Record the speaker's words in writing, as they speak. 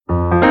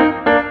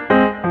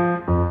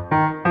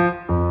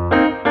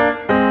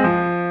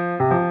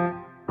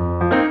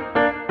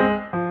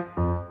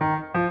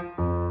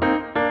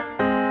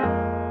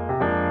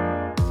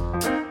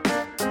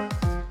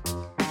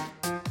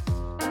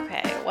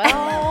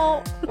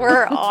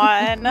We're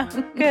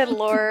on. Good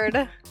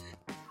Lord.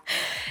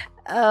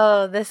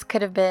 Oh, this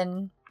could have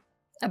been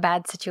a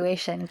bad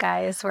situation,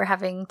 guys. We're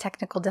having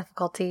technical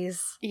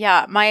difficulties.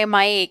 Yeah, my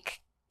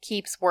mic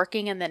keeps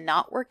working and then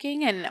not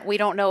working, and we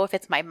don't know if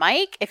it's my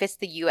mic, if it's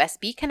the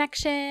USB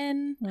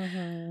connection.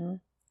 Mm-hmm.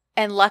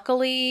 And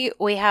luckily,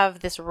 we have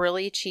this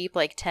really cheap,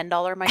 like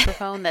 $10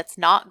 microphone that's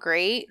not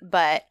great,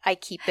 but I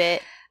keep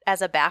it as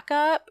a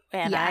backup,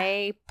 and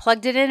I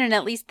plugged it in, and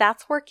at least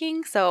that's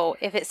working. So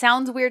if it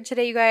sounds weird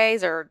today, you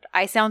guys, or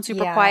I sound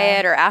super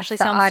quiet, or Ashley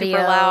sounds super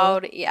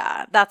loud,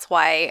 that's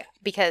why,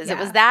 because it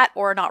was that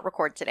or not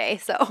record today.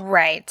 So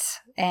right,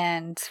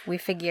 and we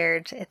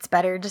figured it's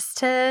better just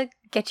to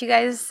get you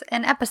guys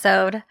an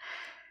episode.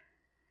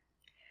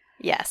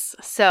 Yes.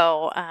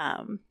 So,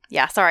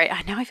 sorry.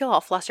 Now I feel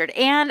all flustered.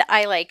 And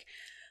I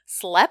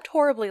slept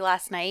horribly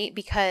last night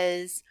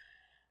because,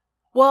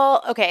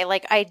 well, okay,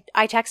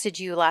 I texted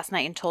you last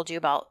night and told you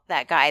about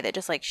that guy that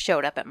just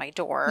showed up at my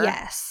door.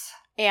 Yes.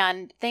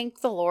 And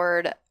thank the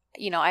Lord,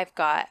 I've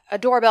got a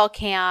doorbell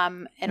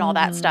cam and all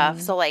that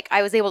stuff. So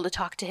I was able to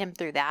talk to him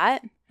through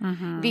that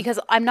because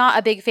I'm not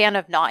a big fan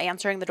of not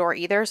answering the door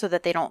either so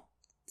that they don't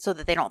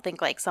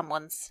think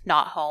someone's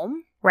not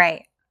home.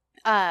 Right.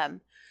 And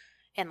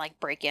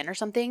break in or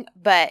something.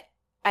 But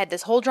I had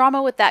this whole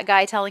drama with that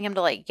guy telling him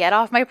to get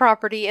off my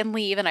property and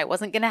leave, and I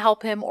wasn't going to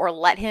help him or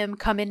let him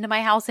come into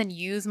my house and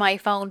use my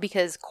phone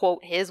because,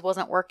 quote, his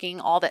wasn't working,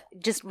 all that,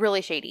 just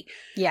really shady.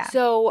 Yeah.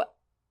 So,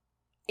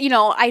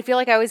 I feel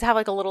like I always have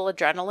a little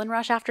adrenaline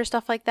rush after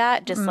stuff like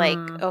that. Just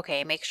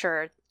okay, make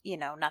sure,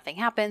 nothing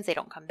happens, they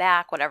don't come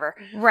back, whatever.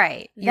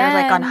 Right. You're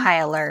on high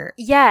alert.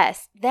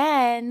 Yes.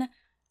 Then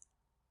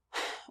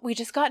we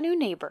just got new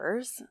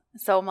neighbors.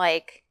 So I'm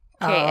like,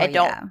 okay,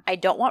 I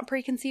don't want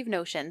preconceived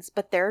notions,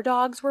 but their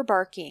dogs were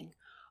barking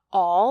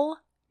all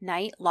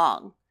night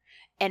long.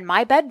 And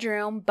my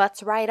bedroom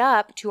butts right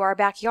up to our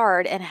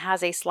backyard and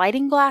has a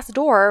sliding glass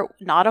door,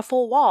 not a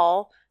full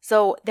wall.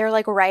 So they're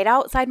right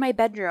outside my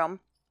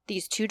bedroom,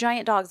 these two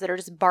giant dogs that are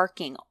just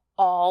barking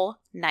all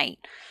night.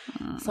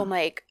 So I'm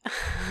like,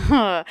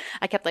 I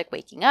kept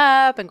waking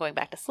up and going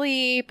back to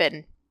sleep.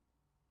 And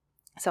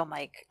so I'm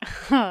like,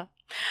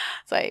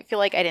 so I feel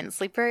like I didn't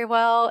sleep very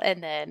well.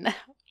 And then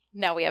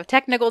now we have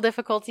technical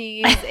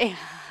difficulties.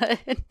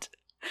 And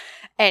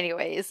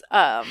anyways,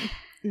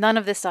 none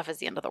of this stuff is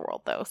the end of the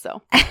world though.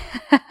 So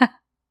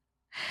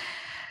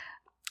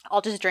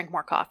I'll just drink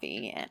more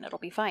coffee and it'll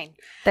be fine.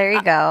 There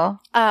you go.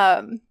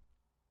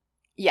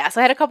 Yeah,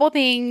 so I had a couple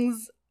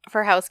things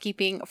for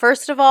housekeeping.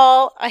 First of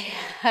all, I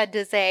had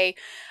to say,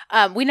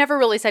 we never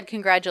really said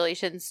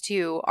congratulations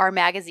to our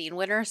magazine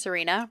winner,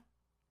 Serena.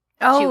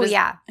 Oh,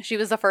 She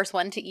was the first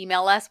one to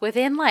email us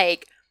within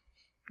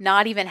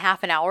not even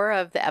half an hour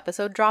of the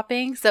episode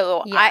dropping.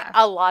 So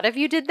a lot of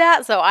you did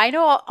that. So I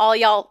know all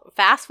y'all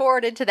fast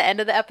forwarded to the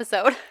end of the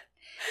episode.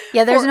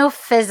 Yeah, there's no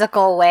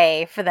physical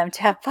way for them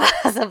to have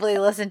possibly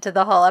listened to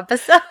the whole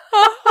episode.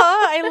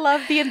 I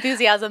love the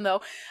enthusiasm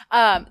though.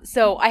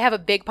 So I have a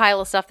big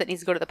pile of stuff that needs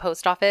to go to the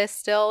post office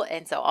still.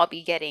 And so I'll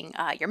be getting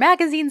your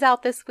magazines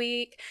out this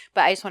week.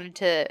 But I just wanted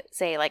to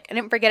say I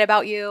didn't forget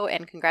about you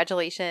and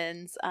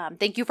congratulations.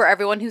 Thank you for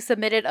everyone who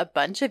submitted. A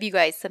bunch of you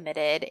guys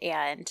submitted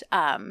and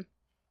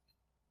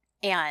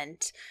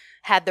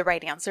had the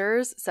right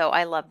answers. So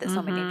I love that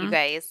so many of you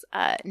guys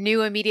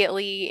knew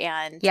immediately.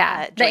 And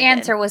the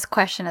answer was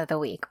question of the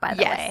week, by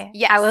the way.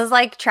 Yes. I was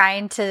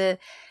trying to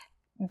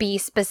be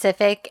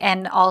specific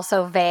and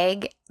also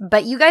vague,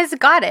 but you guys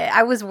got it.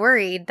 I was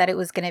worried that it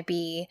was going to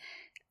be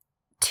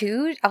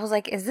I was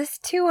like, is this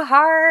too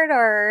hard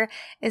or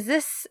is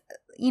this,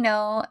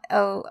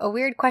 a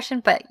weird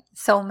question? But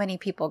so many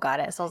people got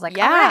it. So I was like,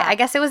 all right, I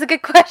guess it was a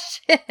good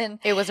question.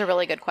 It was a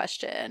really good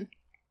question.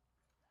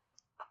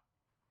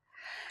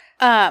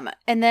 And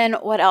then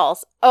what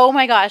else? Oh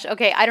my gosh.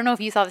 Okay. I don't know if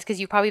you saw this because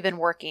you've probably been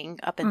working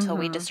up until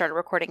we just started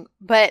recording,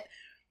 but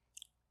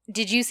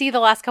did you see the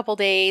last couple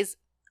days?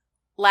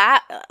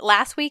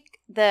 Last week,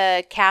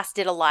 the cast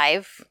did a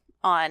live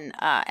on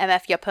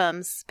MF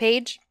Yapum's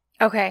page.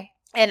 Okay.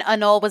 And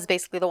Anul was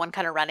basically the one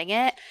kind of running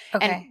it.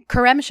 Okay. And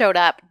Karem showed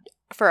up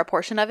for a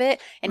portion of it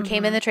and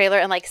came in the trailer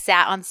and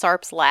sat on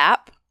Sarp's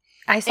lap.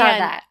 I saw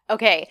that.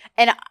 Okay.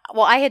 And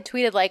I had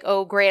tweeted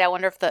oh great, I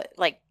wonder if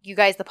you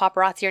guys, the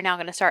paparazzi, are now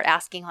going to start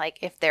asking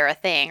if they're a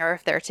thing or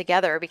if they're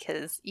together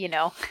because,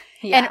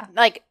 and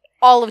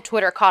all of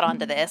Twitter caught on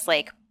to this.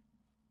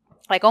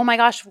 Oh my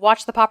gosh,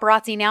 watch the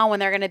paparazzi now when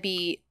they're going to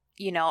be,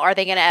 are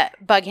they going to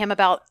bug him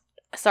about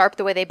Sarp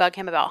the way they bug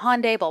him about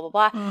Hyundai, blah,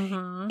 blah,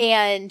 blah.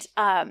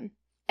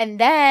 And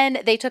then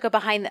they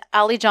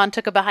Ali John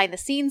took a behind the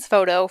scenes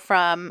photo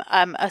from,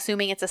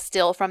 assuming it's a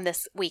still from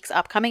this week's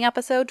upcoming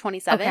episode,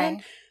 27.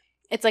 Okay.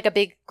 It's a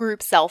big group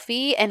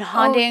selfie. And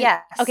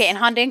Hyundai, and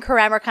Hyundai and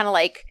Karem are kind of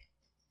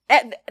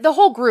the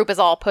whole group is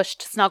all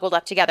snuggled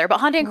up together. But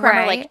Hyundai and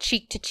Karem are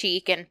cheek to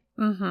cheek and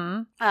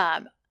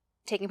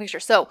taking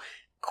pictures. So,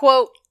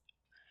 quote,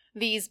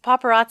 these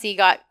paparazzi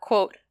got,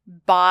 quote,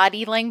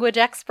 body language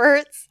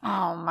experts.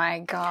 Oh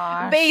my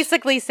gosh.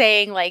 Basically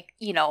saying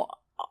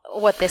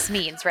what this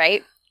means,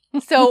 right?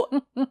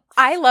 So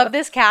I love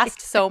this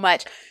cast so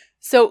much.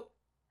 So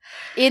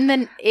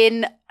in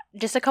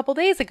just a couple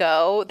days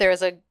ago, there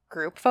was a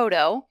group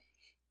photo.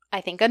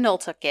 I think Anil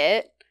took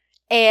it.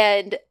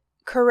 And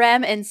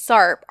Karem and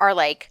Sarp are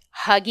like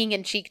hugging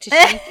and cheek to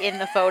cheek in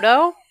the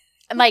photo.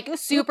 And like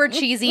super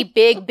cheesy,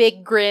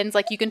 big grins.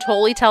 Like you can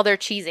totally tell they're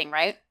cheesing,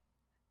 right?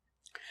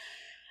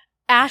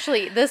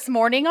 Ashley, this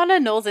morning on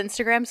Anil's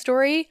Instagram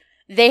story,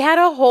 they had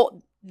a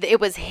whole, it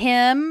was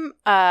him,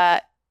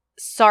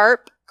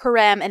 Sarp,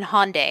 Karem, and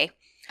Hyundai.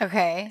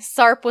 Okay.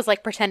 Sarp was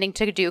like pretending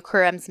to do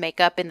Karem's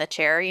makeup in the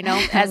chair, you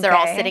know, as they're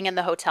all sitting in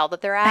the hotel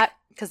that they're at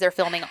because they're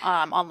filming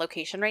on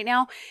location right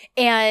now.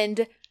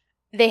 And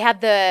they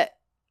had the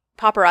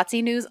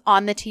paparazzi news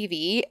on the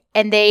TV,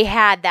 and they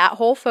had that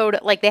whole photo,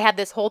 like they had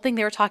this whole thing,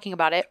 they were talking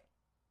about it.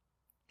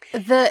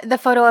 The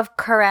photo of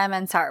Karem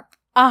and Sarp.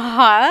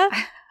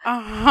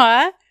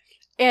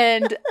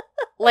 And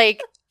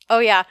like, oh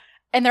yeah.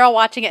 And they're all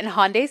watching it, and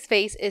Hyundai's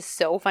face is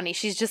so funny.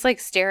 She's just like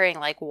staring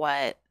like,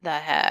 what the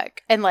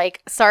heck? And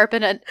like Sarp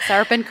and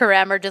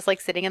Karem are just like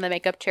sitting in the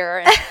makeup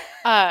chair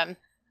and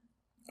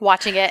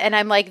watching it. And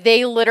I'm like,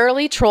 they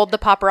literally trolled the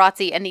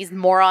paparazzi and these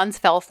morons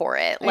fell for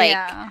it.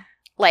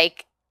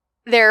 Like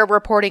they're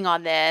reporting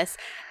on this.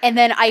 And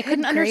then I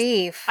couldn't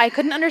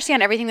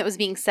understand everything that was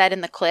being said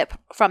in the clip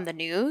from the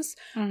news.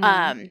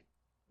 Mm-hmm.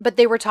 But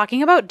they were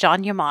talking about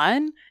John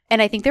Yaman,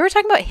 and I think they were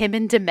talking about him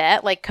and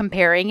Demet, like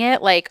comparing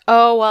it, like,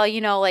 oh, well, you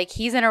know, like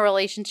he's in a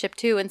relationship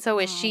too, and so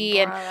is she,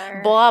 brother.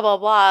 And blah, blah,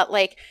 blah,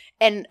 like,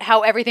 and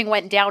how everything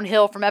went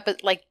downhill from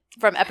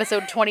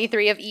episode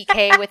 23 of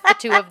EK with the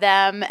two of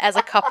them as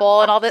a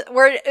couple and all that,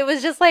 where it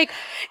was just like,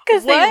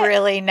 because they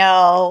really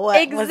know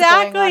what was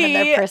going on in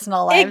their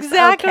personal lives.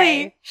 Exactly.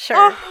 Okay, sure.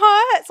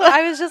 So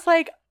I was just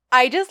like,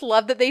 I just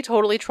love that they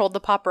totally trolled the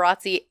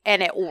paparazzi,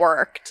 and it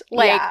worked.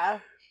 Like, yeah.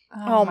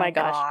 Oh my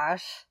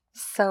gosh.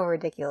 So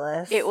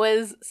ridiculous. It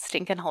was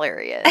stinking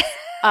hilarious.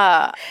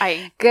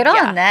 Good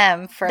on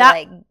them for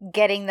like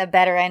getting the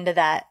better end of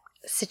that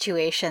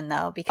situation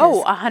though,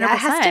 because 100%. That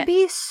has to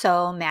be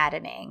so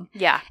maddening.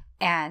 Yeah.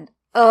 And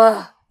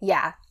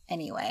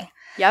anyway.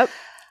 Yep.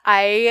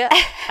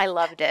 I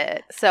loved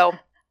it. So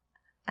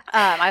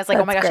I was like,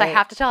 oh my gosh, great. I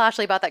have to tell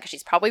Ashley about that because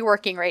she's probably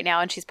working right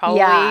now and she's probably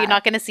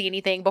not going to see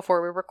anything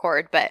before we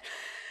record, but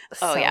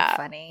so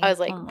funny. I was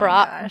like,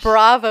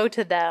 bravo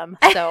to them.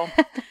 So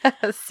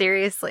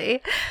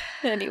seriously.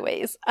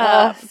 Anyways.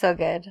 So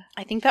good.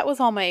 I think that was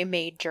all my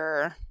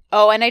major.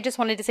 Oh, and I just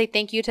wanted to say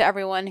thank you to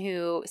everyone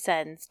who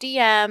sends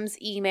DMs,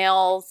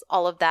 emails,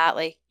 all of that.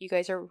 Like, you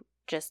guys are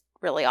just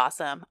really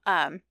awesome.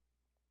 There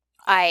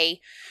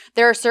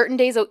are certain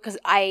days because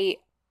I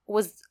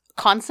was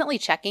constantly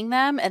checking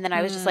them, and then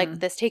I was just like,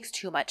 this takes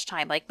too much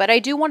time. Like, but I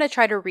do want to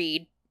try to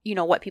read,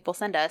 what people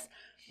send us.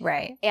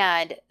 Right.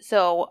 And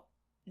so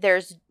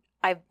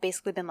I've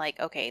basically been like,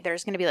 okay,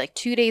 there's going to be like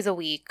 2 days a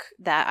week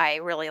that I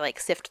really like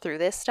sift through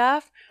this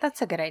stuff.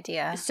 That's a good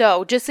idea.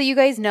 So just so you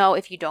guys know,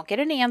 if you don't get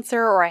an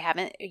answer or I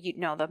haven't,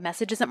 the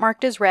message isn't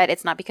marked as read,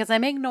 it's not because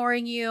I'm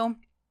ignoring you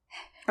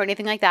or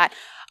anything like that.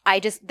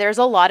 There's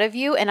a lot of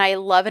you and I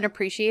love and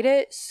appreciate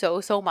it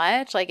so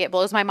much. Like, it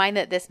blows my mind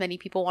that this many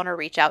people want to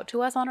reach out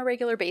to us on a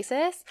regular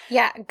basis.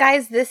 Yeah,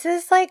 guys, this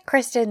is like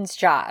Kristen's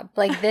job.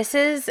 Like, this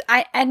is,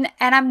 and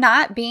I'm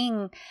not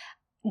being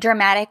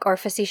dramatic or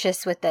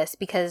facetious with this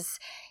because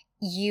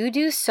you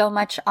do so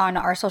much on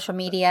our social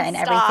media and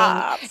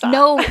everything.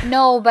 Stop.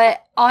 No,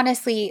 but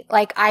honestly,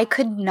 like, I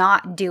could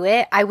not do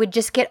it. I would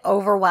just get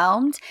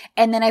overwhelmed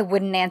and then I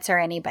wouldn't answer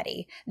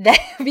anybody.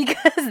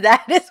 Because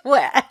that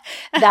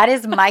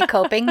is my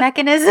coping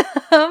mechanism.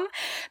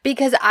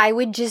 Because I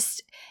would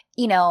just,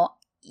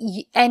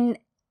 and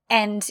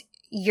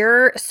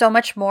you're so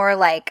much more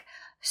like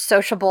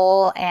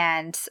sociable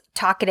and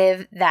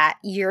talkative that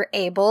you're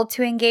able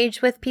to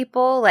engage with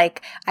people.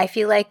 Like, I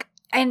feel like,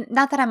 and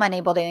not that I'm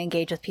unable to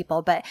engage with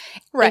people, but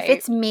if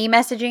it's me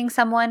messaging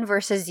someone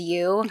versus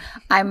you,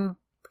 I'm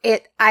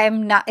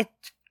not,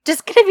 it's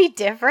just going to be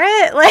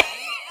different.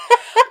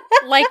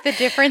 Like the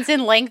difference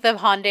in length of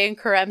Hyundai and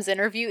Karem's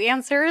interview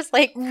answers.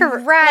 Like,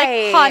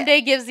 right. Like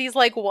Hyundai gives these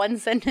like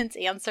 1-sentence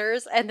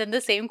answers and then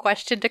the same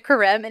question to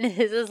Karem and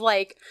his is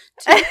like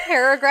 2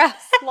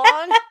 paragraphs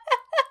long.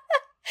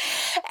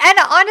 And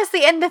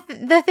honestly, and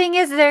the thing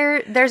is,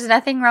 there's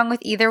nothing wrong with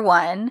either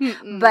one.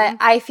 Mm-mm. But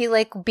I feel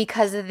like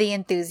because of the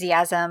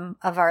enthusiasm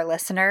of our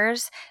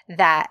listeners,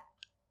 that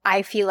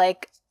I feel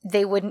like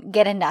they wouldn't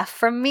get enough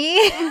from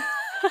me.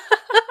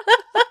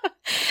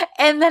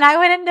 And then I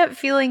would end up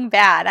feeling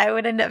bad. I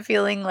would end up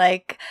feeling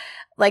like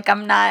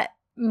I'm not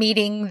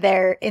meeting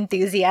their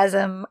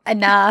enthusiasm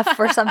enough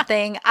or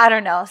something. I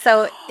don't know.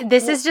 So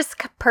this is just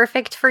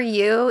perfect for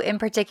you in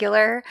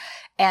particular.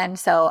 And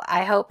so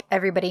I hope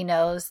everybody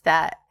knows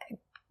that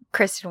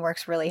Kristen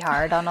works really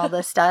hard on all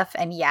this stuff.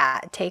 And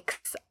it takes,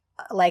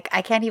 like,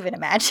 I can't even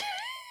imagine.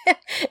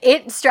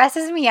 It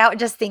stresses me out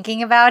just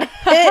thinking about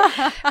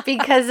it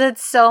because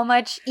it's so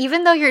much,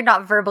 even though you're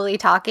not verbally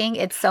talking,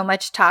 it's so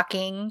much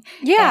talking.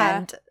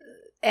 Yeah.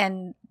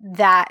 And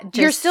that just,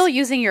 you're still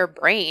using your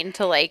brain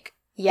to like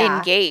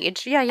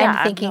engage. Yeah, yeah.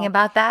 And thinking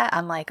about that,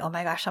 I'm like, oh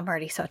my gosh, I'm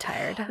already so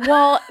tired.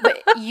 Well, but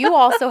you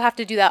also have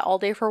to do that all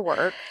day for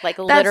work. Like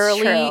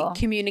literally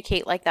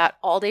communicate like that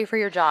all day for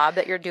your job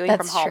that you're doing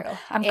from home. True.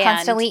 I'm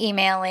constantly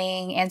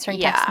emailing, answering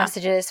text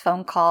messages,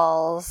 phone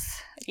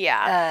calls.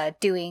 Yeah.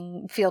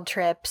 Doing field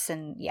trips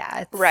and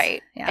it's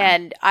right. Yeah.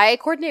 And I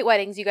coordinate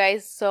weddings, you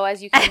guys. So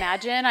as you can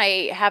imagine,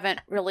 I haven't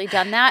really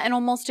done that in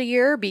almost a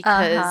year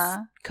because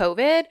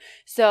COVID.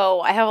 So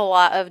I have a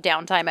lot of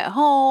downtime at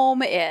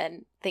home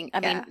and mean,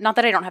 not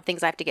that I don't have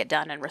things I have to get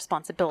done and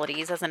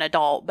responsibilities as an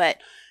adult, but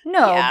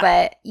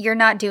but you're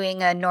not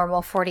doing a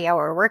normal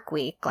 40-hour work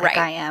week like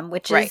I am,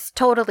 which is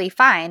totally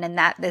fine. And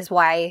that is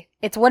why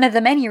it's one of the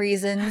many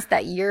reasons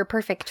that you're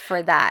perfect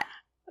for that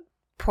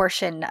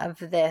portion of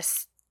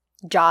this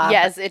job.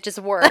 Yes, it just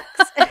works.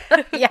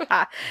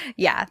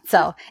 Yeah.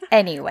 So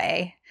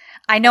anyway,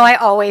 I know I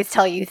always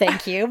tell you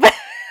thank you,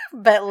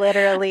 but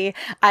literally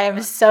I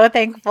am so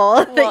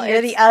thankful that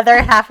you're the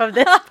other half of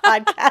this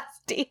podcast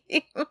team.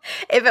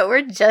 If it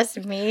were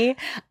just me,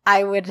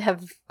 I would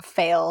have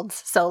failed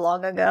so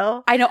long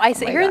ago. I know. I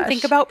sit here and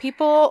think about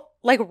people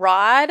like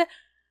Rod,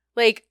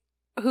 like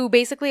who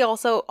basically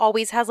also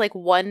always has like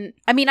one.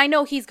 I mean, I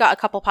know he's got a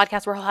couple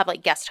podcasts where he'll have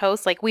like guest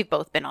hosts. Like we've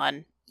both been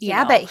on.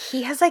 Yeah, but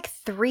he has like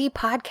 3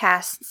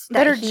 podcasts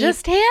that are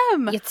just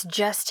him. It's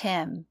just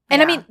him.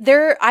 And I mean,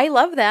 I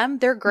love them.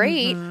 They're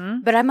great.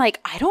 But I'm like,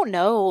 I don't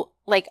know.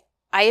 Like,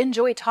 I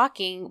enjoy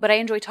talking, but I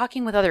enjoy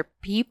talking with other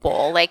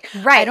people. Like,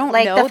 I don't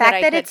like know the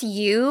fact that it's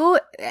you.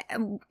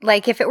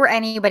 Like, if it were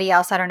anybody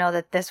else, I don't know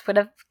that this would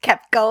have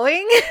kept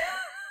going.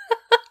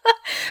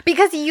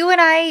 Because you and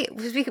I,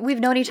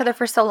 we've known each other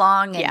for so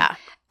long. And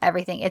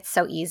everything. It's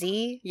so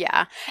easy.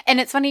 Yeah. And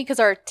it's funny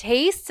because our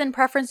tastes and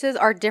preferences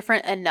are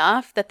different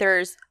enough that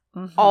there's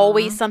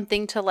always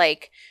something to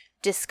like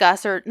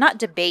discuss or not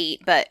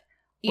debate, but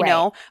you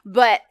know,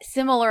 but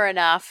similar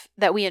enough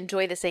that we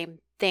enjoy the same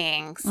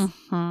things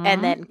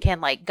and then can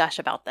like gush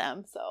about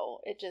them. So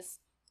it just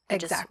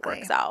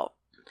works out.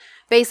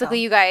 Basically,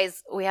 you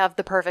guys, we have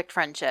the perfect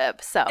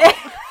friendship. So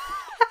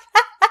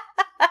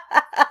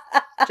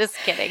just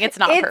kidding. It's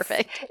not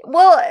perfect.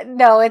 Well,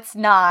 no, it's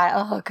not.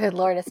 Oh, good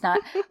Lord, it's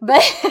not.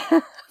 But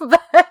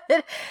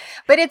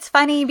it's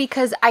funny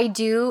because I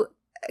do.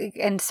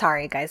 And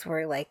sorry, guys,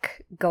 we're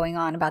like going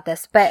on about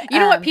this, but you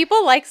know what?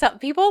 People like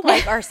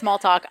our small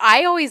talk.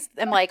 I always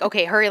am like,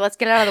 okay, hurry, let's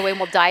get it out of the way and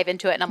we'll dive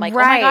into it. And I'm like, oh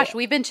my gosh,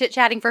 we've been chit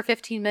chatting for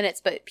 15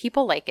 minutes, but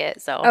people like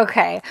it. So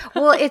okay,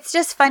 well, it's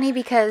just funny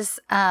because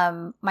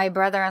my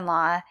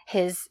brother-in-law,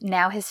 his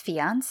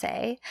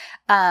fiance,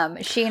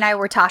 she and I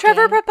were talking.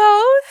 Trevor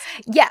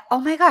proposed. Yeah. Oh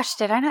my gosh,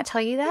 did I not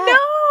tell you that? No.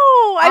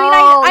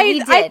 I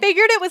mean, I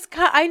figured it was.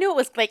 I knew it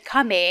was like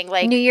coming,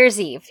 like New Year's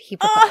Eve. He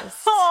proposed.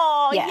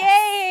 Oh,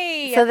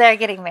 yay! So they're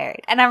getting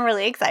married, and I'm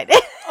really excited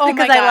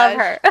because I love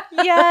her.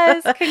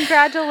 Yes,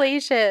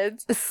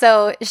 congratulations.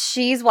 So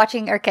she's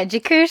watching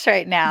Erkenci Kush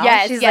right now.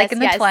 Yes, she's like in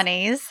the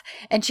 20s,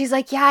 and she's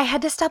like, "Yeah, I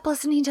had to stop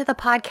listening to the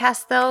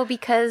podcast though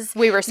because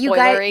we were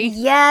spoilery."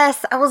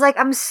 Yes, I was like,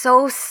 "I'm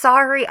so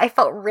sorry. I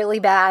felt really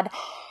bad."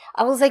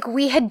 I was like,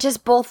 we had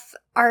just both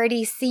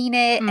already seen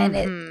it,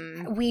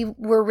 and we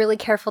were really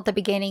careful at the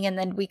beginning, and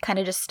then we kind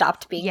of just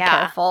stopped being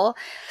careful.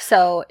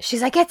 So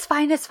she's like, it's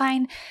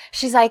fine.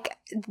 She's like,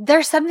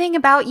 there's something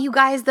about you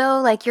guys, though,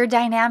 like your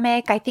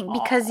dynamic. I think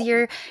because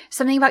you're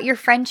something about your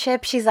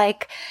friendship. She's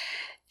like,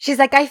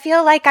 I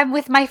feel like I'm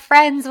with my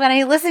friends when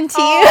I listen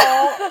to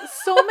you.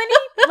 So many,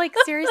 like,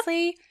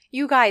 seriously.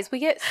 You guys, we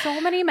get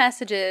so many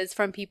messages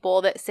from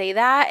people that say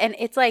that, and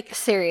it's like,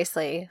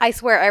 seriously, I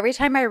swear, every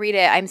time I read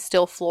it, I'm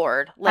still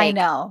floored. Like, I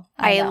know.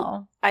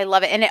 I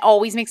love it, and it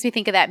always makes me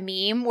think of that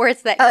meme where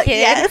it's that kid.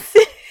 Yes.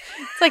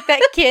 It's like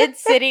that kid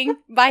sitting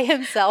by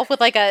himself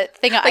with like a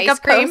thing of ice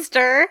cream,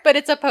 poster, but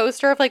it's a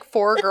poster of like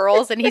 4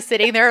 girls, and he's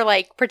sitting there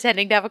like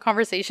pretending to have a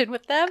conversation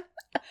with them.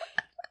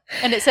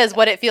 And it says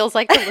what it feels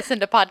like to listen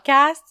to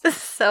podcasts. It's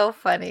so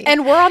funny.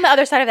 And we're on the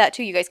other side of that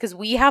too, you guys, because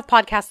we have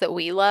podcasts that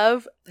we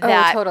love.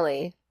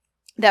 Totally.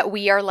 That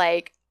we are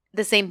like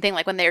the same thing,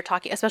 like when they're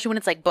talking, especially when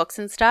it's like books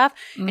and stuff.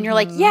 And you're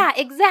like, yeah,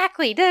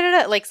 exactly. Da,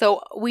 da, da. Like,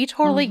 so we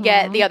totally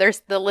get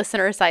the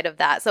listener side of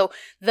that. So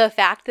the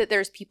fact that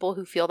there's people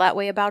who feel that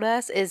way about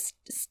us is,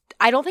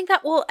 I don't think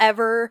that will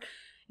ever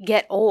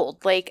get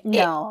old. Like,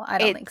 no, I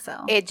don't think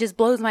so. It just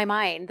blows my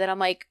mind that I'm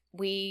like,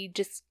 we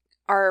just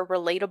are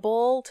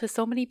relatable to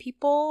so many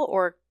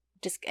people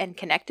and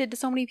connected to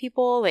so many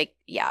people. Like,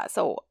 yeah.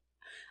 So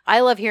I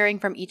love hearing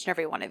from each and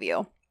every one of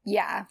you.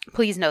 Yeah.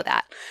 Please know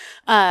that.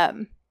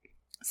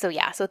 So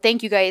yeah. So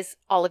thank you guys,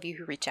 all of you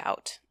who reach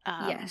out.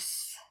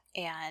 Yes.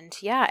 And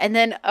yeah. And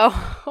then,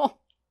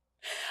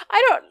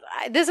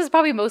 this is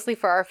probably mostly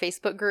for our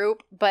Facebook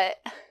group, but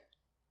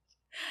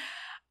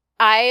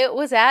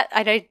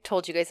I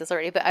told you guys this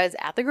already, but I was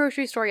at the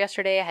grocery store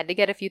yesterday. I had to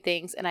get a few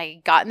things, and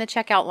I got in the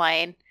checkout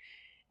line.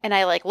 And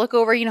I like look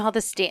over, you know how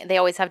they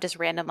always have just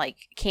random like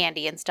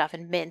candy and stuff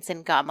and mints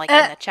and gum like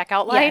in the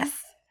checkout line.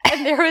 Yes.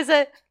 And there was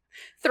a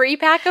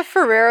 3-pack of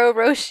Ferrero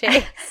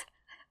Rochers.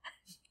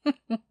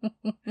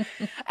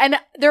 And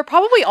they're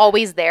probably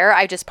always there.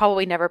 I just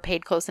probably never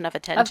paid close enough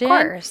attention. Of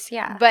course,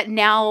 yeah. But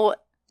now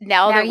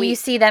that you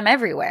see them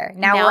everywhere.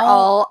 Now we're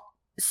all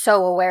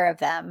so aware of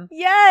them.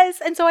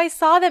 Yes. And so I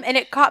saw them and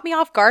it caught me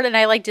off guard and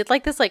I like did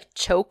like this like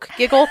choke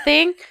giggle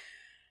thing.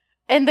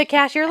 And the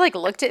cashier like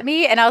looked at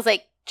me and I was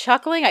like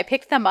chuckling. I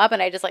picked them up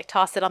and I just like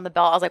tossed it on the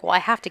belt. I was like, well, I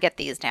have to get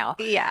these now.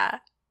 Yeah.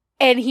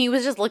 And he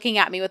was just looking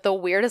at me with the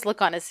weirdest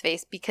look on his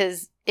face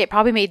because it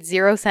probably made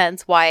 0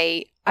 sense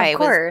why I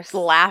was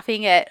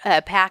laughing at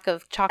a pack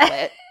of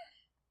chocolate.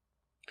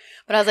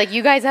 But I was like,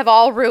 you guys have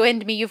all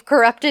ruined me. You've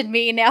corrupted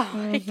me now.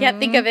 I can't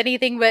think of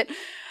anything but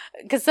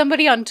because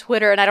somebody on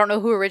Twitter, and I don't know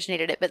who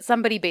originated it, but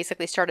somebody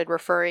basically started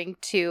referring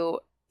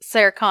to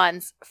Sarah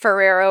Khan's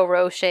Ferrero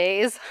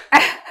Rochers.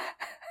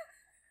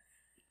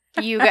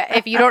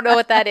 If you don't know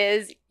what that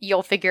is,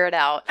 you'll figure it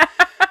out.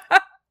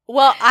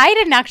 Well, I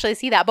didn't actually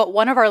see that, but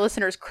one of our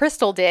listeners,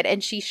 Crystal, did,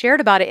 and she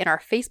shared about it in our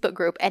Facebook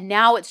group, and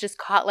now it's just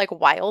caught like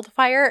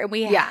wildfire, and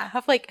we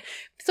have like,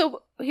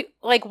 so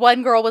like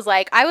one girl was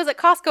like, I was at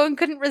Costco and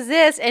couldn't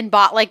resist and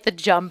bought like the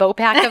jumbo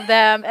pack of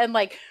them, and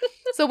like,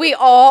 so we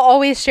all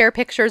always share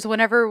pictures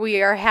whenever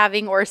we are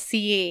having or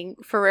seeing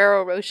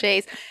Ferrero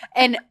Rochers,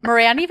 and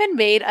Moran even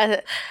made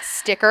a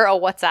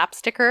WhatsApp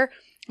sticker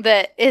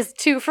that is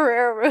 2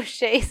 Ferrero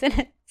Rochers, and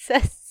it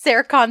says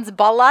Sarah Khan's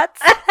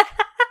Ballots.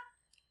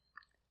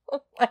 Oh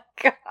my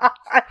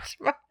gosh.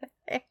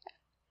 It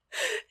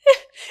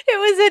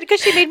was it because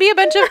she made me a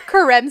bunch of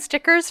Carême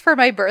stickers for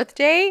my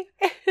birthday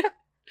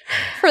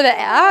for the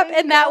app,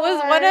 and that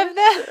was one of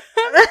them.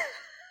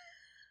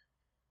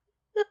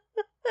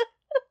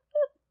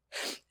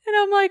 And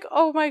I'm like,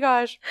 oh my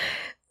gosh.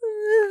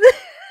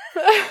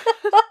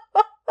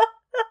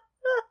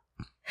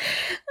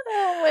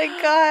 Oh my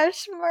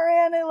gosh,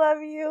 Moran, I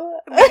love you.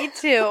 Me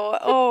too.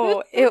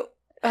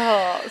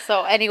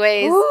 So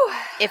anyways,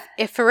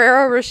 if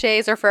Ferrero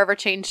Rochers are forever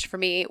changed for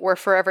me, we're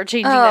forever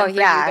changing them for you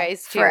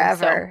guys too.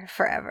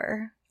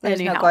 Forever.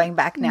 There's no going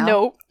back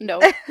now.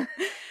 Nope.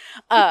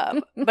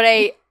 But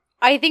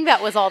I think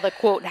that was all the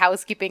quote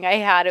housekeeping I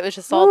had. It was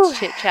just all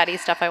chit-chatty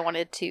stuff I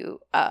wanted to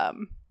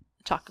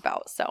talk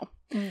about. So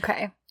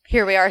okay.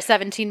 Here we are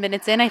 17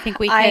 minutes in. I think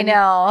we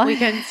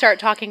can start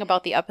talking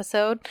about the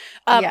episode.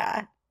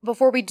 Yeah.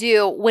 Before we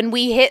do, when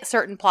we hit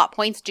certain plot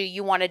points, do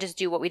you want to just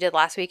do what we did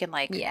last week and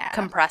like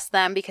compress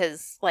them?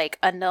 Because like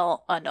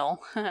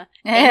Angan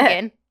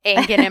and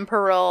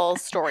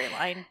Perul's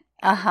storyline.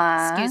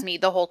 Excuse me,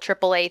 the whole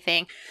AAA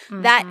thing.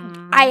 That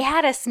I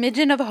had a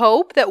smidgen of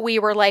hope that we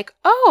were like,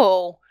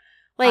 oh,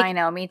 like I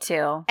know, me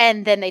too.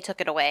 And then they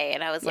took it away,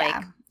 and I was like,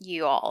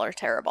 you all are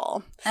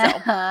terrible.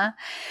 So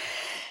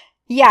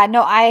yeah,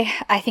 no,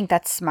 I think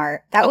that's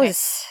smart. That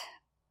was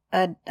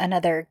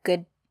another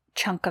good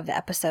chunk of the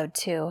episode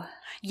too.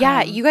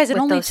 Yeah, you guys, it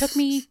only took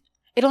me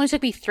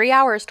 3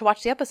 hours to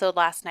watch the episode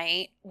last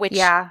night, which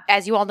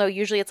as you all know,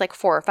 usually it's like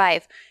 4 or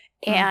 5.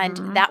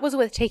 And that was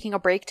with taking a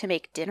break to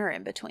make dinner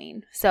in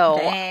between. So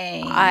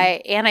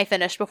I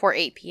finished before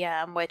 8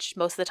 p.m., which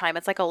most of the time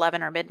it's like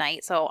 11 or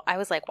midnight. So I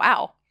was like,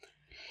 wow.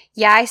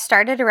 Yeah, I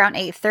started around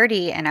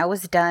 8:30 and I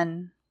was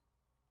done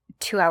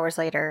 2 hours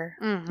later.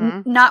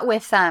 Not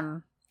with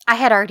I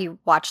had already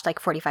watched like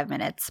 45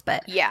 minutes,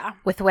 but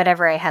with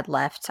whatever I had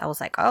left, I was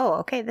like, oh,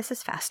 okay, this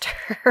is faster.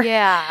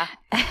 Yeah.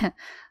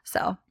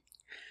 So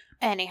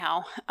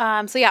anyhow,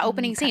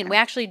 opening scene. We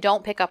actually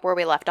don't pick up where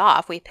we left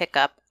off. We pick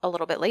up a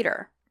little bit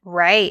later.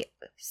 Right.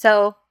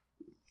 So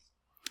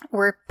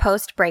we're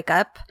post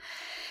breakup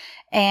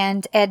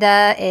and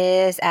Eda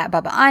is at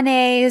Baba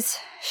Ane's.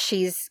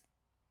 She's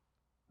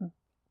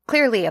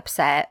clearly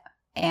upset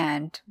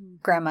and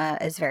Grandma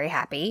is very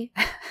happy.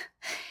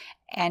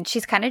 And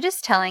she's kind of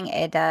just telling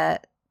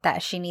Eda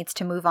that she needs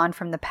to move on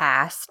from the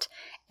past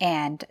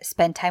and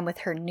spend time with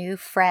her new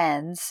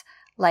friends,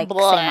 like say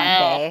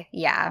Monday.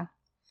 Yeah.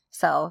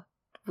 So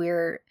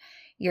you're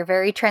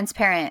very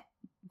transparent,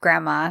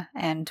 Grandma,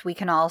 and we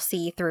can all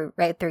see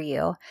right through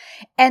you.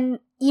 And,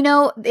 you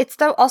know, it's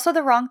also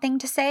the wrong thing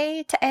to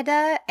say to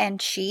Eda,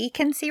 and she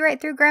can see right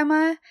through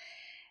Grandma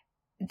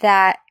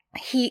that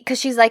because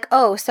she's like,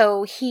 oh,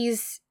 so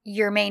he's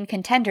your main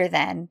contender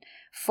then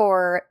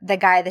for the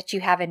guy that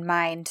you have in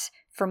mind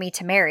for me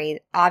to marry,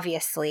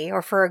 obviously,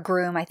 or for a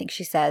groom, I think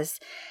she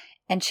says.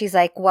 And she's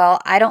like, well,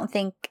 I don't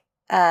think,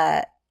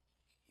 because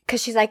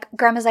she's like,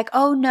 Grandma's like,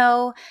 oh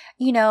no,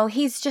 you know,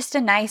 he's just a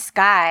nice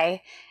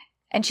guy.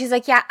 And she's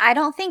like, yeah, I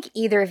don't think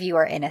either of you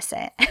are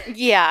innocent.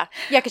 Yeah,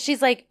 because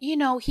she's like, you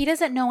know, he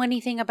doesn't know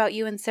anything about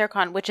you and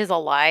Serkan, which is a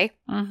lie.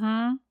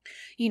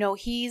 You know,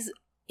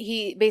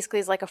 he basically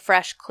is like a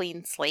fresh,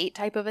 clean slate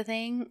type of a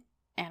thing.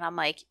 And I'm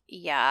like,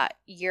 yeah,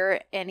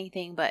 you're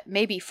anything but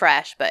maybe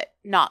fresh, but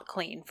not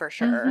clean for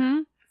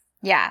sure.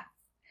 Yeah.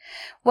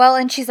 Well,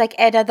 and she's like,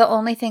 Eda, the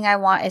only thing I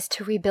want is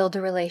to rebuild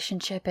a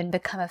relationship and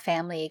become a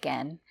family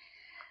again.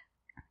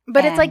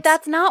 But it's like,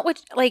 that's not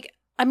what, like,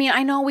 I mean,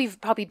 I know we've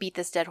probably beat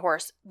this dead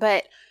horse,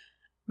 but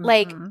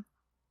like,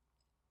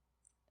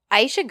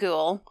 Aisha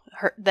Ghul,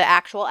 the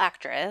actual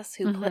actress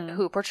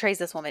who portrays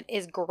this woman,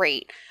 is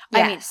great.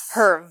 Yes. I mean,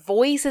 her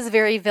voice is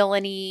very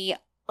villainy.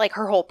 like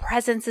her whole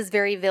presence is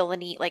very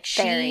villainy. Like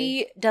she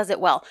Very. does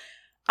it well.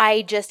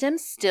 I just am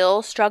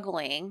still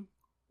struggling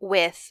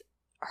with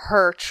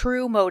her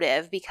true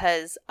motive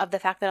because of the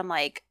fact that I'm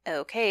like,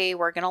 okay,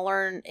 we're going to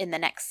learn in the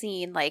next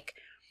scene, like,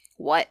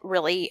 what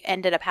really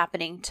ended up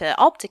happening to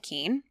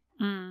Alptakeen.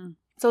 Mm.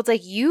 So it's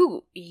like,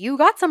 you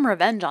got some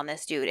revenge on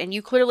this dude, and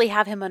you clearly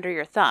have him under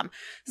your thumb.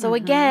 So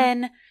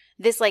again,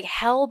 this like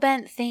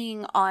hell-bent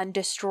thing on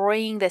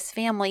destroying this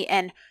family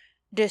and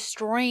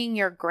destroying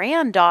your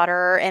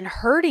granddaughter and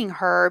hurting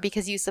her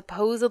because you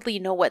supposedly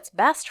know what's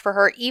best for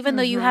her, even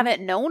though you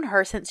haven't known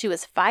her since she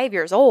was 5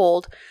 years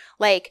old.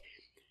 Like,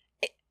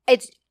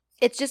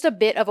 it's just a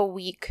bit of a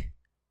weak.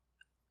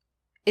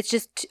 It's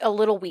just a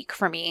little weak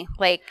for me.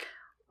 Like,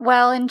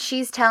 well, and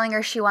she's telling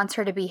her she wants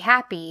her to be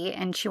happy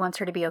and she wants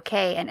her to be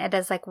okay. And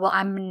Edda's like, well,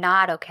 I'm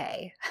not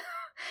okay.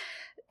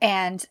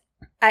 And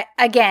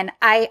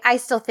I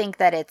still think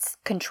that it's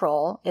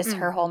control is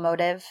her whole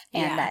motive,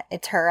 and that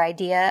it's her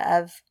idea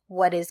of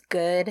what is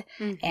good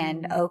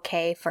and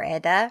okay for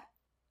Edda,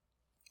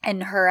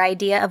 and her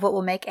idea of what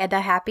will make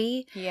Edda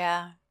happy.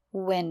 Yeah.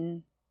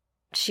 When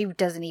she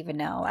doesn't even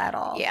know at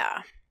all.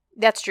 Yeah.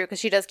 That's true, because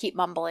she does keep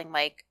mumbling,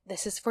 like,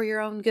 this is for your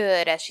own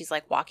good, as she's,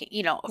 like, walking,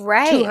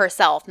 to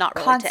herself, not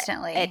really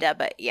constantly to Edda,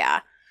 but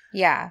yeah.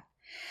 Yeah.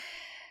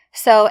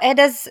 So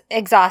Edda's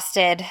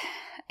exhausted,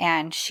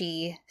 and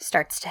she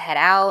starts to head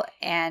out,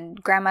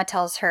 and Grandma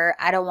tells her,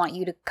 I don't want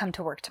you to come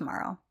to work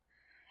tomorrow.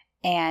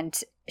 And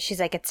she's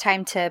like, it's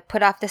time to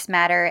put off this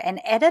matter. And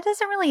Edda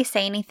doesn't really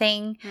say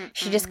anything.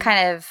 She just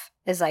kind of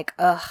is like,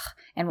 ugh,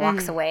 and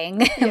walks away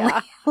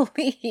and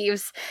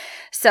leaves.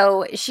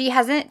 So she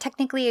hasn't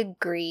technically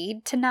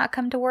agreed to not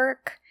come to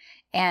work.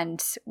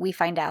 And we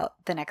find out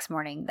the next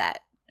morning that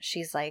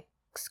she's like,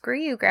 screw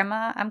you,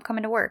 Grandma, I'm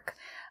coming to work.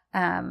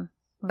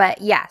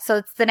 But yeah, so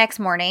it's the next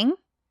morning.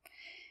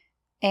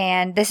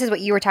 And this is what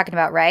you were talking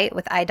about, right?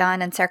 With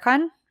Idon and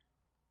Serkan?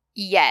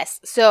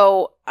 Yes.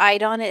 So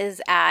Idon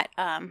is at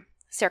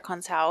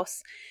Serkan's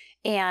house,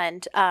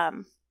 and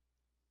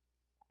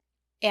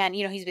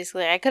he's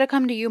basically like, I could have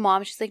come to you,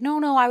 Mom. She's like,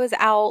 no, I was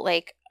out.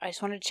 Like, I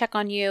just wanted to check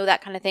on you,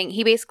 that kind of thing.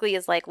 He basically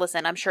is like,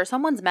 listen, I'm sure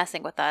someone's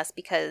messing with us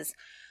because,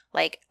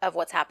 like, of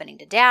what's happening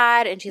to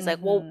Dad. And she's like,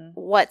 well,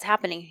 what's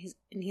happening?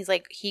 He's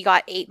like, he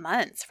got 8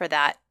 months for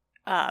that,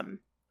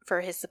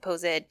 for his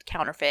supposed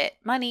counterfeit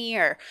money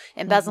or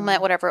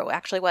embezzlement, whatever it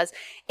actually was.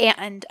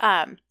 And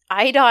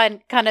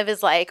Idon kind of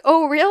is like,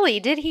 oh, really?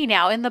 Did he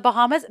now in the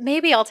Bahamas?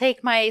 Maybe I'll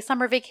take my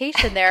summer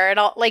vacation there. And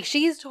I'll, like,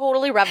 she's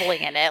totally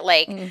reveling in it.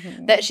 Like,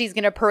 that she's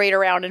going to parade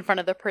around in front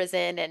of the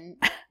prison and,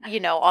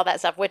 all that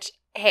stuff, which,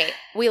 hey,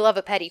 we love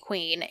a petty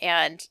queen,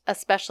 and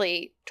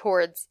especially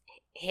towards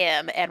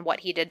him and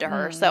what he did to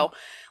her. So,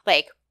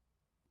 like,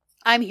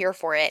 I'm here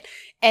for it.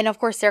 And of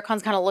course,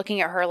 Serkan's kind of looking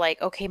at her like,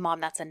 okay,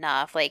 Mom, that's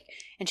enough. Like,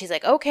 and she's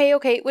like,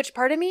 okay. Which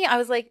part of me, I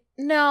was like,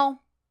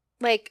 no,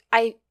 like,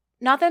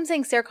 not that I'm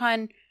saying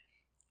Serkan,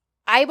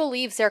 I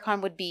believe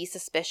Serkan would be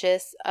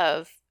suspicious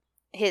of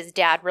his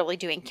dad really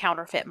doing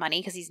counterfeit money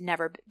because he's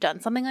never done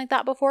something like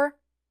that before.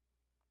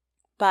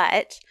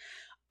 But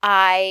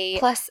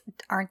Plus,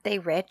 aren't they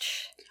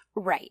rich?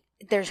 Right.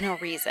 There's no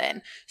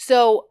reason.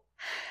 So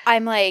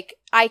I'm like,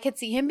 I could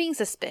see him being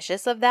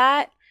suspicious of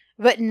that,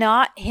 but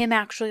not him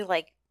actually,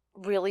 like,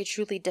 really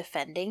truly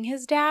defending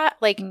his dad.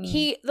 Like,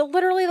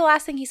 literally the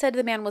last thing he said to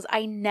the man was,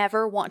 I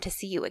never want to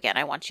see you again.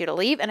 I want you to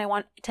leave, and I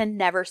want to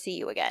never see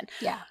you again.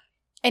 Yeah.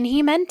 And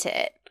he meant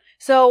it.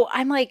 So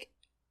I'm like,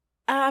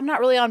 I'm not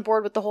really on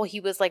board with the whole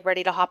he was, like,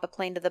 ready to hop a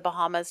plane to the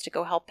Bahamas to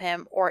go help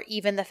him, or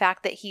even the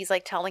fact that he's,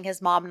 like, telling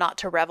his mom not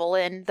to revel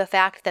in the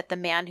fact that the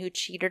man who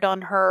cheated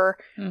on her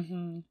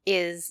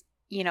is,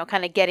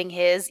 kind of getting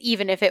his,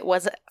 even if it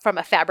was from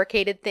a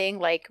fabricated thing,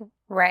 like,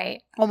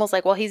 right. Almost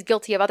like, well, he's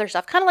guilty of other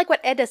stuff. Kind of like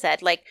what Edda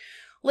said, like,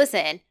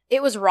 listen,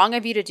 it was wrong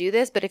of you to do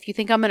this, but if you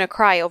think I'm going to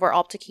cry over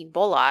Alptakeen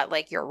Bolat,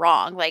 like, you're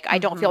wrong. Like, I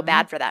don't feel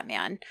bad for that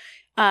man.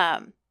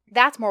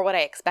 That's more what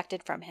I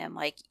expected from him.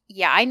 Like,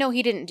 yeah, I know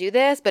he didn't do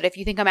this, but if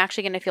you think I'm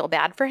actually going to feel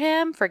bad for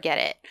him, forget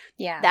it.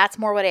 Yeah. That's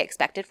more what I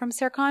expected from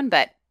Serkan.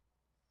 But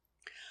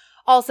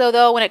also,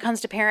 though, when it comes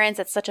to parents,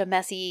 it's such a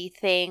messy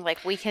thing.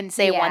 Like, we can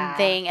say one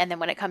thing, and then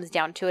when it comes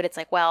down to it, it's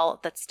like, well,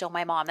 that's still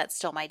my mom, that's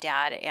still my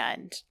dad,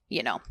 and,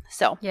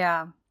 so.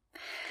 Yeah.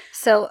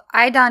 So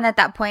Idon, at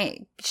that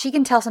point, she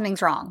can tell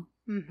something's wrong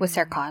with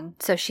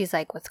Serkan. So she's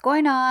like, what's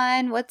going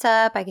on? What's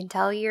up? I can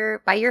tell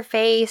by your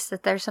face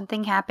that there's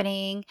something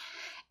happening.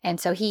 And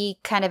so he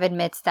kind of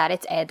admits that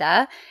it's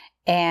Edda,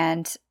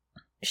 and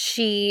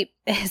she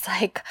is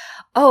like,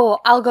 oh,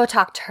 I'll go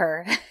talk to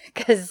her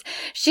because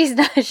she's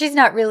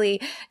not really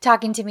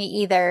talking to me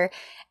either.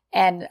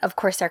 And of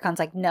course, Serkan's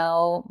like,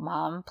 no,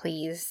 Mom,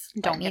 please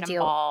don't get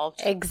involved.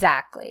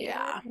 Exactly.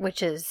 Yeah.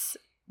 Which is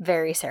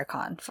very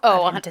Serkan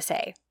of him to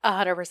say.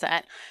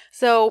 100%.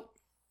 So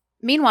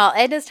meanwhile,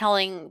 Ed is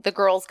telling the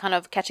girls, kind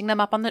of catching them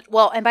up on the,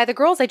 well, and by the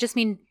girls, I just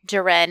mean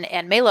Jaren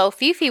and Melo.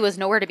 Fifi was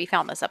nowhere to be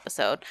found this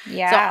episode.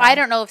 Yeah. So I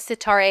don't know if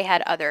Sitare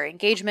had other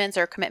engagements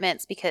or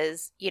commitments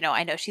because, you know,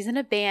 I know she's in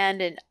a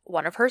band and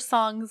one of her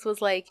songs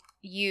was like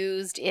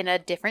used in a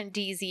different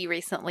DZ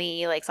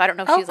recently. Like, so I don't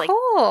know if she was like,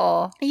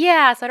 cool.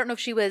 Yeah. So I don't know if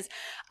she was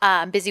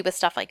busy with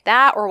stuff like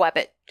that or what,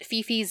 but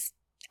Fifi's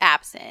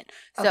absent.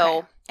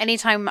 So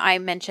anytime I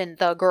mention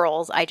the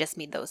girls, I just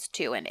mean those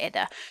two and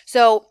Ida.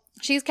 So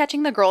she's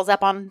catching the girls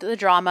up on the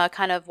drama,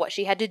 kind of what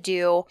she had to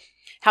do,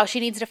 how she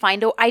needs to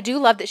find I do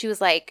love that she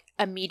was like,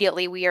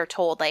 immediately we are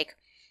told, like,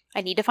 I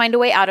need to find a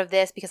way out of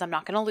this because I'm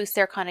not going to lose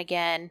Serkan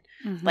again.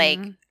 Mm-hmm. Like,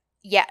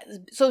 yeah.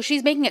 So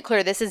she's making it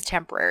clear this is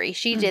temporary.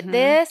 She did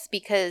this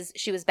because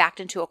she was backed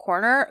into a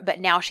corner, but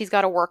now she's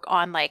got to work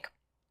on like,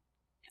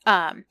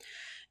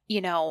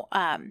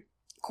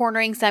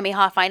 cornering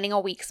Semiha, finding a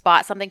weak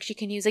spot, something she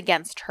can use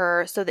against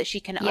her so that she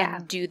can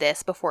undo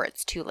this before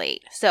it's too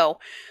late. So,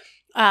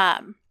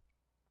 they're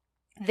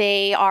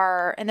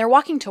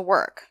walking to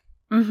work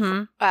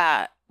when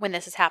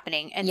this is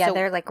happening. And so,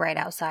 they're like right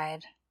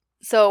outside.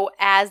 So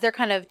as they're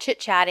kind of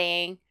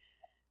chit-chatting,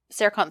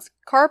 Serkan's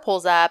car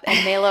pulls up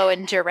and Melo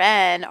and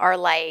Jaren are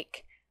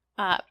like,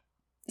 oh,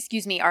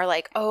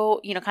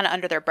 you know, kind of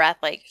under their breath,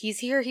 like, he's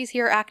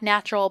here, act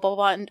natural, blah, blah,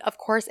 blah. And of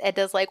course,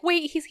 Edda's like,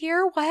 wait, he's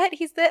here? What?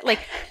 He's that? Like,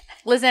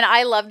 listen,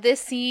 I love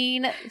this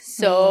scene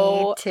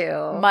so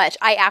much.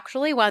 I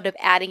actually wound up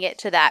adding it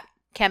to that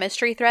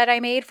chemistry thread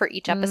I made for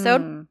each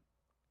episode.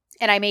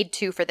 And I made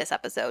 2 for this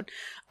episode.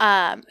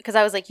 Because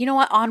I was like, you know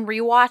what? On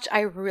rewatch, I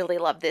really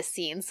love this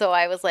scene. So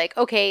I was like,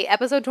 okay,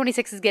 episode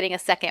 26 is getting a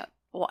second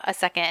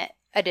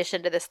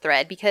addition to this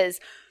thread because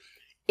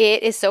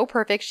it is so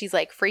perfect. She's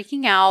like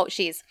freaking out.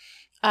 She's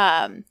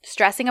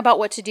stressing about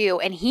what to do.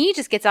 And he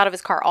just gets out of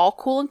his car all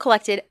cool and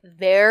collected,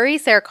 very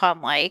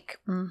Serkan-like.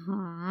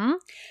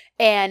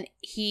 And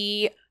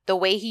I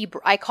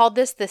called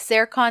this the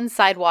Serkan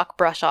sidewalk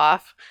brush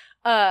off,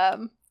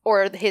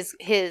 or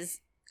his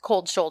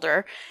cold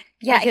shoulder.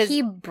 Yeah,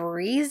 he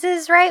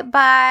breezes right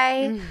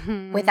by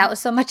without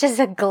so much as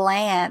a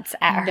glance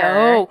at her.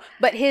 No,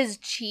 but his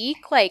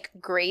cheek like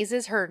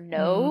grazes her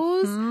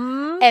nose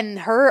and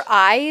her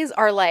eyes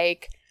are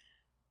like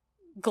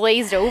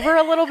glazed over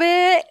a little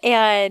bit,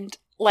 and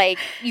like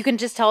you can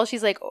just tell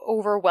she's like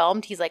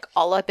overwhelmed. He's like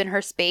all up in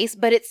her space,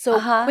 but it's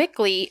so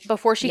quickly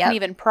before she can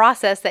even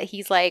process that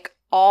he's like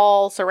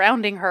all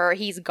surrounding her,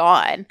 he's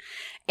gone.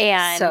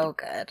 And so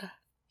good.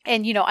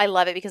 And, you know, I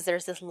love it because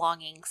there's this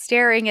longing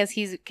staring as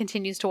he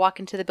continues to walk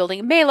into the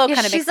building. Melo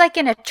kind of she's like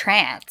in a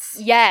trance.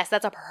 Yes,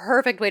 that's a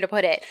perfect way to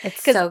put it.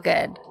 It's so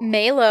good.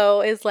 Melo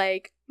is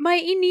like,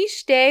 my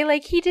Inishte,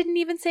 like, he didn't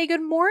even say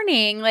good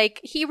morning. Like,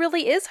 he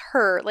really is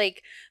hurt.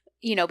 Like,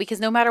 you know, because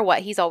no matter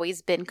what, he's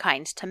always been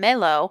kind to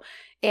Melo.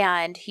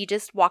 And he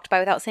just walked by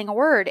without saying a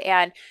word.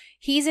 And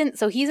he's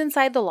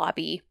inside the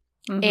lobby.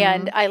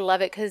 And I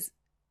love it because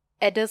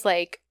Edda's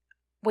like,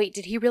 wait,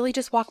 did he really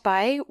just walk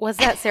by? Was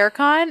that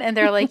Serkan? And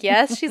they're like,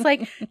 yes. She's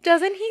like,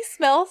 doesn't he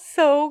smell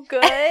so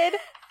good?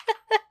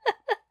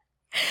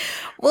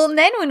 Well, and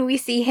then when we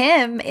see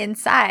him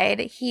inside,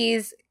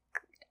 he's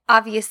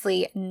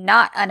obviously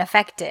not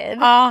unaffected.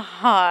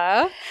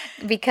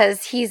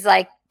 Because he's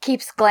like,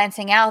 keeps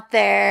glancing out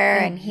there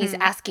and he's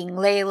asking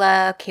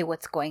Layla, okay,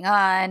 what's going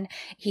on?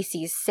 He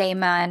sees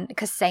Seyman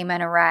because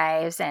Seyman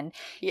arrives and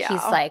he's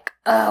like,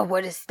 oh,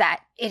 what is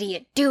that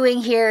idiot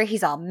doing here?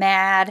 He's all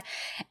mad.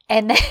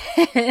 And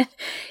then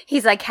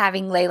he's like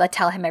having Layla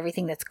tell him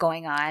everything that's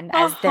going on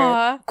as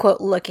they're, quote,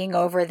 looking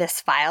over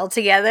this file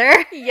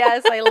together.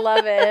 Yes, I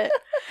love it.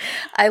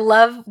 I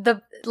love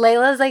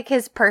Layla's like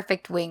his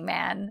perfect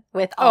wingman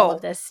with all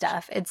of this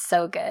stuff. It's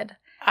so good.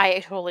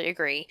 I totally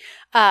agree.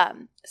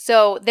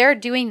 So they're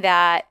doing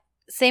that.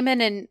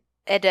 Seyman and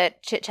Edda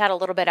chit-chat a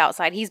little bit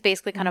outside. He's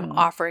basically kind of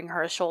offering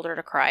her a shoulder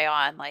to cry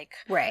on. Like,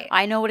 right.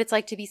 I know what it's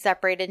like to be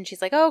separated. And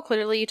she's like, oh,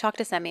 clearly you talked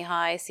to Semiha.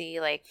 I see.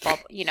 Like, well,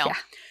 you know.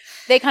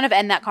 They kind of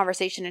end that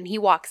conversation and he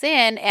walks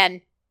in and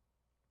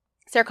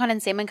Serkan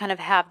and Seyman kind of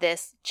have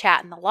this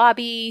chat in the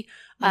lobby.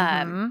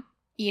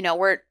 You know,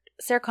 where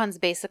Serkan's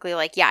basically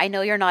like, yeah, I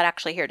know you're not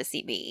actually here to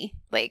see me.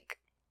 Like,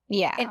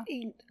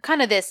 and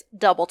kind of this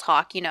double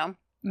talk, you know.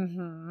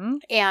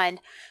 And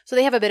so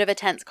they have a bit of a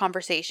tense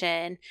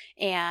conversation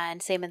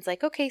and Seyman's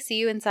like, okay, see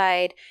you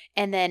inside.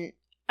 And then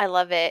I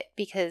love it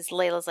because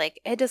Layla's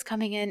like, Edda's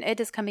coming in.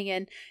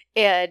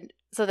 And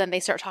so then they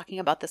start talking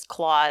about this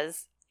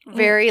clause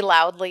very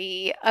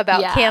loudly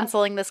about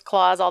canceling this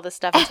clause, all this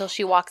stuff until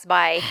she walks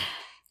by.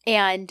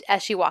 And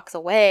as she walks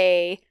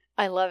away,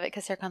 I love it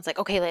because Serkan's like,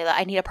 okay, Layla,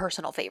 I need a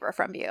personal favor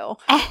from you.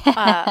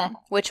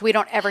 Which we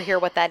don't ever hear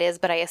what that is,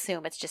 but I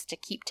assume it's just to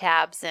keep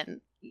tabs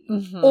and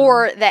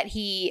or that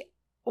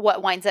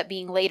what winds up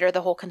being later,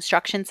 the whole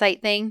construction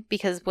site thing,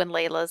 because when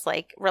Layla's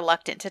like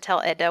reluctant to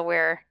tell Edda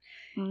where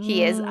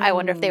he is, I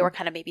wonder if they were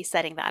kind of maybe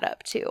setting that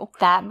up too.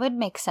 That would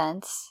make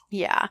sense.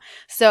 Yeah.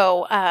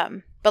 So,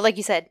 but like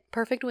you said,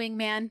 perfect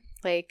wingman.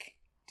 Like,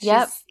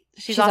 she's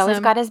she's awesome. Always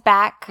got his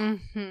back.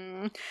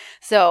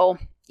 So,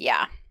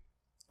 yeah.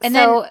 And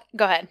so, then,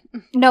 go ahead.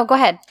 No, go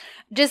ahead.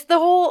 Just the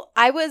whole,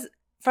 I was,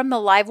 from the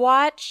live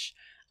watch,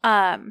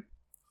 well,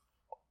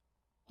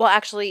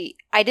 actually,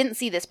 I didn't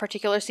see this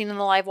particular scene in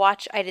the live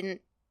watch. I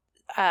didn't,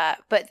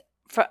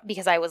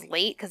 because I was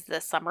late because the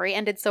summary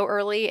ended so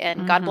early.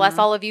 And God bless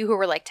all of you who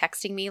were like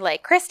texting me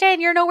like, Kristen,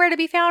 you're nowhere to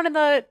be found and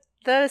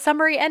the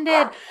summary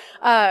ended.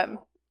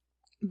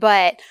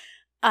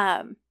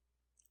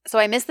 So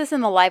I missed this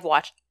in the live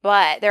watch,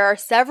 but there are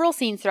several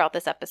scenes throughout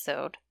this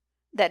episode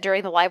that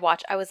during the live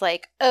watch, I was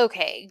like,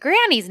 okay,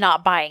 Granny's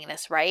not buying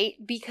this, right?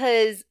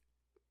 Because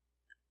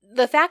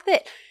the fact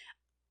that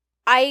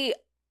I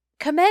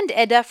commend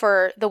Edda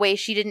for the way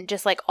she didn't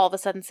just like all of a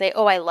sudden say,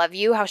 oh, I love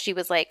you. How she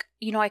was like,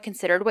 I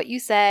considered what you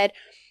said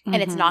and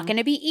it's not going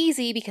to be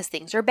easy because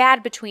things are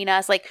bad between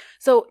us. Like,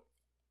 so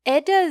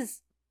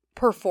Edda's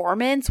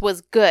performance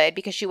was good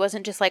because she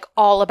wasn't just like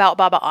all about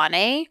Baba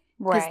Ane.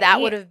 Because that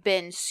would have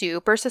been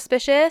super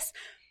suspicious.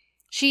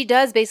 She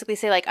does basically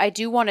say, like, I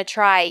do want to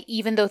try,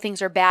 even though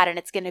things are bad and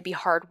it's going to be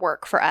hard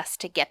work for us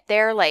to get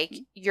there. Like,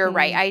 you're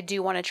right. I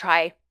do want to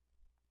try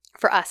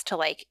for us to,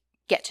 like,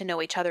 get to know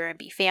each other and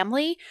be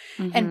family.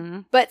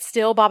 But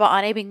still, Baba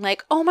Ane being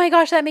like, oh my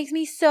gosh, that makes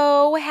me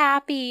so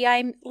happy.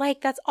 I'm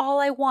like, that's all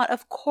I want.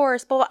 Of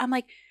course. But I'm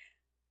like,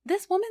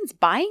 this woman's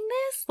buying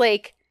this?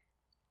 Like,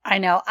 I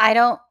know. I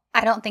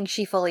don't think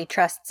she fully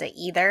trusts it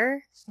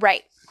either.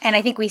 Right. And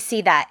I think we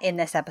see that in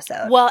this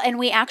episode. Well, and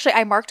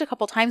I marked a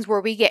couple times where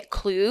we get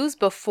clues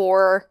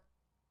before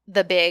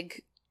the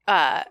big,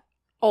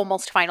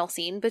 almost final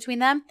scene between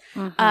them.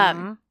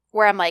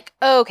 Where I'm like,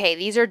 oh, okay,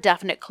 these are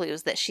definite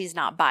clues that she's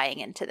not buying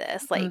into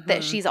this. Like,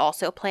 that she's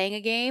also playing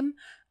a game,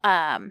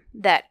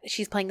 that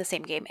she's playing the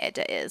same game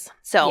Edda is.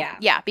 So,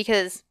 yeah,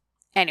 because,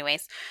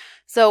 anyways.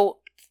 So,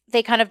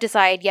 they kind of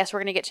decide, yes, we're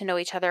going to get to know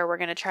each other. We're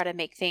going to try to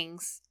make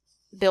things,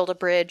 build a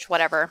bridge,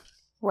 whatever.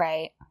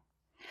 Right.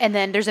 And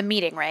then there's a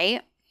meeting,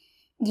 right?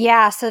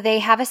 Yeah, so they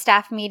have a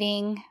staff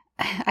meeting.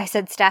 I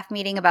said staff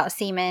meeting about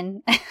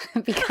semen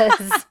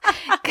because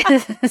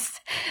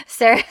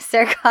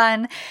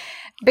Serkan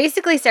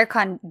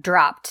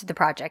dropped the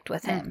project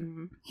with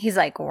him. He's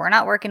like, we're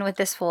not working with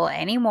this fool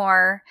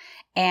anymore.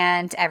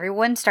 And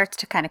everyone starts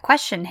to kind of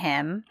question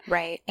him.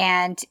 Right.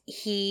 And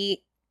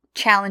he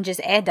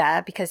challenges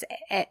Edda because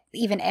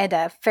even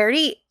Edda,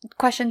 Ferit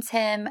questions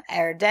him.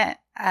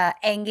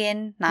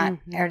 Engin, not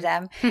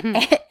Erdem.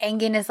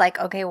 Engin is like,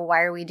 okay, well,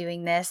 why are we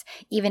doing this?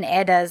 Even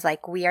Edda is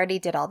like, we already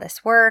did all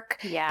this work.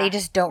 Yeah. They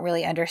just don't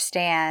really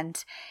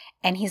understand.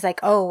 And he's like,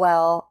 oh,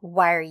 well,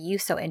 why are you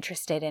so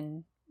interested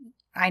in,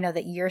 I know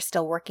that you're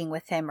still working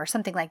with him or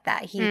something like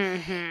that.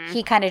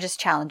 He kind of just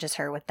challenges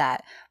her with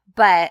that.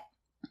 But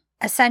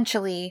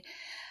essentially,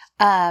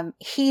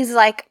 he's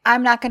like,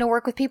 I'm not going to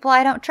work with people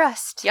I don't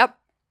trust. Yep.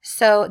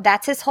 So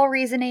that's his whole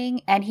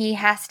reasoning. And he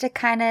has to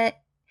kind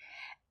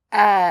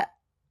of,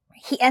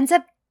 he ends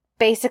up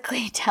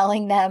basically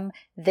telling them,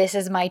 this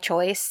is my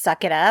choice,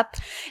 suck it up.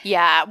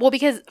 Yeah. Well,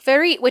 because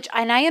Ferit,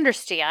 and I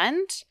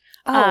understand.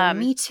 Oh,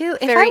 me too.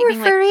 If I were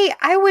Ferit,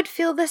 I would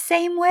feel the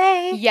same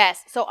way.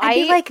 Yes. So I'd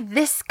be like,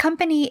 this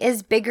company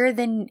is bigger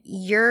than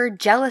your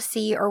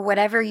jealousy or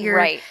whatever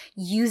you're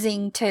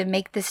using to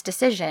make this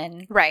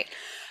decision. Right.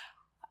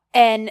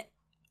 And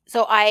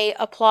so I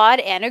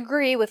applaud and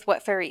agree with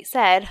what Ferit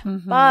said,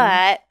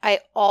 but I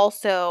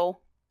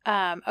also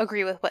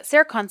agree with what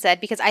Serkan said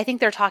because I think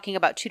they're talking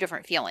about two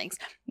different feelings.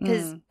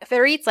 Because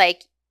Ferit's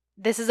like,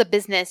 this is a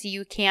business.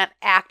 You can't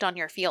act on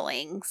your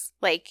feelings.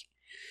 Like,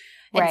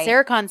 and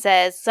Serkan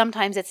says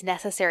sometimes it's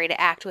necessary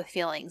to act with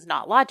feelings,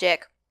 not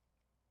logic.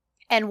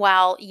 And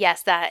while,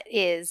 yes, that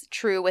is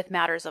true with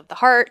matters of the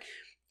heart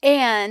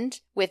and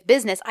with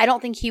business, I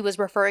don't think he was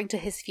referring to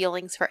his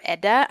feelings for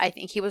Edda. I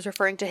think he was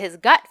referring to his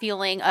gut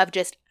feeling of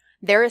just,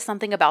 there is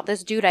something about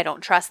this dude I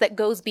don't trust that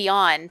goes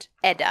beyond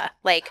Edda.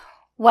 Like,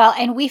 well,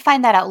 and we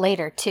find that out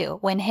later, too,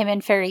 when him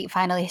and Ferit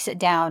finally sit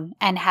down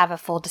and have a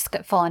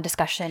full-on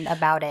discussion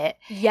about it.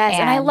 Yes,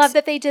 and I love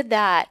that they did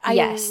that. I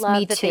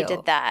love that they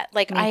did that.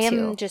 Like, I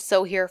am just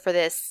so here for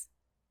this.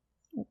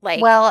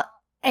 Like, well,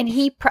 and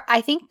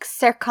I think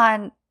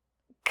Serkan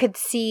could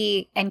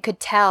see and could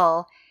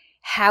tell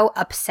how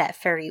upset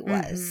Ferit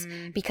was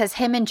because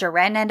him and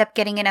Jaren end up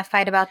getting in a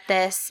fight about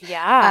this.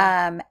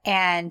 Yeah.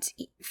 And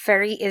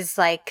Ferit is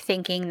like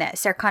thinking that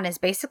Serkan is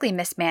basically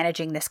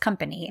mismanaging this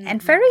company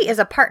and Ferit is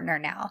a partner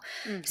now.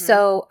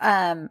 So,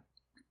 and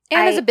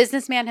as a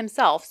businessman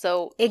himself.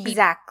 So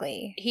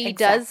exactly. He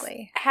does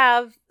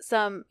have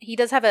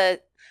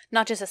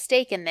not just a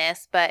stake in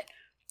this, but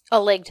a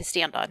leg to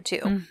stand on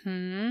too.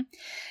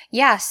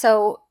 Yeah.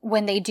 So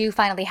when they do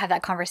finally have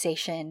that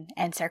conversation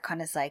and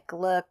Serkan is like,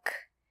 look,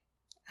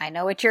 I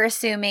know what you're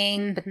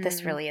assuming, but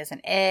this really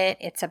isn't it.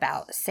 It's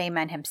about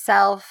Seaman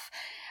himself.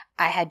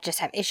 I just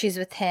have issues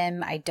with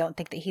him. I don't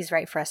think that he's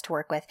right for us to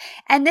work with.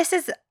 And this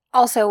is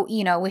also,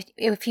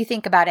 if you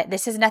think about it,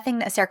 this is nothing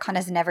that Serkan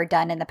has never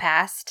done in the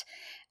past,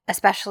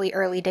 especially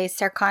early days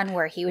Serkan,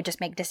 where he would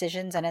just make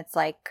decisions and it's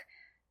like,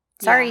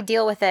 sorry,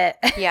 deal with it.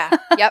 Yeah.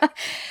 Yep.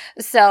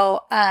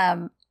 So,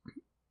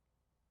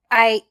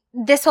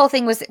 this whole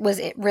thing was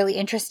really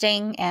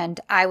interesting, and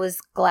I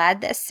was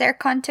glad that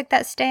Serkan took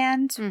that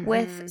stand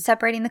with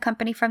separating the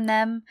company from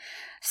them.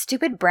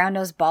 Stupid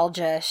brown-nosed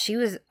Balja, she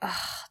was,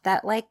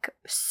 that like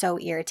so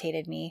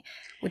irritated me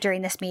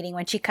during this meeting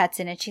when she cuts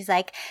in and she's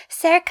like,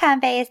 Serkan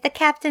Bey is the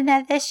captain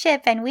of this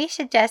ship and we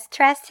should just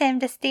trust him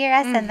to steer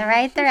us in the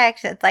right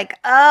direction. It's like,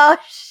 oh,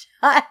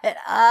 shut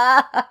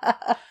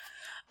up.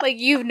 Like,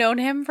 you've known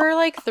him for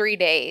like 3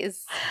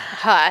 days.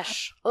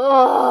 Hush.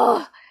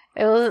 Oh,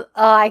 it was.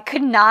 Oh, I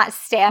could not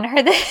stand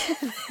her this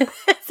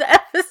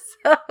episode.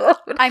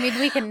 I mean,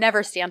 we can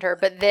never stand her,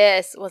 but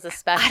this was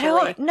especially.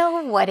 I don't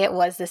know what it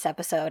was this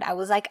episode. I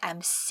was like,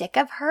 I'm sick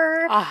of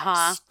her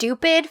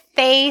stupid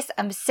face.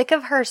 I'm sick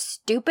of her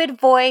stupid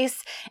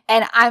voice.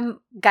 And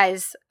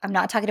guys, I'm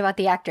not talking about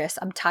the actress.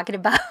 I'm talking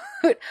about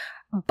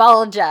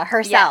Balja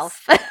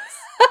herself. Yes.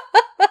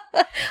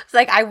 It's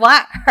like, I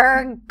want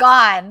her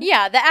gone.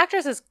 Yeah, the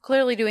actress is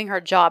clearly doing her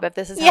job if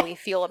this is how we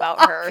feel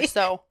about her.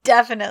 So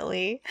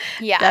definitely.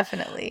 Yeah.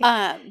 Definitely.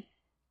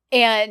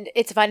 And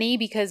it's funny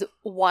because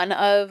one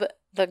of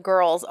the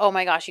girls, oh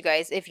my gosh, you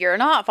guys, if you're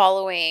not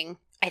following,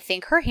 I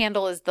think her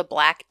handle is the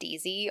Black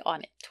DZ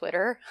on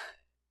Twitter.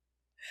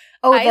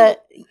 Oh,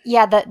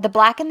 the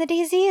Black and the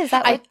DZ? Is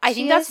that what I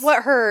think that's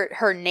what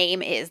her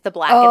name is, the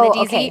Black and the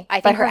DZ. Okay. I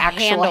think her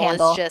actual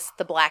handle is just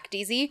the Black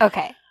DZ.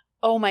 Okay.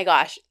 Oh my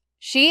gosh.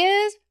 She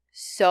is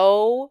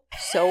so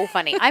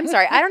funny. I'm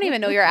sorry. I don't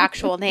even know your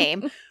actual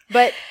name,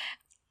 but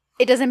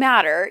it doesn't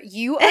matter.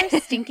 You are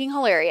stinking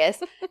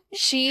hilarious.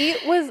 She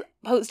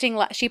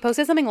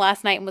posted something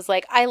last night and was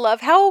like, I love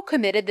how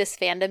committed this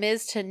fandom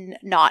is to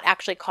not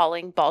actually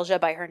calling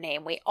Balja by her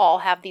name. We all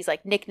have these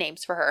like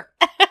nicknames for her.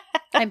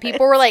 And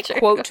people were like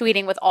quote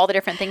tweeting with all the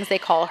different things they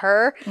call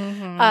her.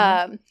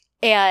 And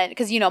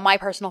because, my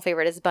personal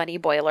favorite is Bunny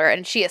Boiler,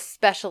 and she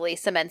especially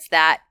cements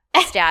that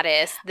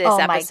status this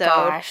episode. Oh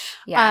my gosh.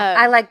 Yeah.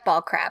 I like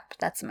Ball Crap.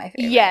 That's my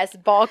favorite. Yes,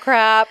 Ball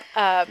Crap.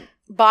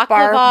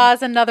 Baklava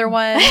is another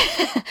one.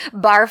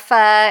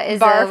 Barfa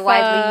is a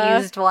widely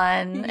used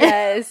one.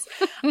 Yes.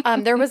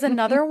 There was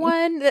another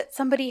one that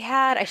somebody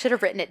had. I should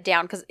have written it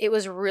down because it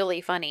was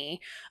really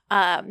funny.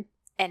 And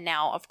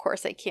now, of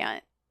course, I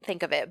can't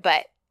think of it.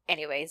 But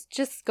anyways,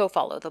 just go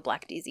follow the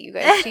Black DZ, you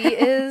guys. She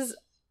is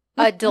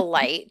a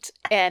delight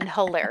and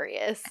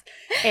hilarious.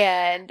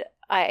 And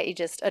I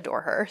just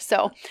adore her.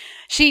 So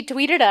she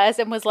tweeted us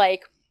and was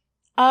like,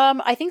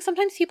 I think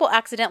sometimes people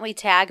accidentally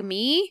tag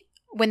me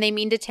when they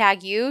mean to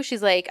tag you.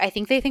 She's like, I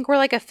think they think we're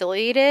like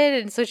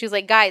affiliated. And so she was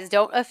like, guys,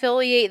 don't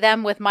affiliate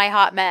them with my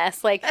hot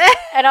mess. Like,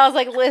 and I was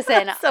like,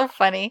 listen, that's so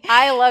funny.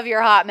 I love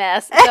your hot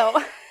mess.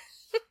 So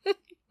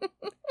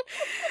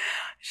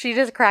she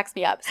just cracks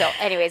me up. So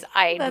anyways,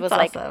 I that's was awesome.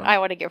 like, I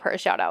want to give her a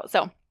shout out.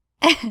 So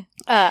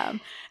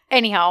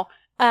anyhow,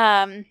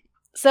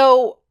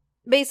 so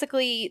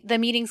basically the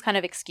meeting's kind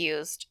of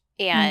excused,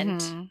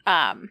 and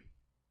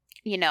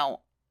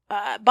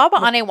Baba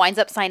Ane winds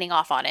up signing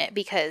off on it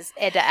because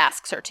Edda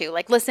asks her to.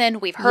 Like, listen,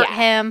 we've hurt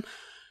him.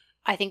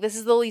 I think this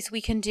is the least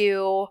we can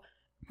do.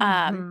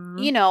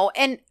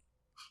 And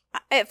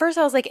at first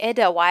I was like,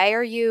 Edda, why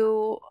are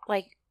you,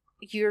 like,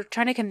 you're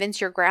trying to convince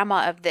your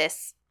grandma of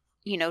this,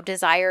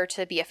 desire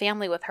to be a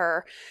family with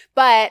her.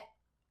 But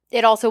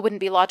it also wouldn't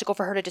be logical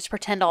for her to just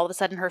pretend all of a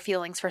sudden her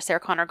feelings for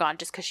Serkan are gone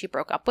just because she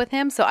broke up with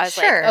him. So I was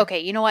like, okay,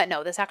 you know what?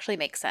 No, this actually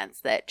makes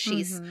sense that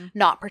she's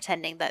not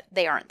pretending that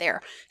they aren't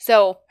there.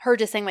 So her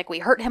just saying, like, we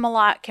hurt him a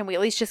lot. Can we at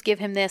least just give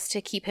him this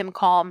to keep him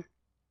calm?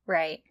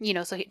 Right.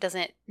 So it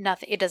doesn't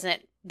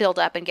build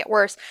up and get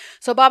worse.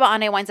 So Baba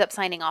Ane winds up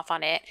signing off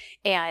on it.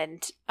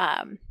 And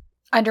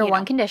under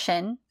one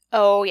condition.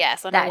 Oh,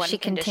 yes. Under that one she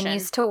condition.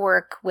 Continues to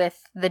work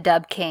with the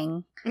Dub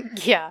King.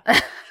 Yeah.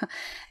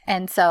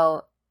 And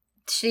so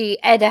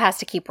Edda has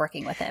to keep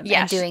working with him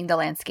and doing the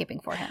landscaping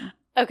for him.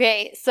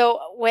 Okay, so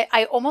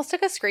I almost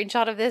took a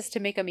screenshot of this to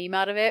make a meme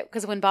out of it,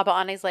 because when Baba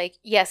Ane's like,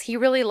 yes, he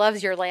really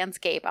loves your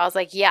landscape, I was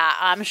like, yeah,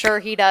 I'm sure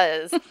he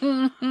does.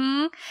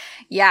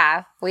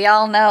 Yeah, we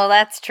all know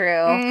that's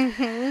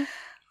true.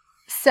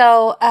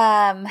 So,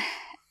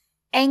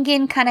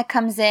 Engin kind of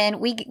comes in.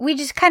 We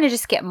just kind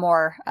of get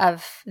more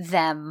of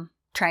them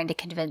trying to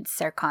convince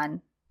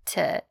Serkan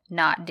to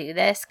not do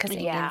this, because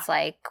Engin's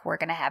like, we're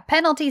going to have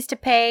penalties to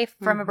pay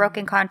from a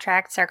broken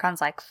contract. Serkan's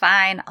like,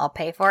 fine, I'll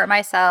pay for it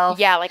myself.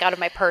 Yeah, like out of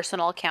my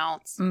personal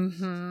accounts.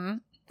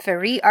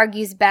 Farid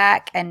argues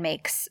back and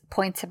makes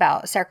points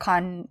about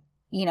Serkan,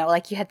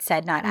 like you had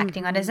said, not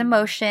acting on his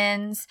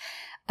emotions.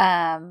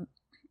 And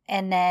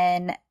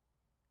then,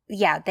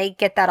 they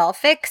get that all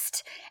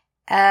fixed.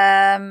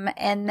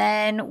 And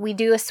then we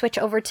do a switch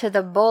over to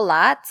the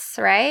Bolats,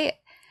 right?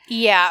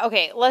 Yeah,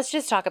 okay, let's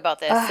just talk about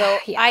this.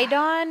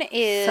 Aidan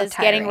is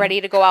getting ready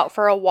to go out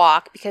for a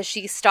walk because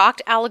she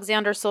stalked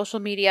Alexander's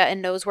social media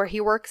and knows where he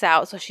works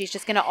out, so she's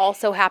just going to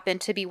also happen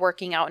to be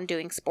working out and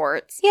doing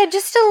sports. Yeah,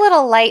 just a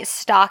little light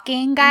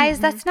stalking, guys.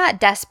 That's not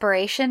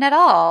desperation at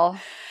all.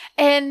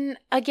 And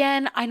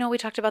again, I know we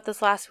talked about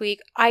this last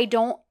week.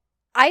 Ifer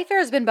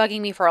has been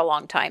bugging me for a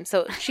long time,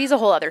 so she's a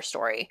whole other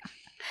story.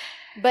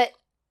 But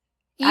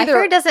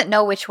Ifer doesn't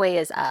know which way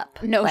is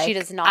up. No, she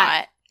does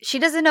not. she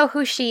doesn't know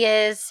who she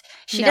is.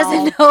 She No.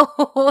 doesn't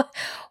know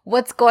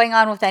what's going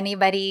on with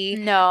anybody.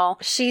 No.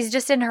 She's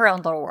just in her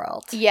own little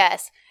world.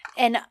 Yes.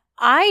 And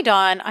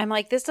Idon, I'm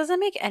like, this doesn't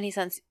make any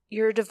sense.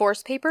 Your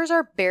divorce papers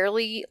are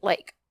barely,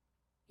 like,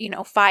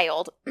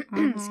 filed.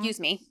 Excuse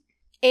me.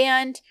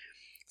 And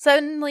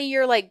suddenly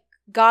you're, like,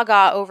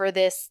 gaga over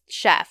this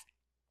chef.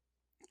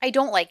 I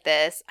don't like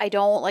this. I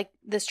don't like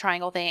this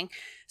triangle thing.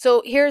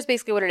 So here's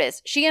basically what it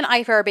is. She and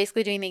Ifer are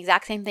basically doing the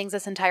exact same things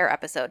this entire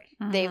episode.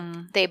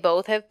 They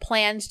both have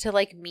planned to,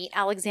 like, meet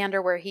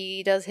Alexander where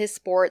he does his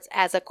sports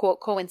as a, quote,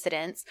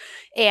 coincidence.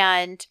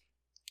 And,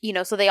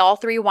 so they all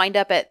three wind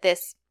up at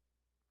this.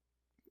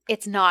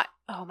 It's not,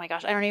 oh my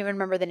gosh, I don't even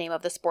remember the name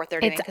of the sport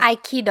they're doing. It's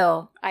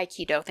Aikido.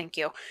 Aikido, thank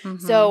you.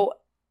 So,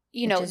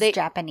 Which is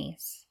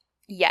Japanese.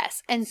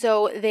 Yes. And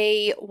so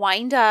they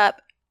wind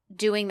up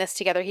doing this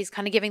together. He's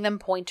kind of giving them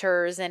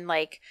pointers and,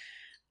 like,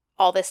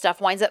 all this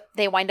stuff.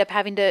 They wind up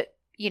having to,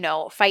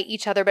 fight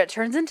each other, but it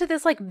turns into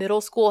this, like,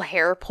 middle school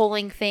hair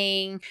pulling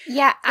thing.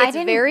 Yeah, it's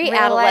very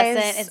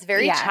adolescent. It's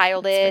very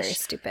childish. It's very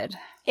stupid.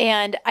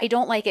 And I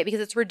don't like it because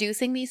it's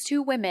reducing these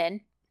two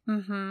women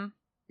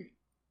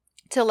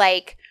to,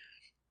 like,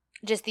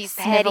 just these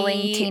sniveling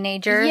petty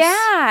teenagers.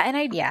 Yeah.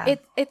 And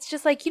it's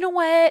just like, you know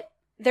what?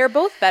 They're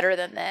both better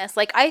than this.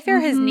 Like, Ifer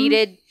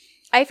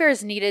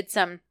has needed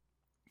some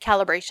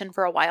calibration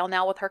for a while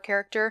now with her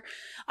character.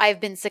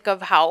 I've been sick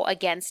of how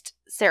against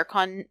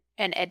Serkan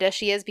and Edda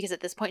she is, because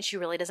at this point she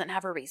really doesn't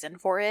have a reason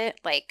for it.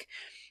 Like,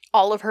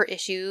 all of her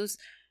issues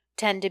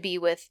tend to be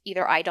with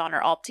either Idon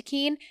or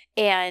Alptekin,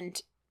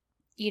 and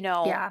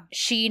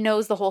she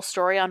knows the whole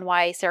story on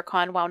why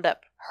Serkan wound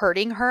up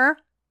hurting her,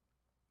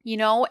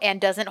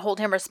 and doesn't hold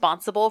him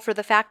responsible for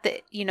the fact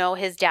that,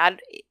 his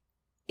dad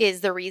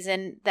is the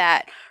reason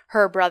that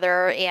her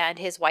brother and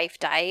his wife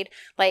died.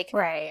 Like,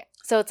 right.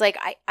 So it's like,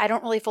 I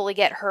don't really fully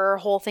get her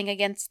whole thing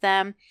against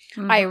them.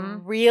 I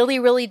really,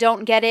 really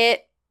don't get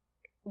it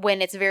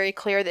when it's very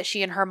clear that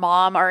she and her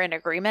mom are in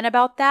agreement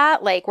about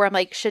that. Like, where I'm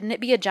like, shouldn't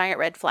it be a giant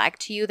red flag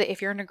to you that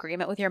if you're in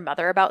agreement with your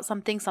mother about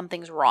something,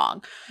 something's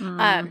wrong?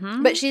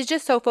 But she's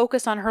just so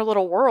focused on her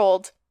little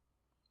world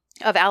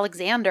of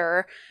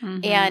Alexander.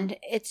 And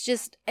it's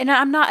just, and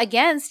I'm not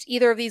against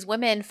either of these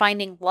women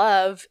finding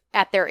love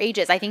at their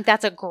ages. I think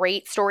that's a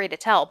great story to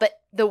tell, but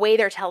the way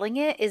they're telling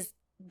it is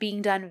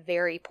being done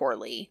very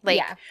poorly. Like,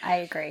 yeah, I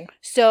agree.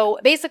 So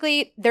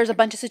basically there's a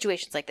bunch of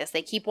situations like this.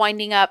 They keep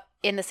winding up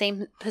in the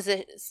same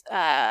position,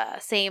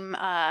 same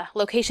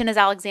location as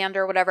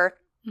Alexander, whatever.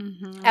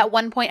 At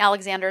one point,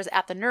 Alexander's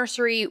at the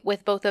nursery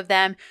with both of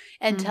them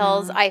and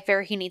tells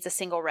Ifer he needs a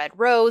single red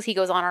rose. He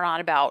goes on and on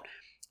about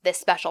this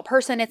special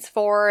person it's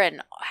for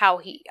and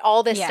how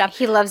all this stuff.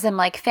 He loves them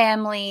like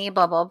family,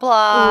 blah, blah,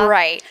 blah.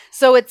 Right.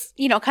 So it's,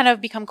 kind of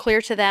become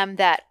clear to them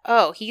that,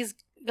 oh, he's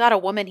got a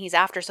woman he's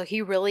after, so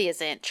he really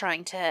isn't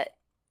trying to,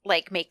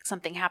 like, make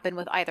something happen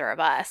with either of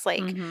us.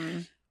 Like,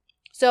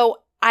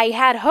 so I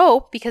had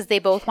hope because they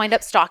both wind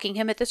up stalking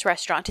him at this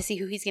restaurant to see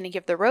who he's going to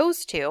give the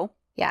rose to.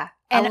 Yeah.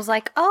 And I was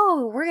like,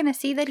 oh, we're going to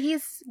see that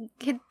he's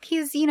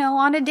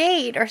on a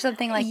date or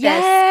something like this.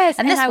 Yes.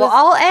 And this will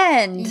all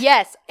end.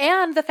 Yes.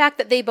 And the fact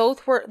that they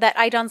both were, that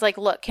Idon's like,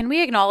 look, can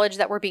we acknowledge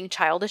that we're being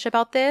childish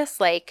about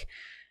this? Like,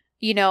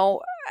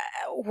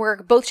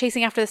 we're both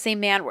chasing after the same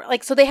man. We're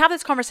like, so they have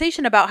this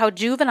conversation about how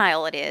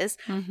juvenile it is.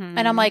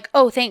 And I'm like,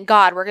 oh, thank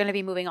God we're going to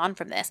be moving on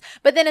from this.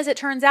 But then as it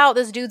turns out,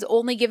 this dude's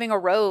only giving a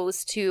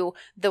rose to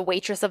the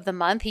waitress of the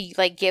month. He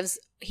gives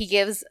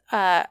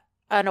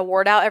an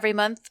award out every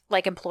month,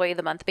 like employee of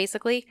the month,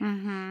 basically.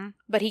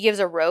 But he gives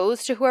a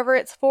rose to whoever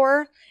it's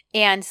for.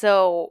 And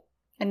so...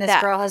 And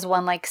this girl has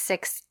won like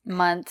 6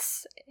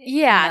 months.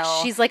 Yeah,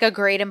 she's like a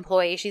great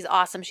employee. She's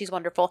awesome. She's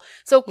wonderful.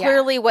 So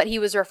clearly what he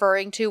was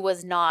referring to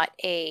was not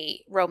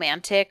a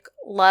romantic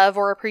love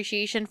or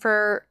appreciation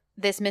for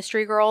this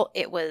mystery girl.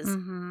 It was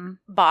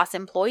boss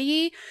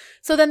employee.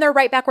 So then they're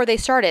right back where they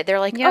started. They're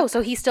like, oh, so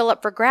he's still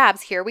up for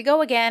grabs. Here we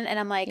go again. And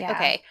I'm like,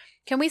 okay,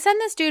 can we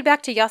send this dude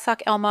back to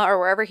Yasak Elma or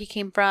wherever he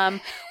came from?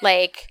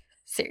 Like...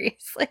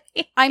 Seriously.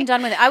 I'm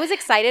done with it. I was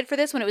excited for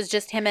this when it was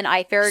just him and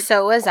Ifer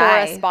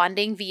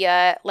corresponding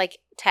via, like,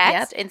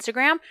 text,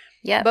 Instagram.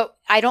 Yeah. But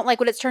I don't like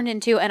what it's turned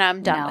into, and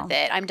I'm done with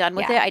it. I'm done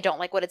with it. I don't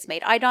like what it's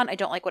made Idon. I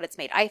don't like what it's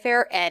made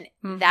Ifer, and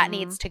that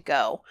needs to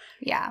go.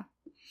 Yeah.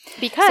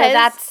 Because... So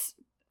that's...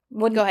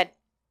 Go ahead.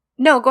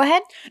 No, go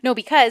ahead. No,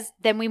 because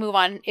then we move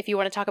on, if you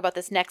want to talk about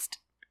this next,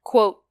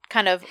 quote,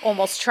 kind of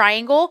almost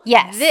triangle.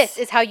 Yes. This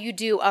is how you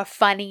do a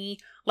funny,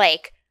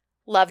 like...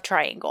 love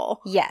triangle.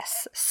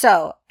 Yes.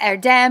 So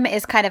Erdem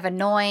is kind of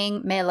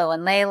annoying Melo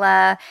and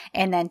Layla,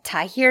 and then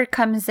Tahir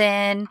comes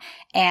in,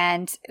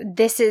 and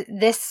this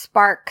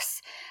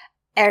sparks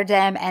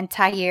Erdem and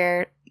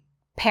Tahir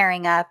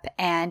pairing up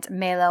and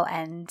Melo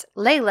and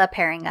Layla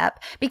pairing up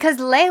because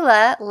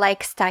Layla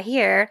likes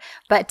Tahir,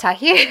 but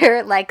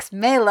Tahir likes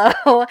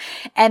Melo,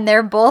 and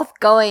they're both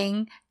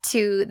going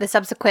to the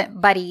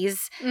subsequent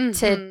buddies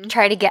to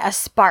try to get a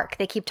spark.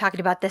 They keep talking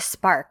about this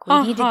spark.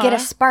 We need to get a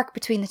spark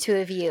between the two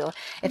of you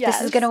if this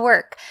is going to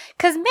work.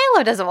 Because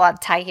Melo doesn't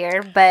want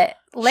Tahir, but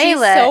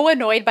Layla. She's so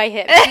annoyed by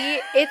him.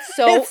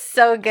 It's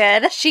so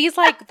good. She's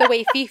like the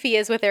way Fifi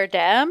is with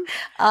Erdem.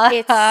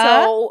 It's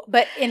so,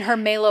 but in her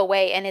Melo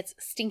way, and it's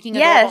stinking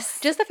adorable. Yes.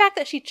 Just the fact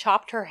that she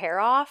chopped her hair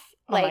off.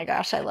 Like, oh my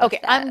gosh, I love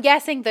that. I'm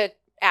guessing the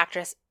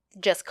actress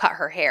just cut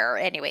her hair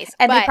anyways.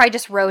 And they probably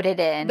just wrote it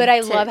in. But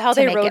I love how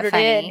they wrote it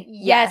in.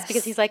 Yes,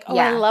 because he's like,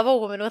 I love a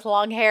woman with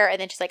long hair.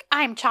 And then she's like,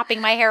 I'm chopping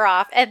my hair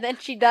off. And then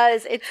she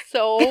does. It's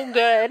so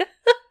good.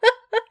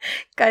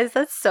 Guys,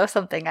 that's so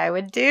something I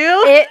would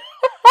do.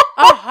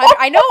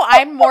 I know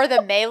I'm more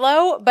the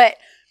Melo, but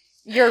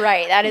you're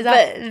right. That is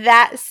but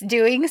that's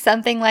doing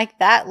something like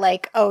that.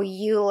 Like, oh,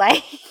 you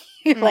like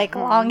like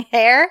long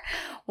hair?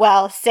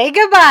 Well, say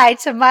goodbye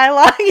to my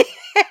long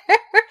hair.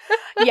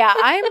 Yeah,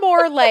 I'm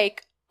more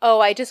like, oh,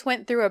 I just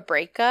went through a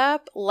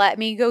breakup. Let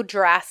me go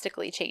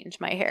drastically change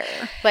my hair.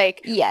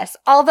 Like, yes.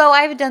 Although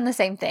I've done the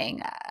same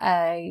thing.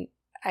 I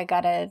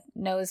got a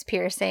nose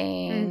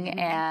piercing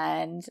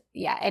and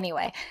yeah,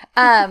 anyway.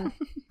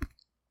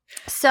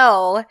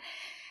 So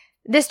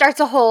this starts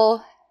a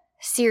whole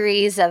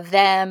series of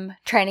them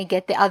trying to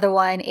get the other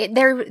one.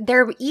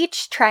 They're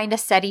each trying to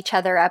set each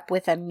other up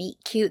with a meet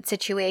cute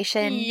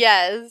situation.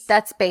 Yes.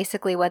 That's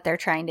basically what they're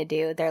trying to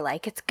do. They're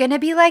like, it's going to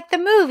be like the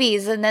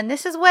movies, and then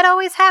this is what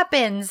always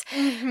happens.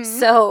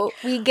 So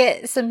we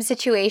get some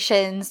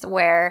situations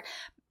where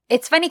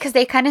it's funny because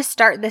they kind of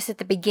start this at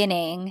the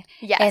beginning.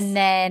 Yes. And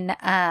then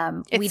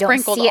we don't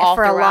see it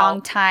for a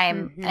long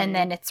time. And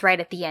then it's right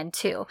at the end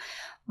too.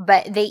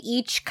 But they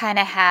each kind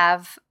of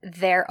have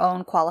their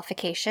own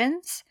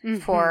qualifications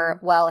for,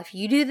 well, if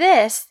you do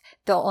this,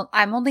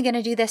 I'm only going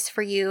to do this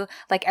for you.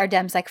 Like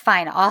Erdem's like,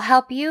 fine, I'll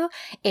help you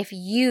if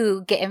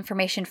you get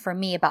information from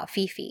me about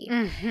Fifi.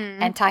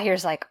 And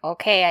Tahir's like,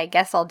 okay, I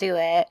guess I'll do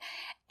it.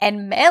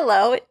 And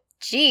Melo,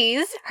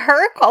 geez,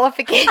 her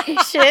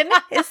qualification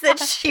is that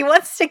she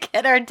wants to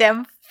get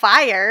Erdem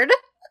fired.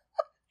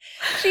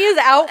 She is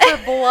out for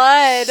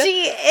blood.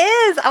 She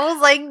is. I was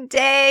like,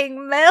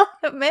 dang,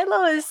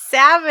 Melo is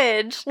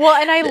savage. Well,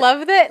 and I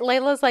love that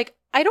Layla's like,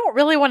 I don't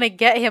really want to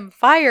get him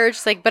fired.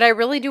 She's like, but I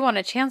really do want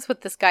a chance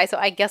with this guy, so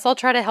I guess I'll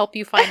try to help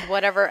you find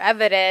whatever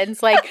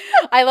evidence. Like,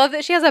 I love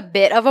that she has a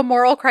bit of a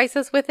moral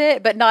crisis with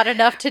it, but not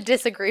enough to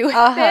disagree with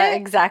it.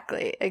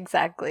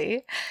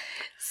 Exactly.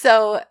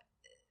 So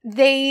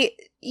they,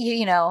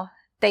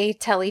 they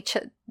tell each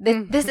other.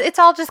 It's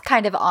all just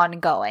kind of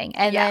ongoing.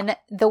 And then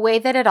the way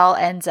that it all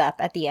ends up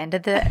at the end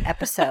of the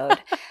episode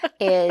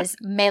is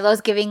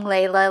Melo's giving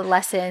Layla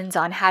lessons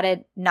on how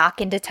to knock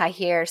into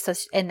Tahir.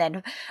 And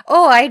then,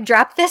 I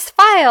dropped this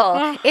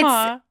file.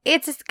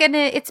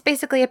 It's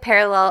basically a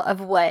parallel of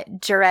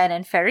what Jaren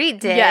and Farid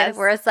did,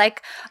 where it's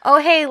like, oh,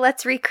 hey,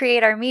 let's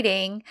recreate our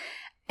meeting.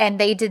 And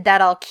they did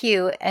that all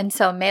cute. And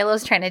so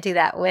Melo's trying to do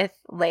that with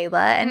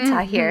Layla and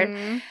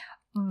Tahir.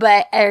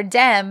 But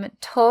Erdem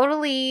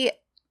totally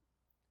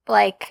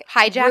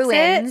hijacks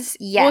ruins.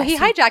 it. Yes. Well, he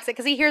hijacks it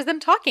because he hears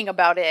them talking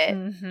about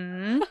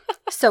it.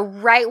 So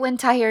right when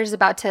Tahir is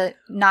about to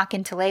knock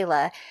into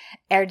Layla,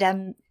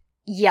 Erdem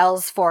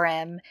yells for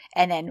him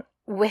and then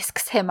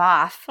whisks him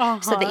off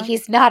so that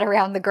he's not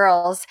around the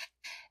girls.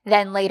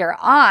 Then later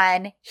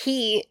on,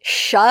 he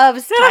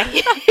shoves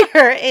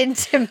Tahir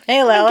into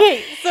Melo.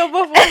 Okay, so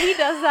before he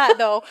does that,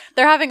 though,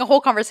 they're having a whole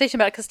conversation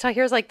about it because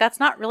Tahir's like, that's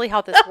not really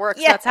how this works.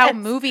 That's how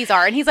movies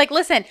are. And he's like,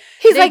 listen.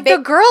 He's like, the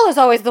girl is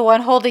always the one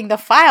holding the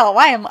file.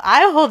 Why am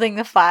I holding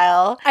the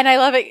file? And I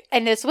love it.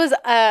 And this was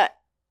a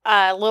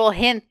little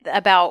hint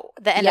about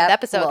the end of the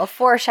episode. A little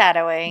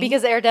foreshadowing.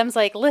 Because Erdem's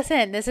like,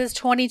 listen, this is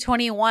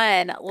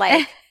 2021.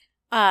 Like,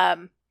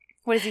 what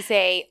does he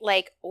say?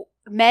 Like,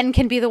 men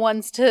can be the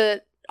ones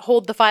to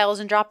hold the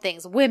files and drop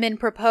things. Women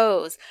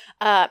propose.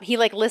 He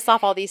lists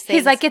off all these things.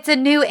 He's like, it's a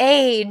new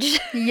age.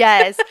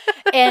 Yes.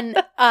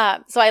 And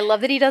so I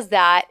love that he does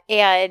that.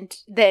 And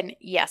then,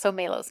 so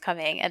Melo's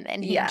coming and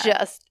then he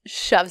just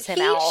shoves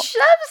him out. He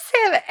shoves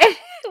him. And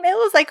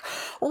Melo's like,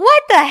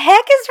 what the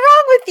heck is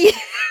wrong with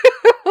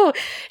you?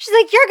 She's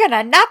like, you're going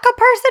to knock a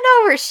person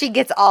over. She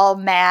gets all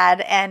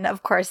mad. And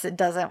of course, it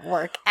doesn't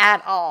work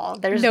at all.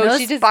 There's no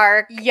she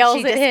spark. Just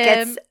yells at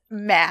him. Gets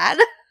mad.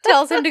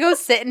 Tells him to go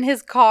sit in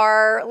his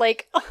car.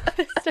 Like,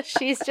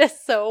 she's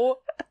just so,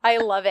 I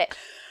love it.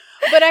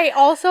 But I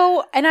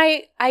also, and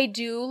I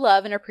do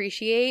love and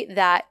appreciate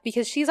that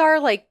because she's our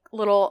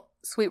little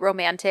sweet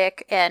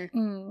romantic.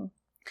 And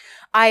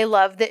I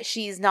love that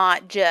she's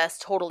not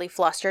just totally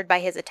flustered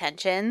by his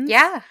attentions.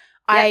 Yeah.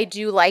 I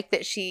do like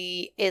that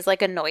she is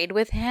annoyed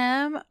with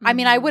him. I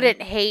mean, I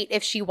wouldn't hate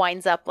if she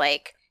winds up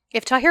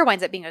if Tahir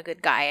winds up being a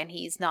good guy and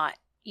he's not,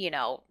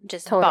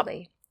 just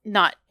totally.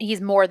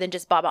 He's more than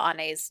just Baba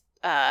Ane's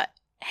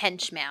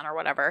henchman or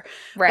whatever.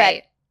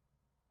 Right. But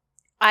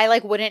I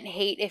wouldn't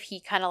hate if he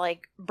kind of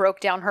broke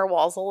down her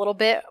walls a little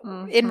bit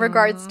in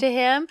regards to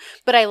him.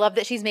 But I love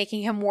that she's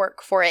making him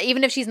work for it.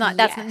 Even if she's not,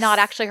 that's not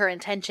actually her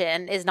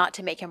intention, is not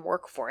to make him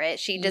work for it.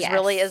 She just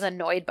really is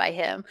annoyed by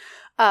him.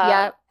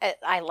 I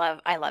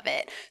love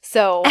it.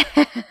 So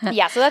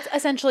so that's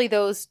essentially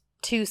those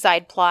two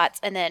side plots.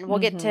 And then we'll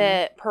get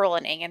to Pearl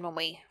and Ingen when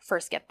we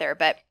first get there.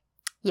 But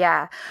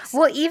Yeah.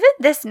 Well, even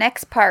this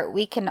next part,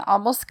 we can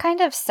almost kind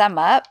of sum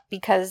up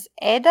because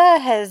Eda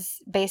has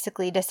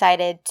basically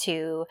decided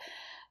to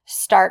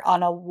start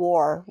on a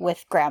war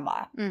with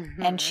Grandma.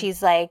 Mm-hmm. And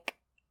she's like,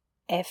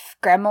 if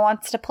Grandma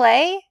wants to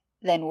play,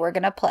 then we're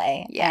going to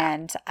play. Yeah.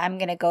 And I'm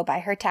going to go by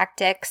her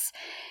tactics.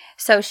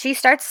 So she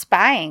starts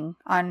spying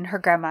on her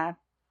grandma.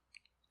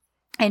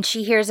 And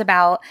she hears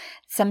about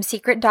some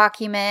secret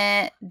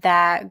document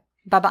that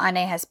Baba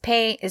Ane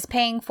is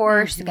paying for.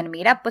 Mm-hmm. She's going to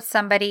meet up with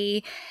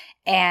somebody.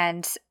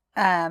 And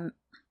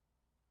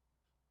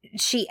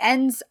she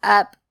ends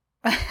up,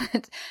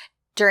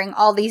 during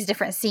all these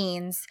different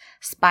scenes,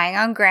 spying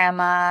on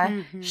Grandma.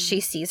 Mm-hmm. She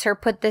sees her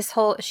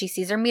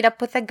meet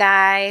up with a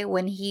guy.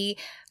 When he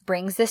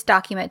brings this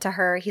document to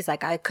her, he's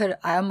like, I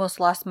almost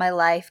lost my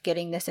life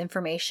getting this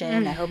information.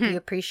 Mm-hmm. I hope you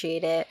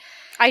appreciate it.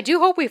 I do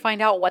hope we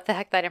find out what the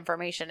heck that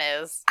information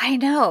is. I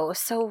know.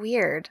 So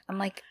weird. I'm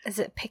like, is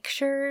it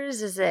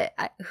pictures? Is it,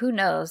 who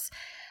knows?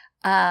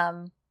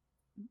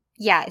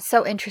 Yeah, it's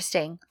so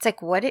interesting. It's like,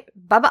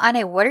 Baba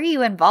Ane, what are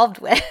you involved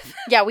with?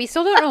 Yeah, we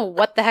still don't know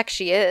what the heck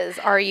she is.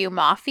 Are you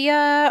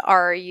mafia?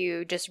 Are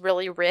you just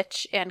really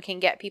rich and can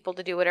get people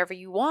to do whatever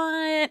you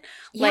want?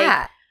 Like,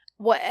 Yeah.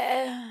 what?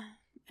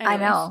 I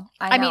know.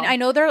 I mean,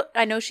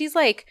 I know she's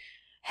like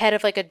head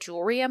of like a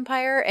jewelry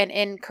empire, and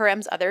in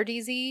Karem's other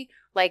DZ,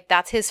 like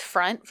that's his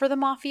front for the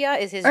mafia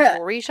is his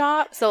jewelry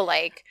shop. So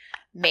like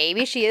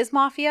maybe she is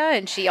mafia,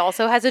 and she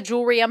also has a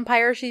jewelry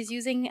empire she's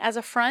using as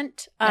a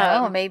front.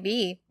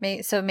 Maybe.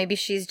 So maybe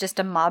she's just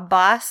a mob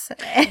boss.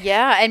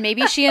 Yeah, and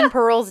maybe she and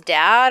Pearl's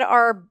dad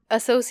are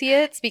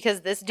associates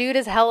because this dude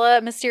is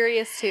hella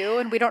mysterious too,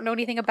 and we don't know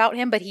anything about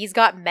him, but he's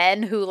got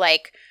men who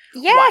like...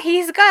 Yeah, what?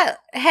 He's got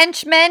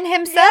henchmen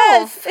himself.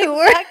 Yes,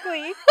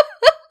 exactly.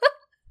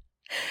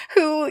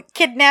 Who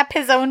kidnap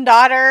his own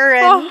daughter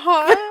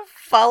and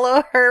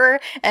follow her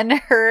and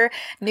her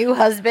new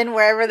husband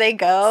wherever they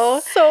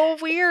go. So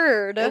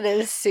weird. It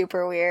is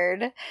super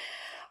weird.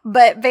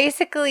 But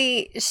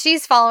basically,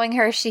 she's following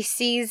her. She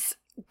sees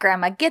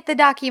Grandma get the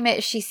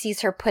document. She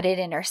sees her put it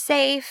in her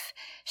safe.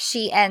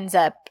 She ends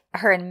up,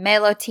 her and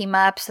Melo team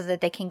up so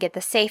that they can get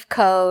the safe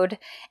code.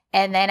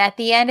 And then at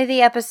the end of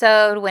the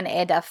episode, when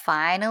Eda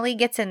finally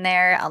gets in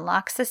there,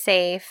 unlocks the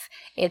safe,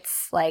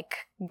 it's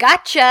like,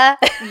 gotcha.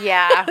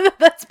 Yeah.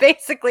 That's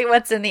basically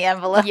what's in the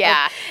envelope.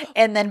 Yeah.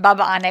 And then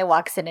Baba Ane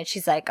walks in and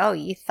she's like, oh,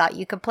 you thought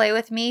you could play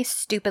with me,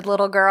 stupid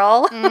little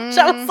girl? Mm-hmm. Which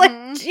I was like,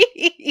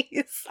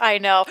 jeez. I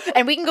know.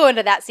 And we can go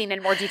into that scene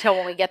in more detail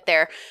when we get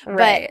there.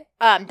 Right.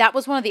 But that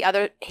was one of the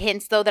other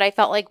hints, though, that I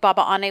felt like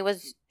Baba Ane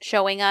was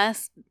showing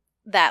us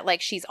that, like,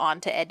 she's on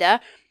to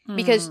Eda.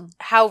 Because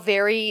how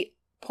very...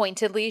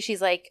 pointedly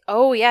she's like,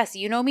 oh yes,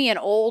 you know me, an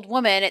old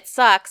woman, it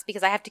sucks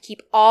because I have to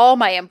keep all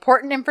my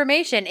important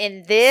information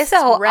in this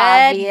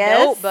red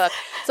notebook.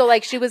 So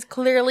like she was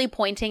clearly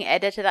pointing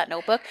Eda to that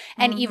notebook.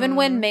 And even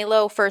when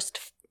Melo first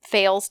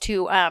fails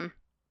to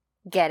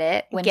get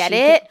it, when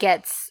she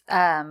gets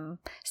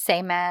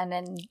Sayman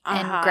and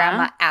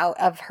Grandma out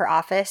of her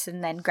office,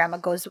 and then Grandma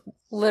goes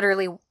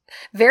literally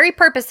very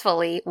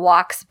purposefully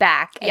walks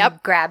back and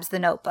grabs the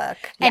notebook.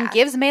 And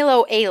gives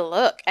Melo a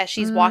look as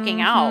she's walking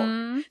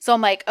out. So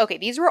I'm like, okay,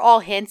 these were all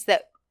hints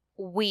that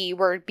we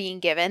were being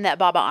given that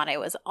Baba Ane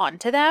was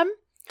onto them.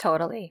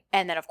 Totally.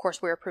 And then, of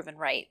course, we were proven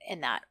right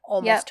in that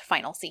almost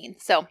final scene.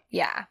 So,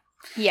 yeah.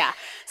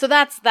 So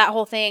that's that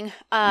whole thing.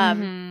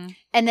 And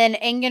then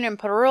Engin and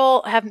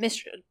Pearl have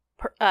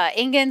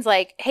Engin's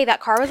like, hey,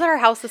 that car was at our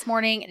house this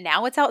morning.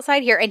 Now it's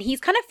outside here. And he's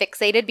kind of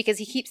fixated because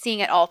he keeps seeing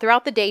it all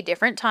throughout the day,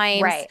 different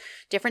times,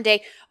 different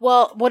day.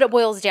 Well, what it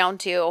boils down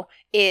to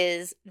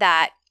is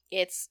that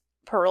it's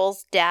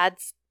Pearl's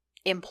dad's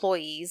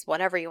employees,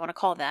 whatever you want to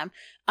call them.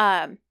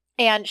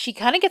 And she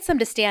kind of gets them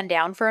to stand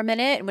down for a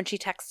minute. And when she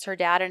texts her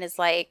dad and is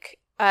like,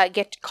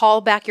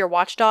 call back your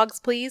watchdogs,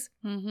 please.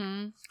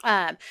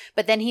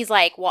 But then he's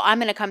like, well, I'm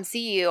going to come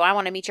see you. I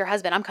want to meet your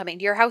husband. I'm coming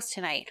to your house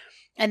tonight.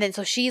 And then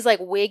so she's like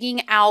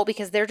wigging out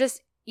because they're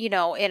just, you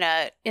know,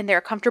 in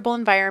their comfortable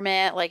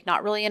environment, like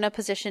not really in a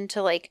position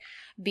to like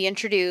be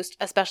introduced,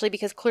 especially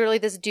because clearly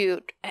this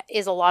dude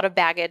is a lot of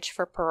baggage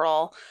for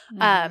Pearl.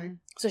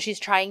 So she's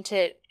trying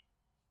to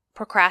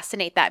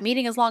procrastinate that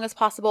meeting as long as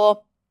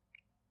possible.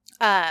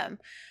 And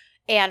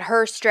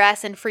her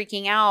stress and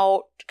freaking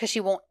out because she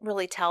won't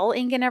really tell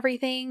Engin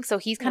everything. So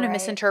he's kind of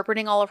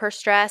misinterpreting all of her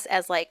stress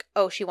as like,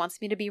 oh, she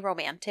wants me to be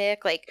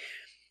romantic. Like,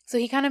 so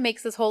he kind of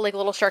makes this whole like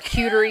little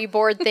charcuterie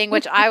board thing,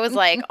 which I was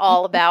like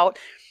all about.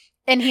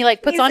 And he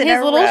like puts on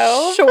his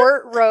little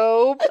short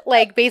robe,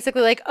 like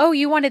basically like, oh,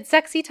 you wanted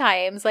sexy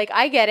times. Like,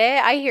 I get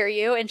it. I hear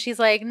you. And she's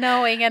like,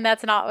 no, Engin,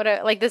 that's not what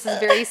I, like, this is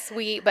very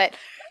sweet. But,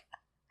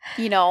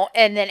 you know,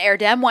 and then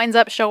Erdem winds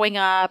up showing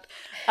up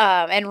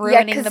and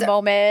ruining the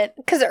moment.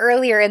 Because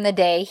earlier in the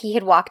day, he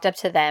had walked up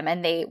to them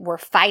and they were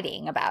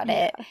fighting about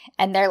it.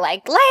 And they're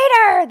like,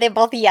 later! They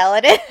both yell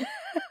at it.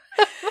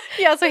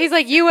 Yeah, so he's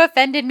like, you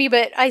offended me,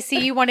 but I see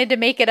you wanted to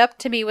make it up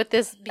to me with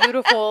this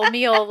beautiful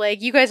meal.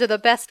 Like, you guys are the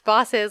best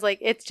bosses. Like,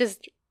 it's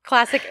just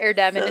classic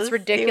Erdem, and it's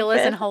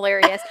ridiculous and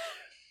hilarious.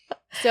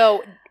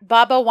 So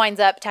Baba winds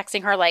up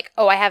texting her like,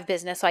 oh, I have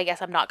business, so I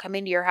guess I'm not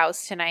coming to your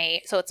house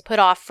tonight. So it's put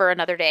off for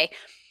another day.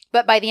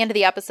 But by the end of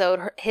the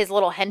episode, his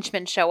little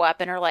henchmen show up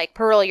and are like,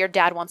 Pearl, your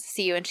dad wants to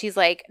see you. And she's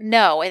like,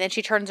 no. And then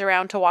she turns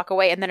around to walk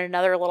away. And then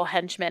another little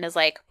henchman is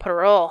like,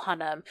 Pearl,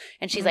 Hunnam.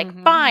 And she's like,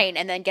 fine.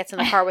 And then gets in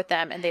the car with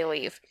them and they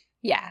leave.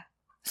 Yeah.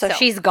 So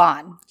she's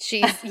gone.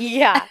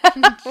 Yeah.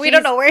 We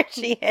don't know where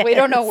she is. We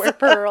don't know where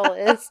Pearl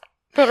is.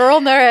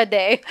 Pearl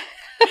Narade.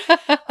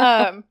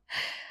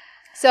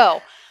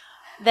 So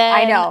then.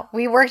 I know.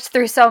 We worked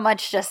through so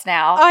much just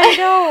now. I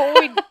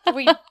know.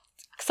 We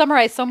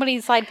summarized so many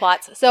side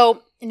plots.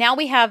 So now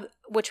we have,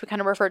 which we kind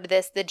of referred to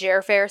this, the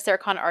Jer-Fair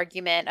Serkan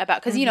argument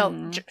about, because, you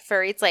know,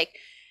 Farid's like,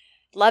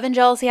 love and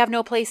jealousy have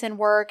no place in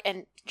work.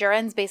 And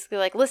Jaren's basically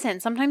like, listen,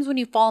 sometimes when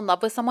you fall in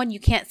love with someone, you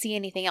can't see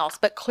anything else.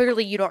 But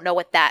clearly you don't know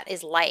what that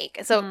is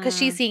like. So, because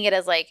she's seeing it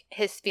as like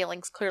his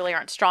feelings clearly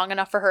aren't strong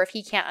enough for her if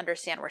he can't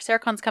understand where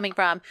Serkan's coming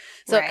from.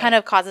 So it kind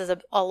of causes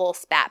a little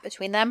spat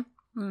between them.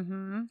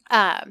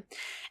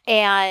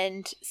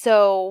 And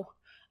so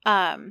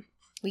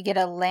we get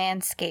a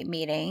landscape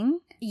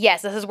meeting.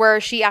 Yes, this is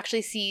where she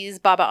actually sees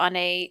Baba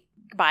Ane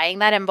buying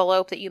that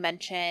envelope that you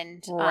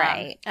mentioned.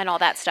 Right. And all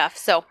that stuff.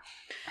 So,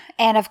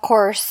 and of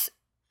course,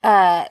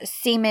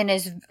 Seaman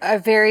is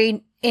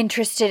very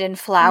interested in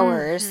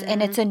flowers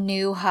and it's a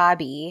new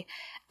hobby.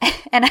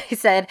 And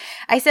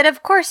I said,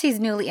 of course he's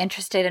newly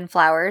interested in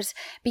flowers,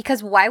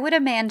 because why would a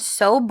man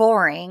so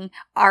boring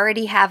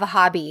already have a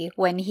hobby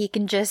when he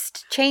can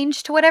just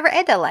change to whatever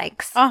Edda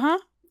likes?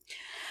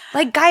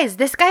 Like, guys,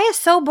 this guy is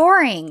so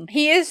boring.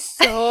 He is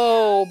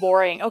so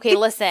boring. Okay,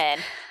 listen.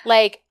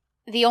 Like,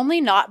 the only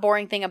not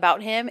boring thing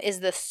about him is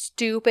the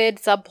stupid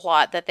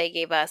subplot that they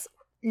gave us.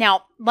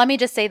 Now, let me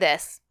just say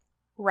this.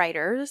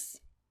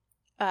 Writers,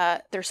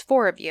 there's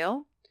 4 of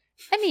you.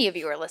 Any of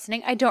you are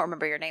listening. I don't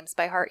remember your names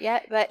by heart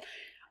yet, but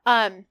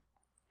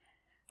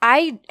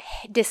I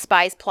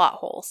despise plot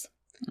holes.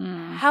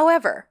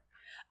 However,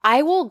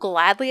 I will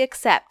gladly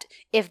accept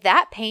if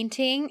that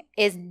painting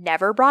is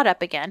never brought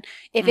up again,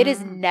 if it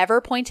is never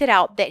pointed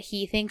out that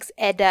he thinks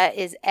Edda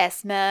is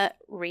Esma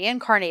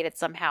reincarnated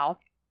somehow,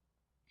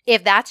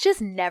 if that's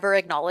just never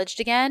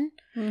acknowledged again,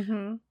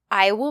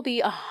 I will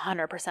be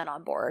 100%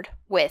 on board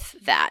with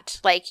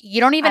that. Like, you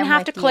don't even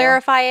have to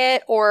clarify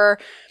it, or,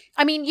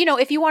 I mean, you know,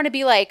 if you want to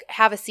be like,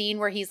 have a scene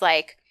where he's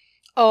like,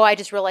 oh, I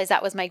just realized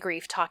that was my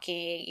grief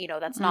talking, you know,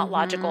 that's not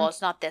logical,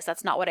 it's not this,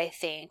 that's not what I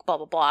think, blah,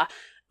 blah, blah.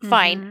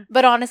 Fine.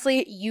 But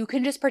honestly, you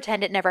can just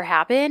pretend it never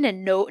happened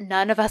and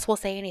none of us will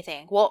say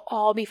anything. We'll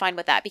all be fine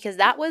with that, because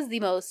that was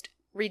the most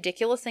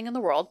ridiculous thing in the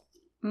world.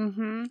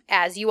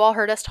 As you all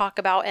heard us talk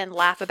about and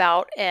laugh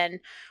about and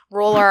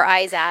roll our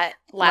eyes at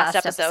last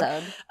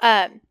episode.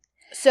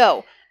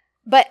 So,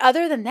 but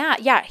other than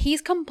that, yeah,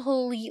 he's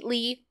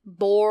completely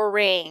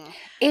boring.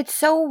 It's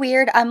so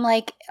weird. I'm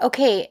like,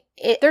 okay,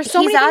 there's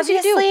so many things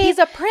to do. He's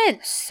a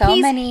prince.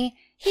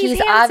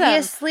 He's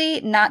obviously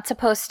not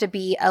supposed to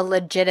be a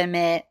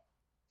legitimate,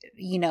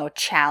 you know,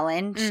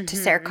 challenge to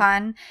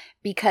Serkan,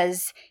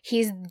 because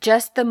he's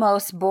just the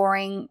most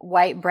boring,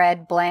 white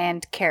bread,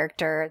 bland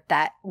character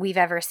that we've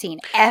ever seen.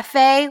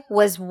 F.A.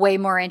 was way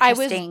more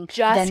interesting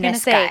than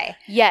this guy.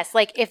 Yes,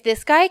 like if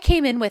this guy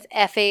came in with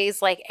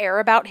F.A.'s like air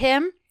about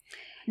him,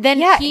 then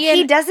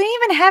he doesn't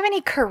even have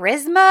any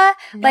charisma.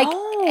 No. Like,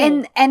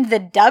 and the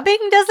dubbing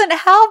doesn't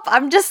help.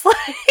 I'm just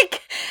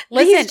like,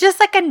 listen, he's just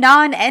like a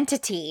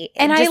non-entity.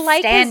 And I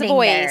like his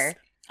voice. There.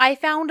 I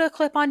found a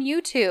clip on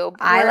YouTube.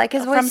 I like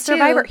his voice from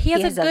Survivor. Too. He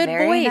has a good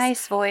very voice.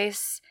 Nice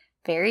voice,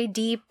 very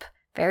deep,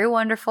 very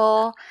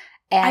wonderful.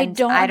 And I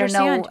don't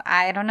know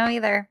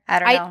either. I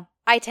don't know.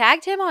 I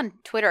tagged him on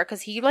Twitter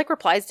because he like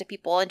replies to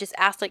people and just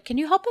asked like, can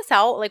you help us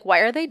out? Like, why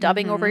are they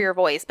dubbing over your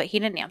voice? But he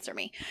didn't answer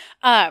me.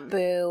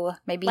 Boo.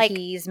 Maybe like,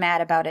 he's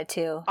mad about it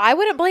too. I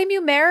wouldn't blame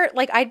you, Mare.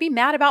 Like, I'd be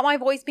mad about my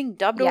voice being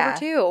dubbed over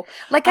too.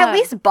 Like, at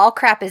least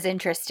Ballcrap is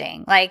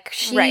interesting. Like,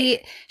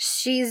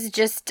 she's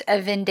just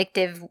a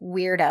vindictive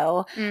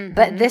weirdo.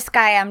 But this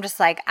guy, I'm just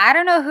like, I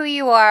don't know who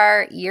you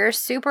are. You're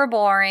super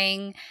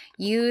boring.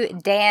 You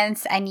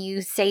dance and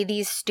you say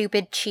these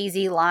stupid,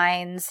 cheesy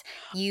lines.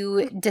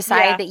 You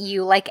decide that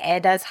you like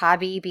Edda's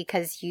hobby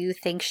because you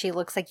think she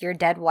looks like your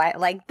dead wife.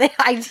 Like,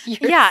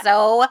 you're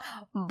so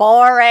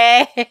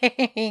boring.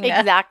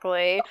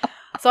 Exactly.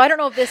 So I don't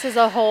know if this is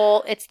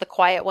it's the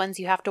quiet ones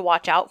you have to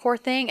watch out for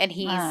thing. And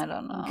he's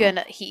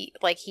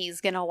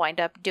gonna wind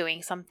up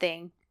doing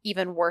something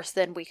even worse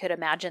than we could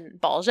imagine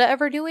Balja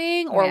ever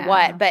doing or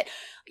what. But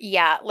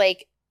yeah,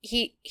 like,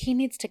 he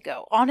needs to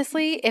go.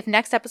 Honestly, if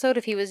next episode,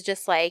 if he was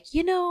just like,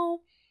 you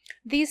know,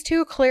 these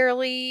two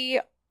clearly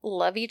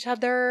love each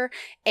other,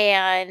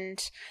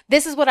 and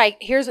this is what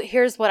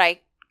here's what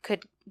I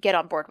could get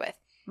on board with.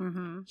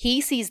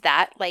 He sees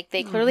that, like,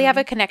 they clearly have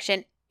a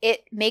connection.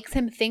 It makes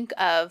him think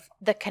of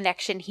the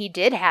connection he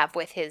did have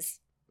with his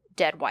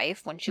dead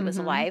wife when she was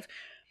alive,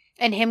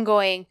 and him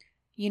going,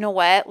 you know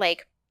what,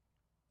 like,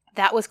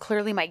 that was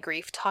clearly my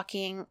grief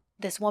talking.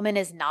 This woman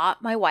is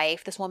not my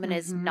wife. This woman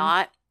is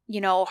not,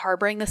 you know,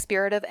 harboring the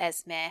spirit of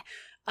Esma.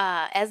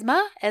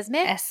 Esma.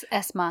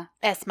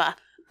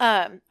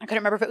 I couldn't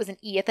remember if it was an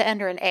E at the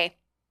end or an A.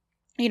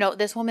 You know,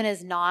 this woman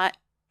is not,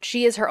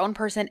 she is her own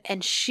person,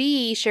 and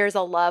she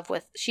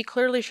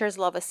clearly shares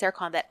love with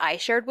Serkan that I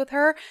shared with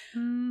her,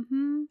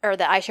 or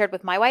that I shared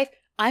with my wife.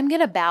 I'm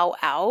going to bow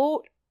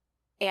out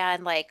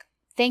and like,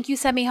 thank you,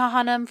 Semiha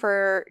Hanım,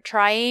 for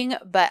trying,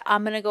 but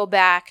I'm going to go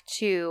back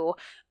to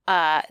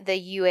the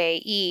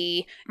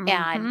UAE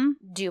and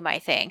do my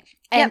thing.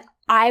 And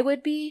I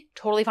would be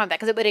totally fine with that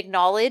because it would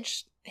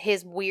acknowledge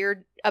his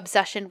weird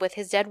obsession with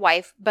his dead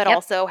wife, but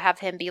also have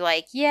him be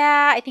like,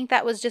 yeah, I think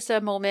that was just a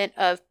moment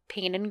of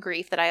pain and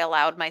grief that I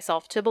allowed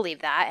myself to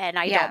believe that, and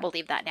I don't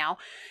believe that now.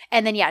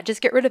 And then,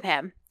 just get rid of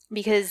him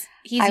because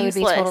he's useless. I would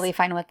be totally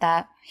fine with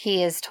that.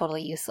 He is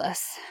totally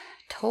useless.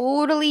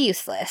 Totally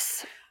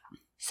useless.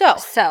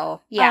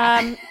 So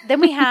yeah. Then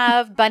we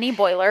have Bunny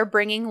Boiler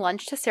bringing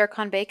lunch to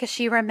Serkan Bey because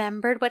she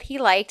remembered what he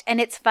liked.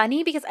 And it's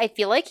funny because I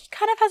feel like he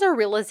kind of has a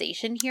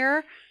realization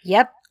here.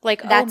 Yep.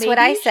 Like, that's what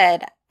I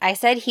said. I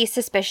said he's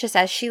suspicious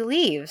as she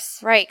leaves.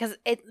 Right, because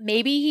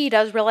maybe he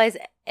does realize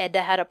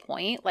Edda had a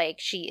point. Like,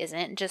 she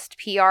isn't just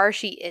PR.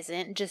 She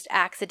isn't just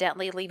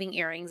accidentally leaving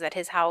earrings at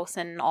his house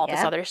and all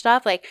this other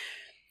stuff. Like,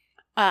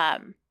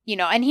 you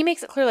know, and he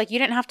makes it clear, like, you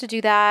didn't have to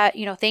do that.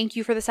 You know, thank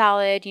you for the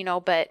salad, you know,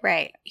 but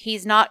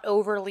he's not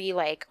overly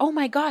like, oh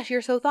my gosh,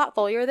 you're so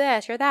thoughtful. You're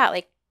this, you're that.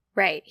 Like,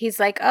 right. He's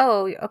like,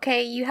 oh,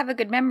 okay, you have a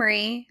good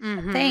memory.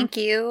 Thank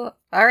you.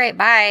 All right,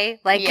 bye.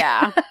 Like,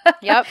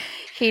 yep.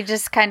 He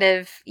just kind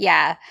of,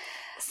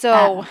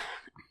 So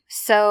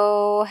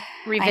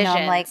revisions. I know,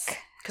 I'm like,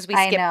 because we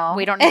skip,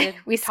 we don't need to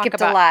we talk skipped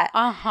about,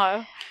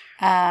 a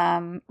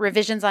lot.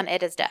 Revisions on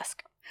Edda's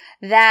desk.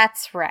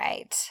 That's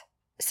right.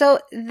 So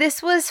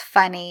this was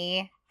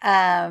funny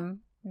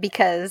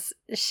because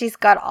she's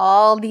got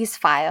all these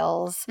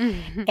files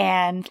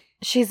and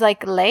she's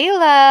like,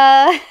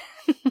 Layla,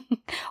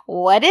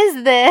 what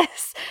is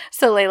this?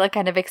 So Layla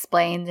kind of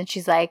explains and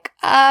she's like,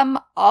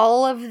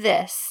 all of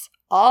this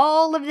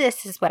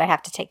is what I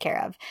have to take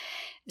care of.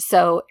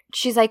 So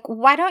she's like,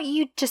 why don't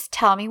you just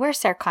tell me where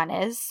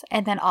Serkan is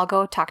and then I'll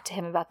go talk to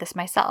him about this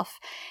myself.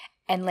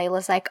 And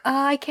Layla's like,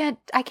 oh, I can't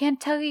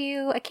tell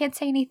you. I can't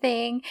say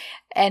anything.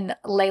 And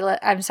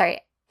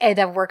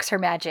Edda works her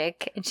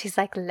magic. And she's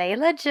like,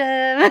 Layla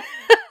Jim.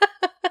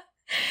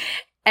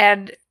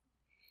 And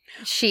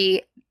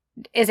she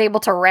is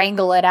able to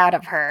wrangle it out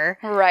of her.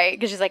 Right.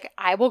 Because she's like,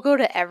 I will go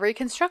to every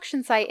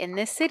construction site in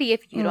this city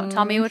if you don't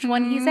tell me which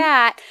one he's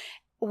at.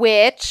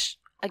 Which,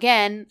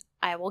 again,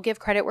 I will give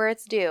credit where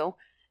it's due.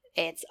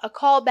 It's a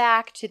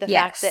callback to the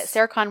fact that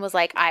Serkan was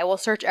like, I will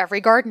search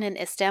every garden in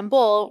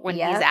Istanbul when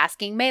he's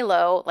asking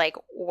Melo, like,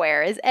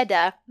 where is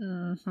Edda?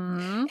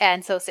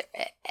 And so,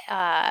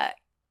 Layla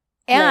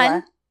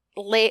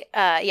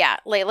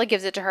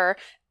gives it to her.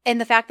 And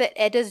the fact that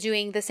Edda's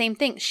doing the same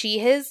thing. She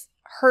has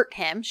hurt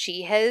him.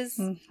 She has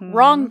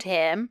wronged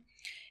him.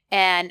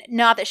 And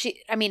not that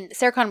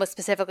Serkan was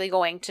specifically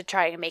going to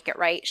try and make it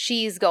right.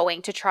 She's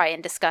going to try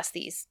and discuss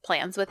these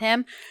plans with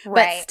him.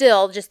 Right. But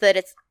still, just that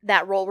it's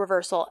that role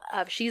reversal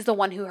of she's the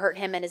one who hurt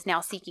him and is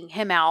now seeking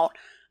him out.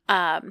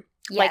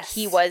 Like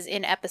he was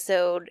in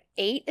episode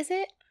 8, is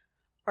it?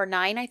 Or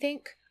 9, I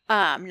think.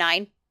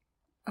 9.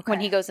 Okay.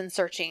 When he goes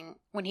searching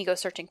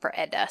for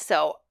Edda.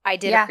 So I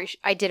did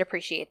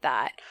appreciate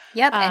that.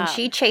 Yep, and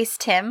she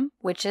chased him,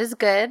 which is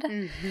good.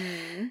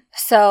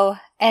 So,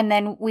 and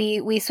then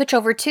we switch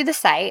over to the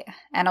site,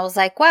 and I was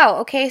like, wow,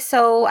 okay,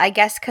 so I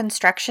guess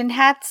construction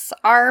hats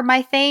are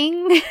my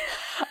thing.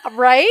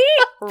 Right?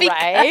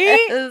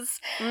 Because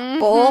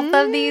both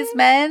of these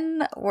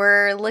men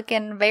were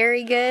looking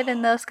very good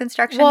in those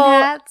construction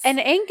hats. And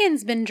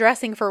Engin's been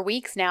dressing for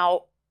weeks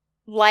now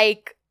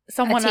like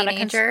someone on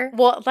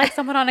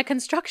someone on a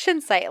construction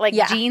site, like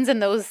jeans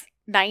and those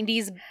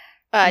 90s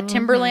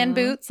Timberland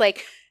boots.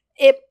 Like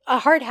a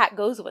hard hat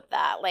goes with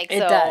that. Like it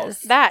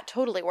does. That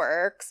totally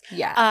works.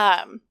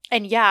 Yeah.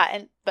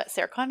 But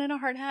Serkan in a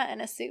hard hat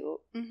and a suit.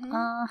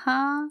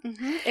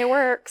 It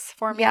works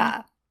for me.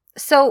 Yeah.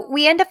 So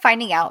we end up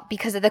finding out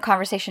because of the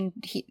conversation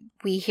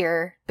we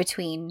hear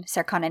between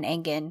Serkan and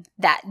Engin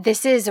that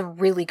this is a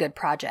really good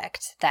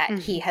project that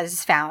he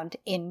has found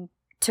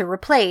to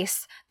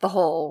replace the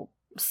whole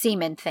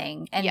semen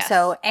thing. And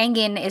so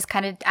Engin is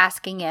kind of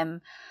asking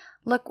him,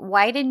 look,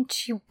 why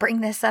didn't you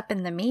bring this up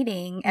in the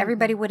meeting?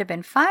 Everybody would have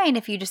been fine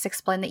if you just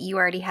explained that you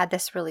already had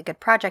this really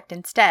good project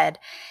instead.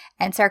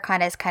 And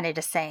Serkan is kind of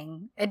just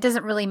saying, it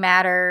doesn't really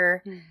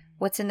matter.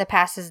 What's in the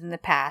past is in the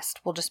past.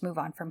 We'll just move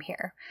on from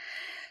here.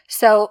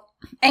 So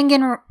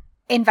Engin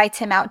invites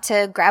him out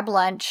to grab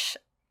lunch,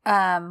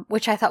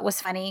 which I thought was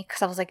funny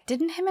because I was like,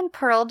 didn't him and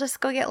Pearl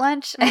just go get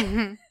lunch?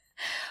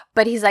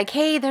 But he's like,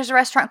 hey, there's a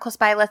restaurant close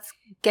by. Let's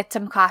get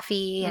some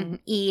coffee and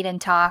eat and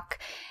talk.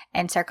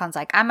 And Serkan's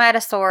like, I'm out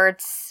of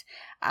sorts.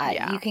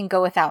 You can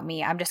go without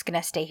me. I'm just going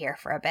to stay here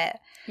for a bit.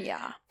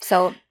 Yeah.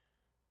 So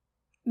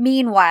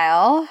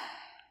meanwhile,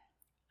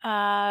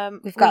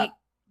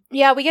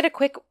 we get a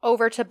quick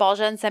over to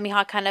Balja and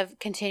Semiha kind of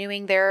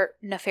continuing their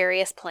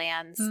nefarious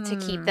plans to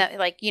keep them,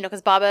 like, you know,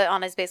 because Baba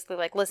Ana is basically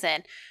like,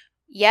 listen,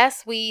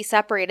 yes, we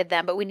separated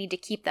them, but we need to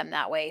keep them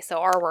that way. So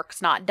our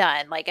work's not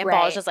done. Like, and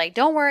Paul is just like,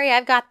 don't worry,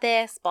 I've got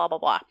this, blah, blah,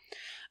 blah.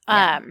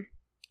 Yeah.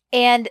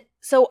 And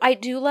so I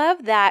do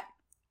love that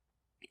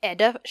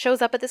Edda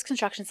shows up at this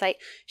construction site.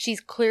 She's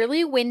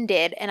clearly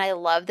winded, and I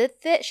love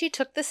that she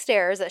took the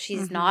stairs, that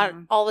she's not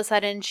all of a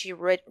sudden, she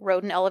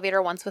rode an elevator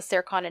once with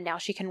Serkan, and now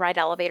she can ride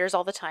elevators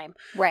all the time.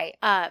 Right.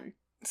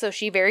 So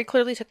she very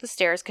clearly took the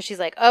stairs because she's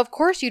like, of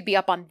course you'd be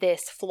up on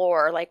this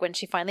floor, like when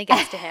she finally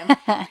gets to him.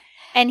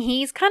 And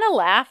he's kind of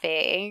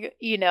laughing,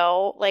 you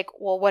know, like,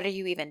 well, what are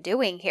you even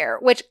doing here?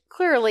 Which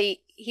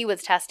clearly he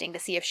was testing to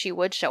see if she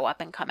would show up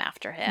and come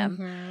after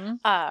him.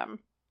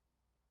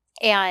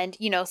 And,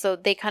 you know, so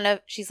they kind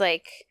of, she's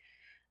like,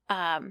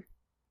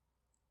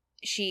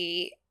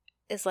 she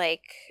is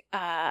like,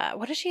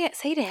 what does she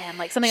say to him?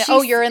 Like something,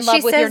 oh, you're in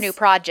love with your new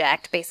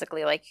project,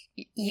 basically. Like,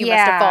 you must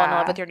have fallen in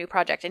love with your new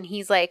project. And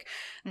he's like,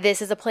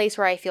 this is a place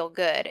where I feel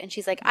good. And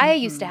she's like, I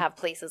used to have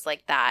places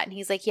like that. And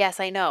he's like, yes,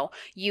 I know.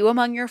 You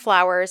among your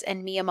flowers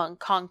and me among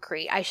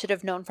concrete. I should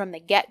have known from the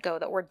get-go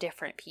that we're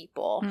different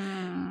people.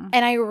 And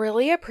I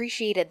really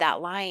appreciated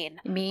that line.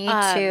 Me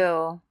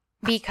too.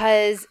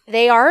 Because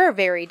they are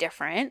very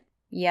different.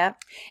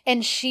 Yep.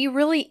 And she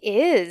really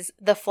is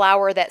the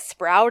flower that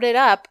sprouted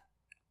up,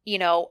 you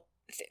know,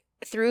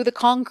 through the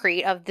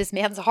concrete of this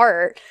man's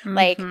heart.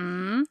 Like,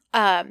 you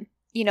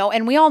know,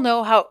 and we all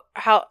know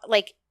how,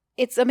 like,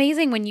 it's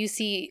amazing when you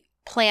see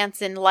plants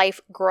in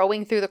life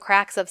growing through the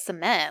cracks of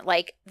cement.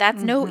 Like,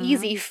 that's no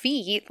easy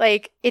feat.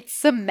 Like, it's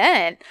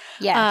cement.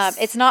 Yes.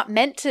 It's not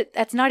meant to,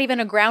 that's not even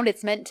a ground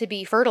it's meant to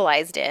be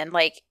fertilized in.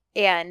 Like,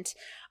 and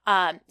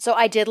so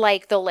I did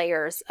like the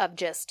layers of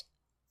just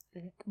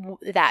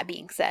that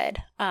being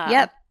said.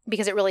 Yep.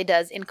 Because it really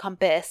does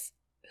encompass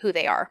who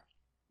they are.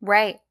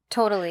 Right.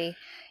 Totally.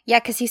 Yeah,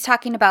 because he's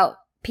talking about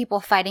people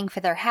fighting for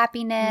their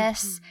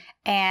happiness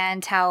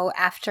and how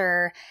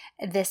after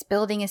this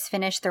building is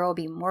finished, there will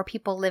be more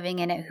people living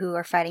in it who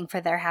are fighting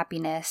for their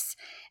happiness.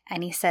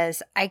 And he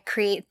says, I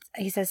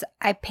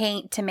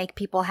paint to make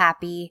people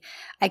happy.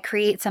 I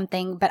create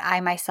something, but I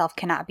myself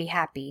cannot be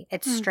happy.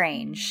 It's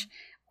strange,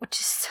 which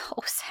is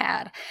so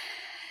sad.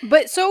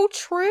 But so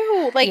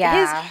true. Like,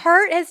 his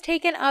heart has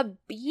taken a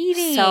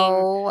beating.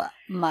 So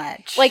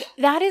much. Like,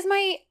 that is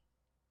my...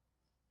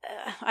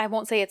 I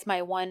won't say it's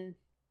my one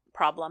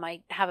problem.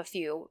 I have a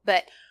few.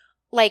 But,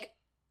 like,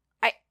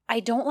 I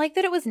don't like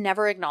that it was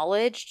never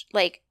acknowledged.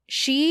 Like,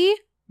 she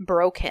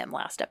broke him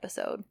last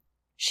episode.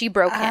 She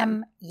broke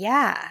him.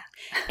 Yeah.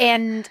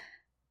 And,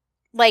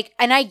 like,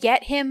 and I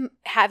get him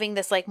having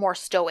this, like, more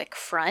stoic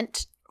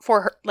front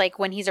for her, like,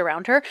 when he's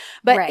around her,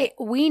 but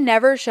we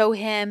never show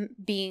him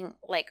being,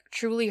 like,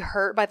 truly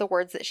hurt by the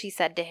words that she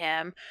said to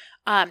him.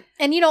 And,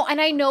 you know, and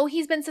I know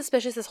he's been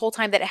suspicious this whole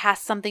time that it has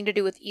something to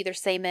do with either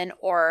Seaman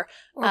or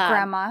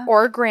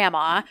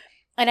grandma.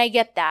 And I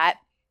get that.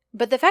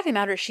 But the fact of the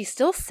matter is, she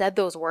still said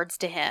those words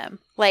to him.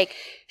 Like,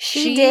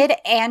 she did.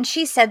 And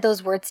she said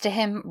those words to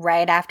him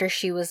right after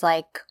she was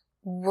like,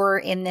 we're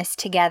in this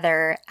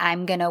together.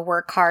 I'm going to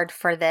work hard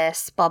for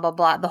this, blah, blah,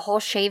 blah. The whole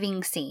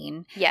shaving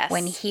scene. Yes.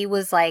 When he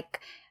was like,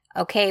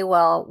 okay,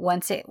 well,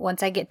 once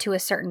I get to a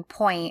certain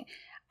point,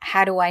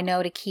 how do I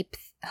know to keep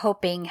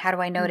hoping? How do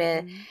I know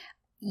to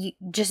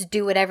just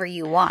do whatever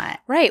you want?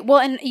 Right. Well,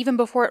 and even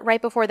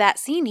right before that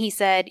scene, he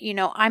said, you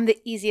know, I'm the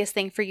easiest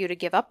thing for you to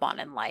give up on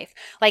in life.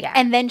 Like,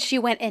 and then she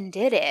went and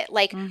did it.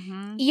 Like,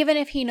 even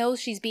if he knows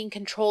she's being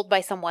controlled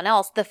by someone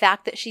else, the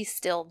fact that she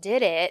still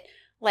did it,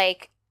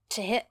 like,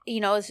 to him, you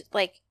know, is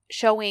like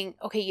showing,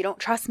 okay, you don't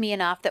trust me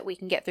enough that we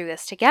can get through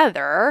this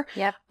together.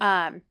 Yep.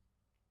 And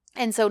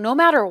so no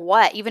matter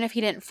what, even if he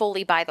didn't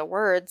fully buy the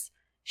words,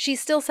 she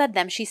still said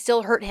them. She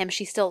still hurt him.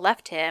 She still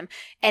left him.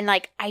 And,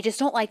 like, I just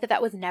don't like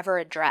that was never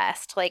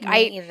addressed. Like,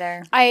 me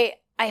either. I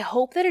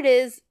hope that it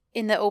is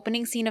in the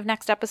opening scene of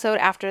next episode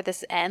after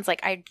this ends.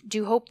 Like, I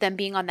do hope them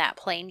being on that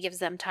plane gives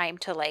them time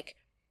to, like,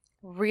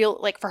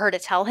 for her to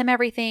tell him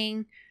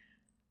everything.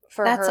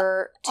 That's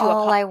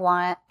all I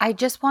want. I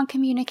just want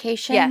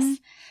communication. Yes.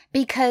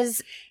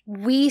 Because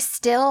we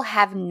still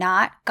have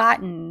not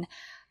gotten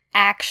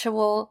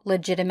actual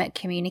legitimate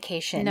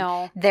communication.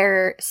 No.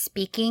 They're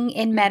speaking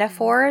in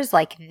metaphors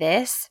like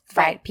this.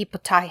 Right.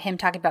 Him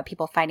talking about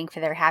people fighting for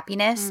their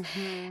happiness.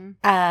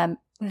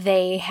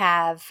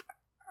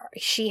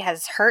 She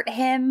has hurt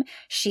him.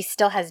 She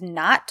still has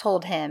not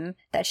told him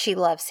that she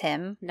loves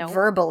him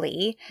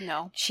verbally.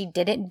 No. She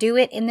didn't do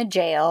it in the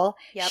jail.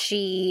 Yep.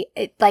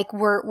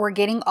 We're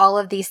getting all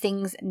of these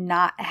things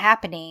not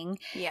happening.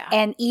 Yeah.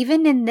 And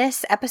even in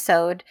this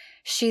episode,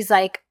 she's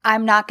like,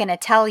 I'm not going to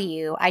tell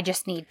you. I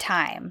just need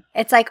time.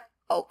 It's like,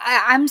 oh,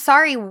 I'm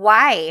sorry.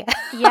 Why?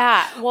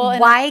 Yeah. Well,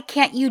 why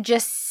can't you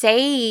just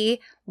say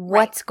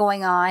what's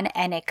going on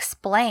and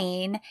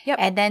explain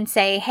and then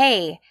say,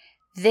 hey,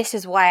 this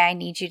is why I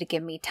need you to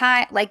give me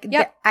time. Like,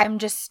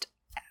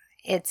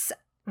 it's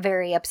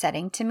very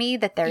upsetting to me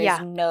that there is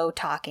no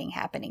talking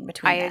happening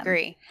between them. I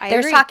agree.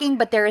 There's talking,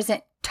 but there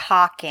isn't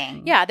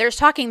talking. Yeah, there's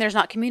talking, there's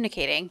not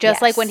communicating.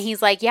 Just like when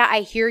he's like, yeah,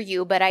 I hear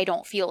you, but I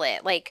don't feel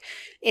it. Like,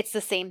 it's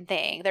the same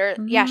thing.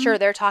 Yeah, sure,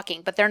 they're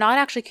talking, but they're not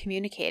actually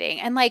communicating.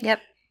 And like,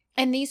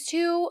 and these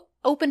two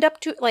opened up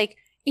to, like,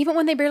 even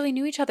when they barely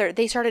knew each other,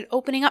 they started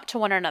opening up to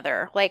one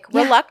another, like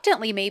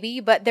reluctantly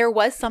maybe, but there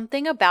was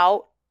something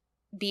about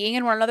being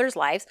in one another's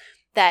lives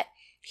that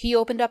he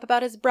opened up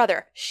about his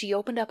brother. She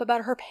opened up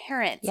about her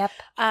parents. Yep.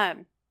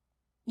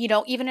 You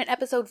know, even in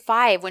episode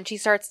 5, when she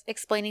starts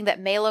explaining that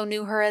Melo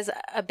knew her as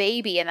a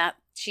baby and that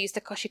she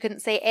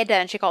couldn't say Eda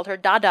and she called her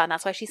Dada, and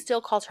that's why she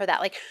still calls her that.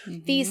 Like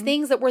these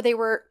things they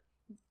were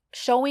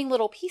showing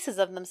little pieces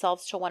of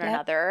themselves to one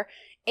another,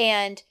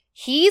 and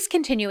he's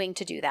continuing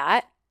to do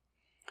that.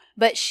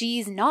 But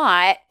she's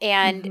not,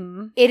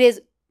 and it is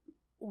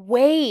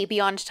way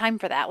beyond time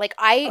for that. Like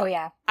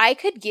I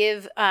could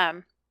give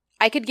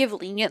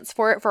lenience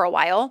for it for a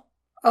while.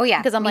 Oh yeah,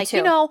 because I'm like, too.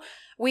 You know,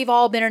 we've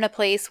all been in a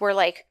place where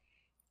like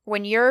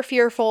when you're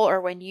fearful or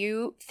when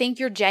you think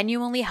you're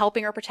genuinely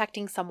helping or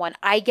protecting someone,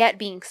 I get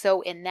being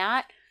so in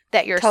that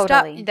you're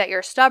that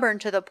you're stubborn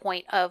to the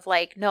point of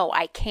like, no,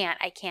 I can't.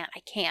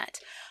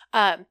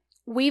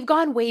 We've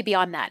gone way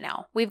beyond that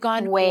now. We've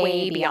gone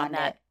way beyond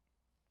that.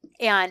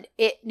 And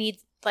it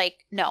needs,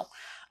 like, no.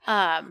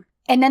 And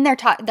then they're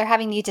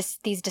having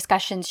these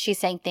discussions. She's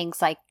saying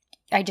things like,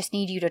 I just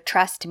need you to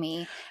trust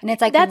me. And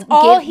it's like, that's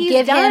all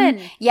he's done.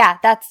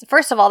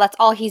 First of all, that's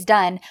all he's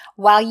done,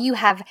 while you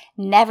have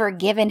never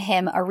given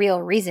him a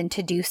real reason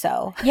to do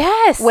so.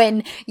 Yes.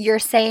 When you're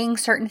saying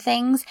certain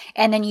things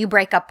and then you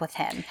break up with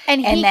him.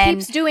 And he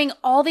keeps doing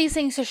all these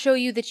things to show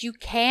you that you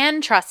can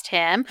trust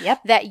him.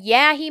 Yep. That,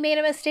 he made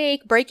a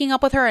mistake breaking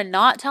up with her and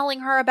not telling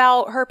her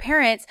about her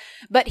parents,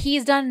 but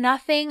he's done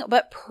nothing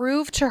but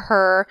prove to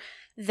her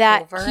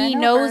that he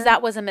knows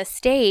that was a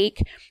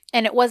mistake,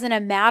 and it wasn't a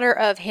matter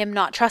of him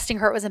not trusting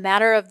her. It was a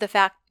matter of the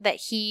fact that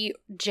he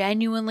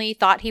genuinely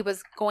thought he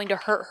was going to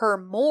hurt her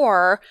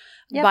more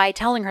by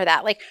telling her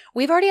that. Like,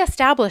 we've already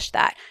established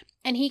that.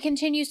 And he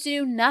continues to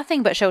do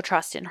nothing but show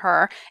trust in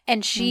her,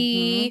 and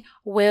she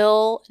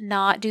will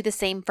not do the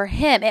same for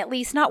him, at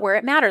least not where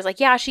it matters. Like,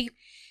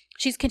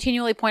 she's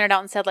continually pointed out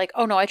and said, like,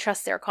 oh no, I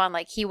trust Serkan.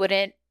 Like, he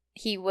wouldn't,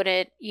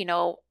 you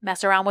know,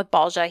 mess around with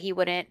Balja. He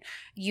wouldn't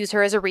use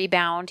her as a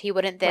rebound. He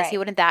wouldn't this, he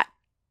wouldn't that.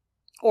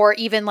 Or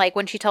even like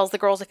when she tells the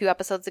girls a few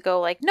episodes ago,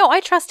 like, no,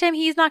 I trust him.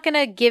 He's not going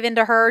to give in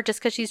to her just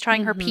because she's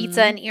trying her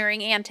pizza and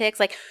earring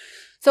antics. Like,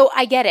 so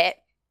I get it.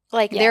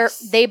 Like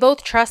they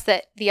both trust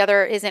that the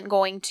other isn't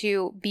going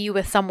to be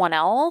with someone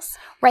else.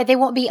 Right. They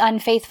won't be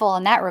unfaithful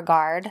in that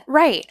regard.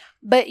 Right.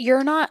 But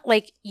you're not,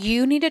 like,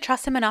 you need to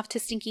trust him enough to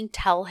stinking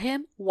tell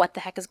him what the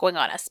heck is going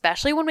on,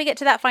 especially when we get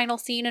to that final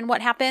scene and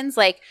what happens.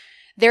 Like,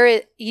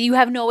 you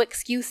have no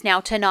excuse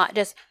now to not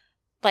just,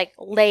 like,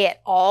 lay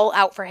it all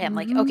out for him.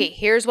 Like, okay,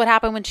 here's what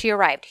happened when she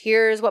arrived.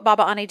 Here's what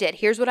Baba Ani did.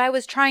 Here's what I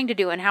was trying to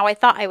do and how I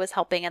thought I was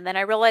helping. And then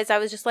I realized I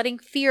was just letting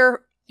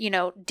fear, you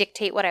know,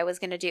 dictate what I was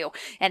going to do.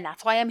 And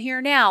that's why I'm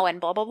here now and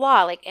blah, blah,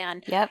 blah. Like,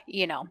 and,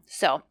 you know,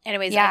 so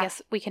anyways, I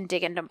guess we can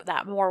dig into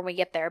that more when we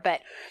get there.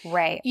 But,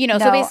 you know,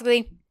 so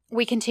basically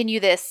we continue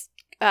this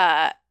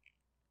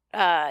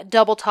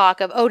double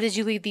talk of, oh, did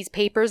you leave these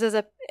papers as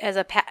a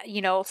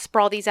you know,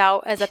 sprawl these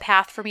out as a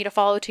path for me to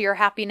follow to your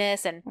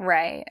happiness? And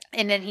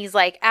and then he's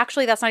like,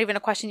 actually, that's not even a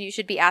question you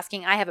should be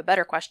asking. I have a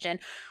better question.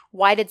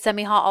 Why did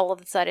Semiha all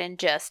of a sudden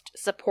just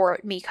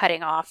support me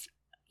cutting off,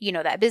 you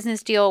know, that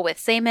business deal with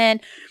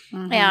Seaman?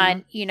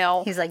 And, you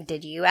know, he's like,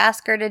 did you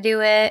ask her to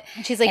do it?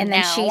 And she's like, and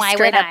then no, she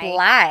straight up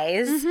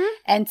lies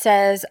and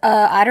says,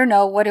 I don't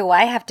know, what do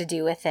I have to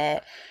do with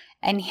it?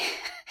 And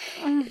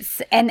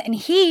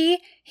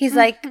he's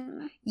like,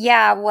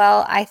 yeah,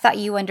 well, I thought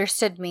you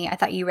understood me. I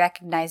thought you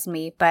recognized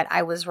me, but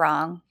I was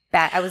wrong.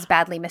 I was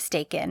badly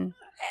mistaken.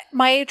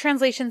 My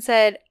translation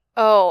said,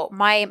 oh,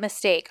 my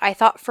mistake. I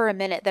thought for a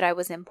minute that I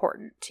was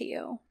important to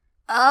you.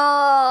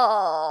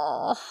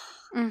 Oh,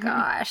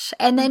 gosh.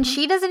 And then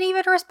she doesn't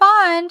even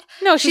respond.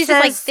 No, she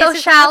says, like, so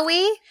shall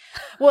we?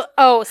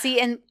 Well, see,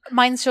 and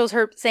mine shows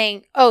her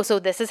saying, oh, so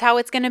this is how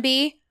it's going to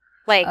be?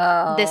 Like,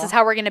 this is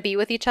how we're going to be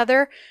with each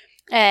other?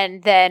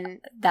 And then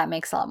that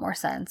makes a lot more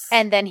sense.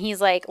 And then he's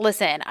like,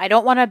 listen, I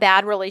don't want a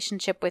bad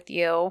relationship with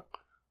you,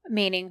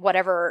 meaning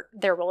whatever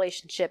their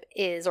relationship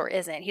is or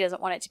isn't. He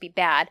doesn't want it to be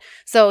bad.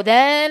 So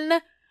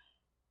then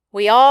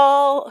we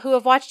all who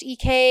have watched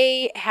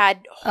EK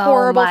had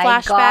horrible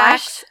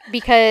flashbacks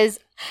because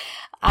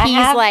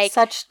he's like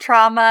such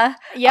trauma.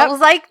 I was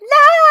like,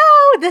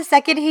 no, the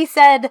second he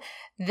said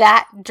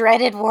that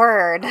dreaded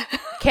word.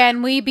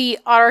 Can we be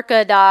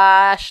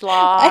Arkadash?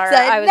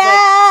 I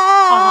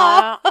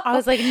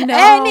was like, no.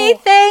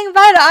 Anything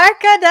but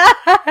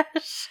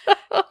Arkadash.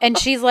 And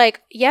she's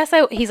like, yes.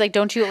 He's like,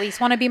 don't you at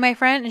least want to be my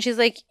friend? And she's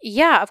like,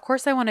 yeah, of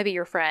course I want to be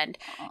your friend.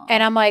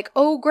 And I'm like,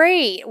 oh,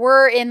 great.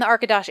 We're in the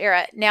Arkadash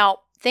era. Now,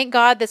 Thank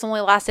God this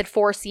only lasted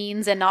 4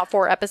 scenes and not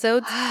 4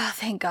 episodes.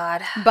 Thank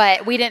God.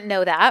 But we didn't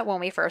know that when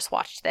we first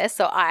watched this,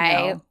 so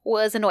I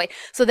was annoyed.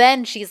 So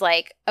then she's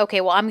like, okay,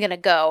 well, I'm going to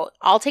go.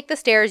 I'll take the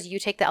stairs, you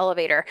take the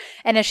elevator.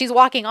 And as she's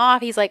walking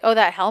off, he's like, oh,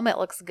 that helmet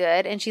looks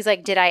good. And she's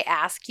like, did I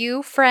ask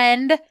you,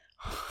 friend?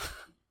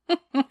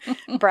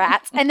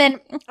 Brats. And then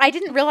I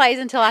didn't realize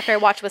until after I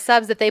watched with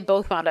subs that they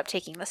both wound up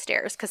taking the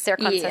stairs because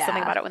Serkan says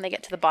something about it when they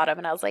get to the bottom,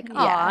 and I was like,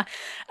 aw.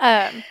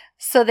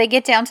 So they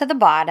get down to the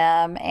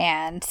bottom,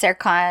 and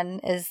Serkan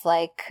is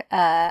like,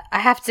 I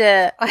have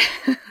to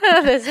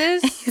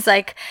he's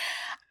like,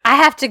 I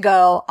have to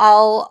go.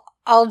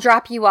 I'll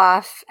drop you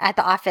off at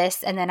the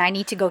office, and then I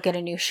need to go get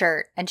a new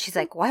shirt. And she's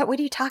like, what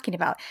are you talking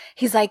about?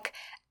 He's like,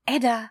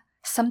 Eda,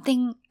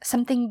 something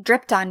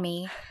dripped on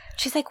me.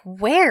 She's like,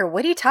 where?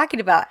 What are you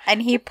talking about?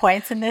 And he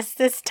points in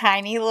this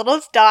tiny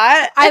little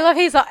dot. I love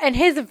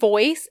his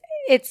voice.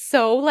 It's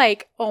so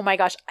like, oh my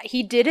gosh.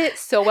 He did it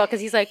so well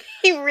because he's like.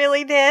 He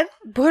really did.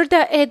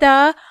 Burada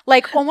Eda.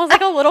 Like almost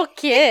like a little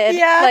kid.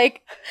 Yeah.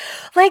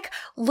 Like,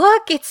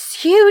 look,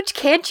 it's huge.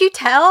 Can't you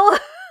tell?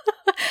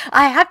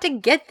 I have to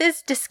get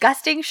this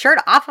disgusting shirt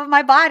off of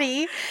my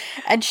body.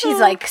 And she's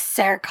like,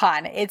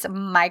 Serkan, it's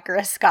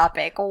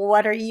microscopic.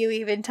 What are you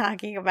even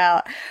talking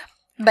about?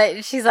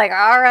 But she's like,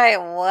 all right,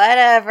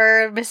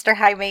 whatever, Mr.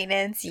 High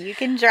Maintenance, you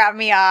can drop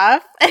me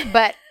off.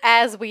 But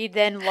as we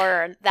then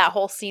learn, that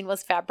whole scene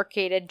was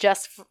fabricated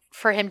just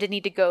for him to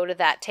need to go to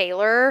that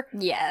tailor.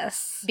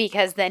 Yes.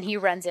 Because then he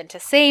runs into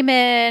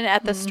Seaman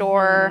at the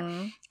store,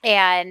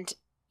 and,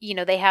 you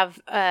know, they have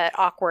an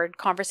awkward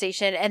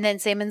conversation. And then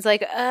Seaman's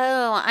like,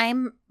 oh,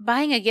 I'm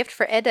buying a gift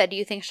for Eda. Do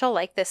you think she'll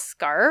like this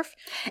scarf?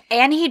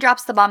 And he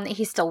drops the bomb that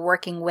he's still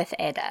working with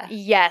Eda.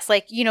 Yes,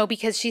 like, you know,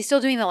 because she's still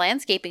doing the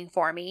landscaping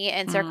for me.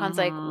 And Serkan's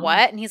like,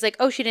 what? And he's like,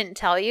 oh, she didn't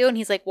tell you? And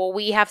he's like, well,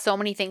 we have so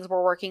many things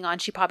we're working on.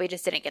 She probably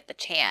just didn't get the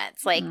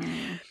chance. Like,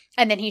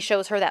 and then he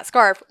shows her that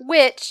scarf,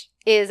 which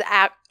is,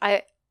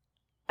 I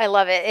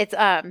love it. It's,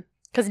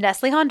 because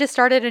Nestle just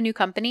started a new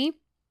company.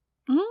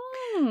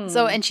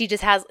 So, and she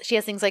has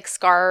things like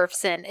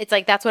scarves, and it's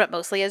like, that's what it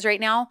mostly is right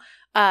now.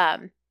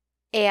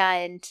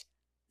 And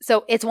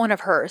so it's one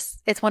of hers.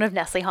 It's one of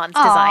Nestle Han's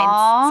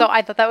designs. So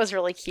I thought that was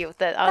really cute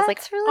that I was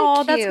like,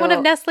 oh, that's one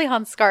of Nestle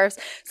Han's scarves.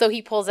 So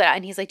he pulls it out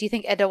and he's like, do you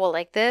think Eda will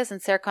like this?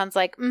 And Serkan's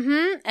like,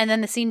 and then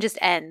the scene just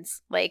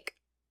ends. Like,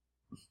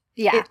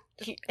 yeah,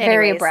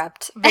 very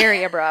abrupt.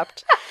 Very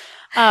abrupt.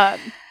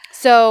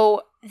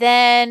 So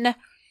then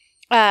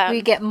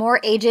we get more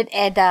aged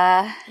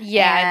Eda.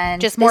 Yeah,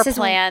 just more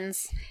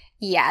plans.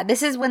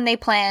 This is when they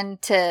plan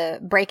to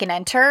break and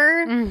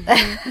enter.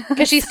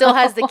 Because she still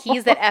has the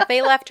keys that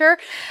Efe left her.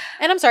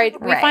 And I'm sorry,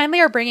 we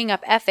finally are bringing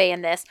up Efe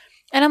in this.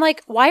 And I'm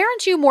like, why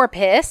aren't you more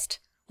pissed?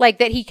 Like,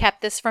 that he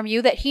kept this from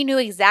you, that he knew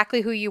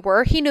exactly who you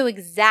were. He knew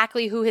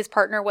exactly who his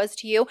partner was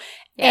to you.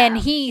 Yeah. And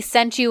he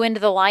sent you into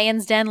the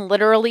lion's den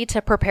literally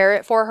to prepare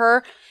it for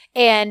her.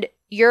 And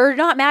you're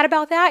not mad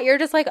about that. You're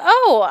just like,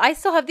 oh, I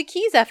still have the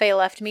keys Efe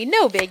left me.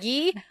 No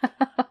biggie.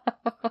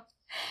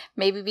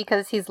 Maybe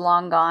because he's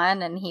long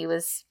gone and he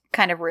was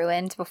kind of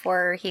ruined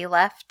before he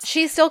left.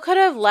 She still could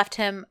have left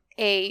him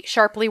a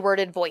sharply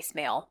worded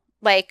voicemail.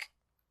 Like,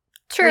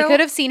 true. We could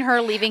have seen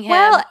her leaving him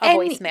a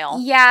voicemail.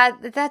 Yeah,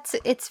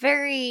 it's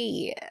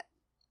very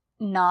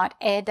not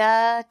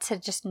Eda to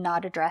just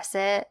not address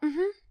it.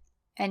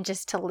 And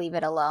just to leave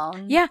it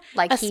alone. Yeah.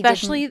 Like,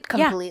 especially, he didn't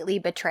completely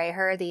betray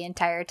her the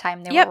entire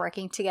time they were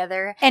working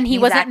together. And he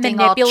wasn't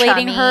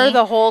manipulating her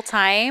the whole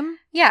time.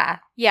 Yeah.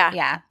 Yeah.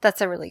 Yeah.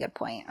 That's a really good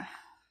point.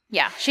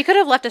 Yeah. She could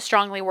have left a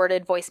strongly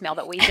worded voicemail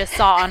that we just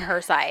saw on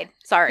her side.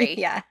 Sorry.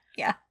 Yeah.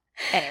 Yeah.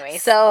 Anyway.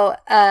 So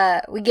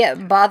we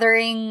get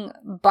bothering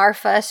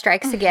Barfa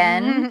strikes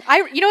again.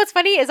 You know what's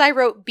funny is I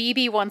wrote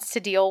BB wants to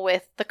deal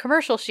with the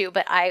commercial shoot,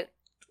 but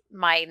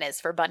mine is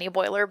for Bunny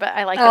Boiler, but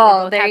I like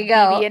that we both have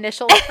BB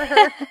initials for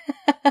her.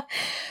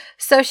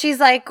 So she's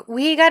like,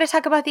 we got to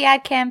talk about the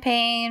ad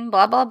campaign,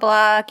 blah, blah,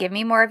 blah. Give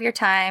me more of your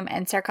time.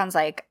 And Serkan's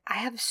like, I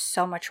have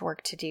so much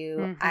work to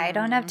do. I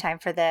don't have time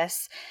for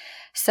this.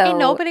 So ain't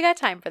nobody got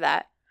time for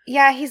that.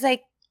 Yeah, he's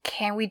like,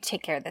 can we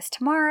take care of this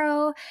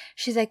tomorrow?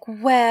 She's like,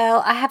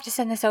 well, I have to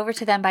send this over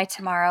to them by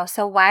tomorrow.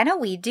 So why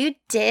don't we do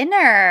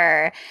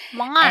dinner?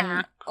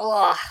 And,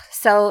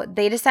 so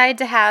they decide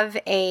to have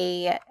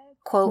a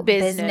quote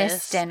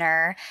business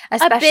dinner,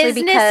 especially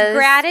because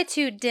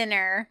gratitude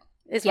dinner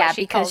is what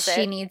she calls it.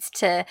 She needs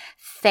to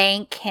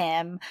thank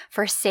him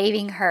for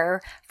saving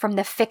her from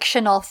the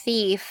fictional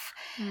thief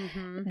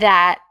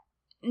that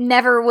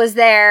never was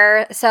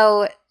there.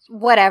 So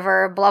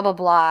whatever, blah blah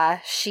blah.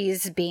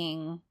 She's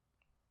being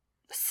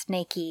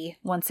snaky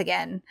once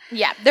again.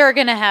 Yeah, they're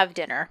gonna have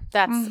dinner.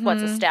 That's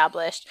what's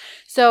established.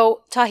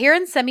 So Tahir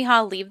and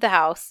Semiha leave the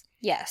house.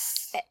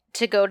 Yes,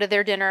 to go to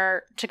their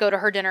dinner. To go to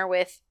her dinner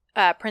with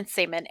Prince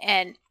Seaman,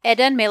 and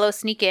Eda and Melo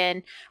sneak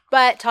in,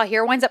 but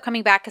Tahir winds up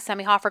coming back because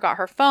Semiha forgot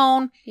her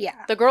phone.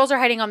 Yeah. The girls are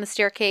hiding on the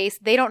staircase.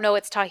 They don't know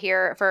it's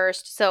Tahir at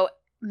first, so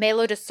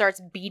Melo just starts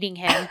beating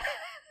him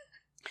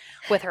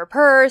with her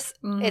purse.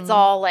 It's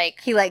all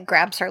like... He, like,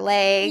 grabs her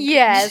leg.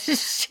 Yes.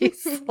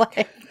 She's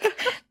like...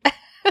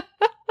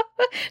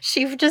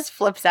 She just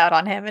flips out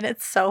on him, and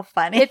it's so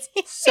funny. It's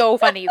so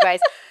funny, you guys.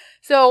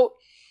 So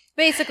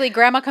basically,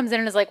 Grandma comes in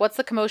and is like, what's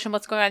the commotion?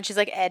 What's going on? She's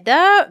like,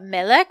 Edda,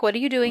 Melek, what are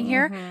you doing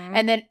here?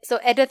 And then, so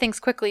Edda thinks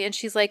quickly, and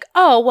she's like,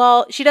 oh,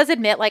 well, she does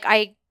admit, like,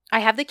 I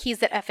have the keys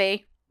that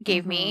Efe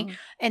gave me,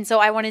 and so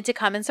I wanted to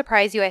come and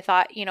surprise you. I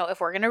thought, you know,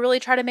 if we're gonna really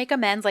try to make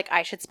amends, like,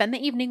 I should spend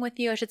the evening with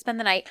you. I should spend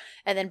the night.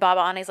 And then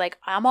Baba Ane's like,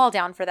 I'm all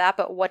down for that,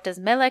 but what does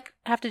Melek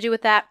have to do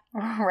with that?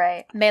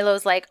 Right.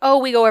 Melo's like, oh,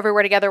 we go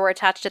everywhere together. We're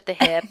attached at the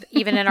hip,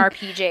 even in our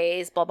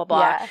PJs, blah, blah, blah.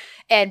 Yeah.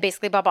 And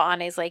basically Baba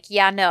Ane's like,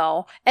 yeah,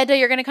 no. Edda,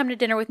 you're going to come to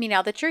dinner with me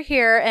now that you're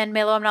here. And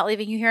Melo, I'm not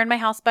leaving you here in my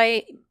house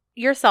by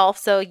yourself,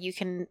 so you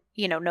can,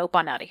 you know, nope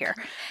on out of here.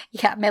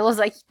 Yeah, Melo's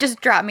like, just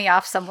drop me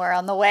off somewhere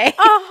on the way.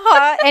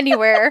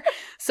 Anywhere.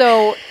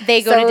 So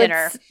they go to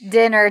dinner. It's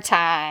dinner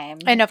time.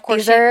 And of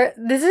course, these are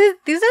the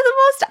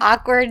most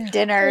awkward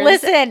dinners.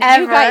 Listen,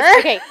 ever. You guys.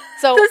 Okay,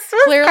 so this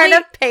was clearly kind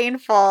of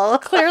painful.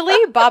 Clearly,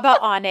 Baba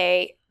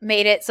Ane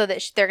made it so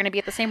that they're going to be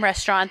at the same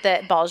restaurant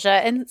that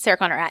Balja and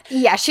Serkan are at.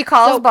 Yeah, she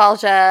calls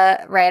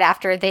Balja right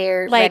after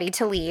they're ready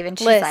to leave, and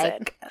she's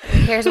like,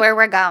 here's where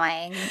we're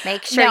going.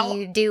 Make sure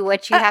you do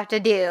what you have to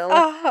do.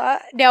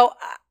 Now,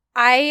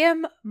 I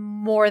am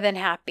more than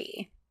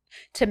happy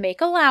to make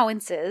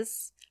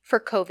allowances for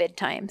COVID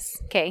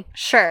times, okay?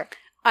 Sure.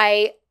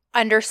 I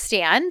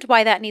understand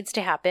why that needs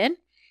to happen.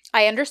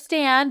 I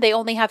understand they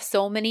only have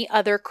so many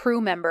other crew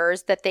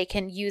members that they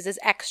can use as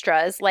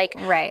extras. Like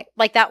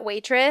that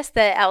waitress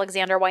that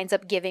Alexander winds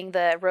up giving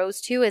the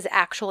rose to is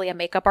actually a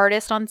makeup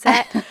artist on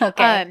set.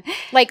 Okay.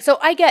 So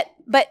I get,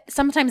 but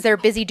sometimes they're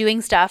busy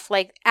doing stuff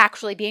like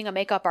actually being a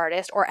makeup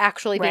artist or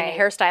actually being a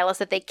hairstylist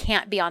that they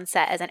can't be on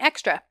set as an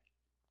extra.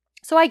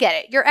 So I get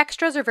it. Your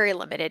extras are very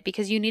limited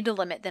because you need to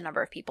limit the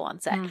number of people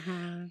on set.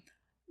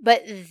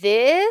 But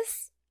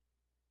this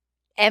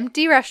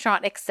empty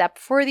restaurant, except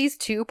for these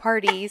two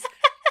parties,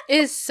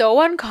 is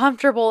so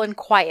uncomfortable and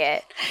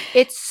quiet.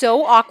 It's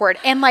so awkward.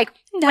 And like,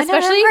 none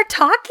especially of them are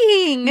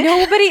talking.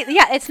 Nobody,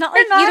 it's not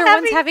like either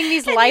one's having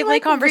these lively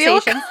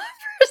conversations.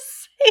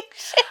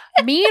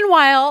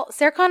 Meanwhile,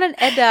 Serkan and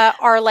Edda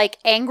are like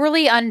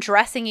angrily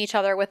undressing each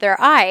other with their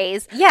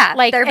eyes. Yeah,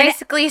 like they're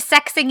basically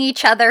sexing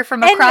each other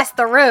from across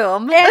the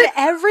room. And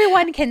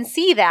everyone can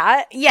see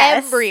that.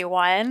 Yes.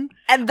 Everyone.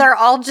 And they're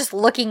all just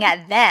looking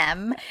at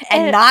them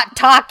and not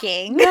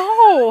talking.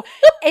 No.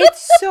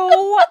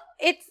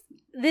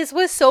 This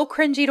was so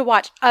cringy to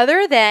watch.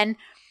 Other than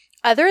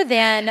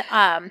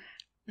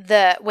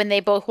when they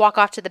both walk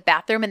off to the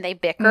bathroom and they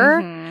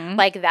bicker,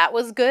 like that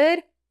was good.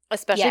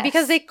 Especially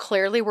because they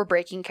clearly were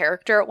breaking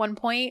character at one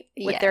point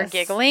with their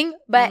giggling.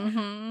 But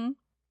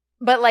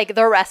but like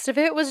the rest of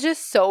it was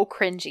just so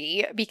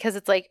cringy because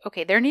it's like,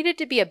 okay, there needed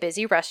to be a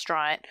busy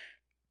restaurant.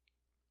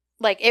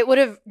 Like it would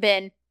have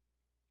been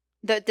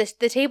the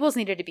tables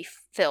needed to be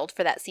filled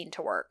for that scene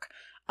to work.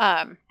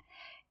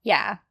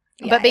 Yeah.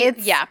 But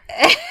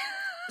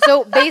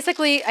so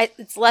basically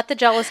it's let the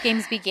jealous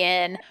games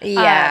begin.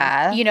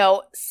 Yeah.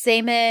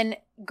 Seaman,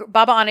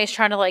 Baba Ane's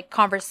trying to like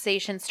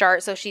conversation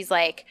start. So she's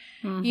like,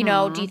 do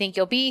you think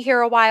you'll be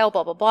here a while?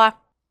 Blah, blah, blah.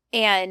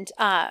 And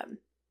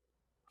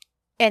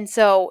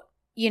so,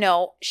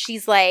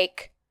 she's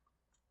like,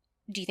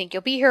 do you think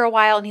you'll be here a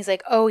while? And he's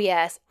like, oh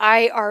yes,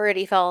 I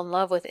already fell in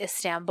love with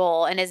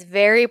Istanbul, and is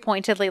very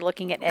pointedly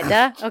looking at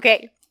Edda.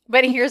 Okay.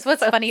 But here's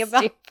what's funny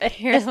about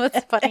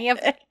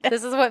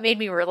this is what made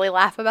me really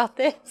laugh about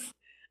this.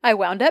 I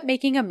wound up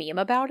making a meme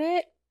about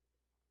it.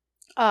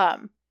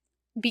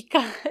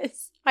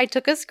 Because I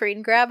took a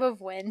screen grab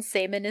of when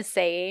Seaman is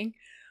saying,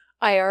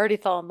 I already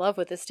fell in love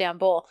with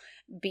Istanbul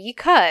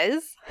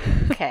because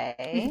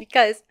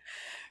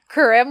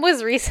Kerem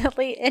was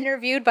recently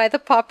interviewed by the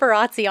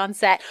paparazzi on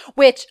set,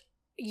 which,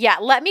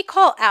 let me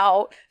call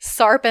out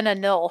Sarp and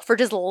Anil for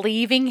just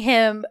leaving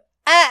him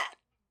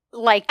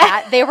like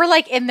that. They were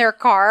like in their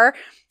car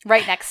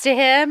right next to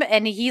him,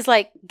 and he's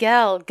like,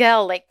 Gel,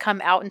 like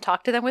come out and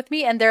talk to them with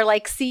me, and they're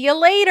like, see you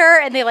later,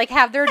 and they like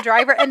have their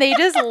driver and they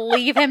just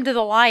leave him to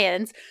the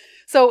lions.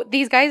 So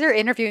these guys are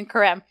interviewing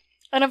Kerem,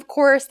 and of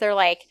course they're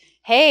like,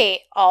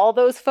 hey, all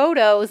those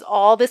photos,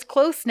 all this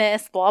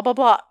closeness, blah blah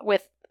blah,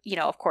 with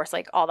of course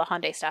like all the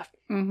Hyundai stuff.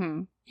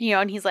 And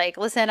he's like,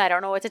 listen, I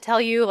don't know what to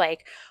tell you,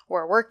 like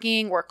we're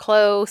working, we're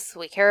close,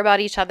 we care about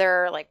each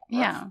other, like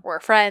we're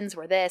friends,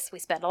 we're this, we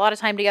spend a lot of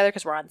time together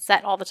because we're on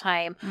set all the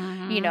time.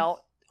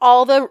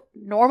 All the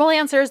normal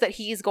answers that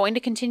he's going to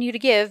continue to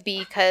give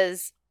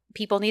because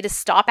people need to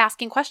stop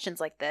asking questions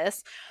like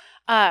this.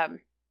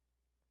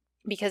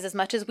 Because as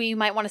much as we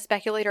might want to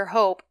speculate or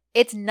hope,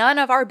 it's none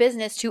of our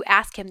business to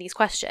ask him these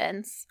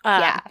questions.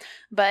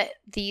 But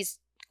these,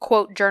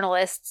 quote,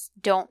 journalists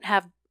don't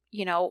have,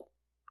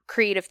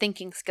 creative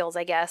thinking skills,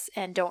 I guess,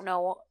 and don't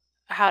know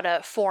how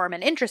to form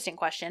an interesting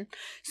question.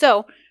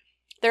 So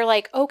they're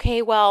like,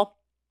 okay, well,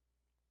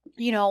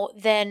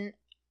 then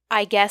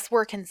I guess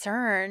we're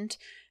concerned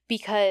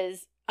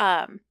because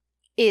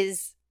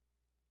is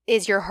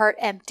your heart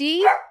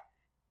empty?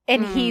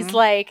 And he's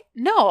like,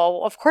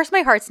 no, of course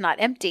my heart's not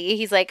empty.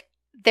 He's like,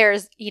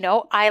 there's,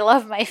 I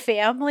love my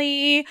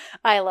family,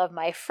 I love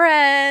my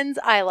friends,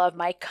 I love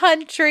my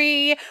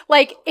country.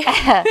 Like,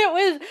 it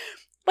was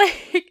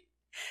like,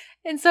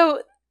 and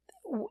so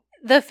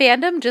the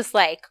fandom just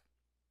like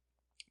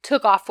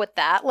took off with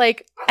that.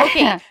 Like,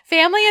 okay,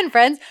 family and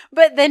friends,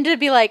 but then to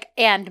be like,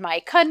 and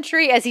my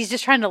country, as he's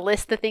just trying to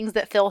list the things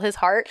that fill his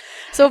heart.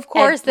 So, of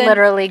course, then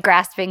literally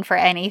grasping for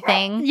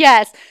anything.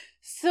 Yes.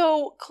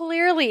 So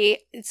clearly,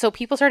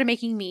 people started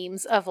making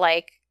memes of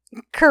like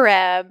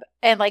Karem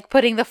and like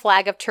putting the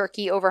flag of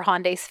Turkey over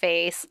Hynde's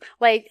face.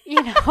 Like,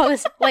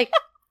 it's like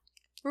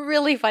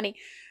really funny.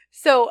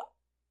 So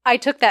I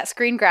took that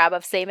screen grab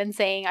of Saman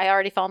saying, I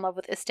already fell in love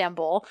with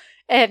Istanbul.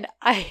 And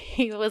I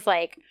was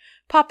like,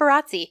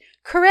 paparazzi,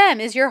 Karem,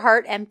 is your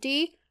heart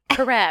empty?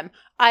 Karem,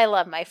 I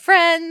love my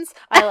friends,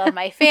 I love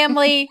my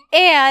family,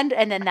 and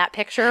then that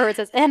picture where it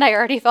says, and I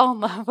already fell in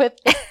love with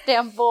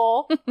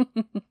Istanbul.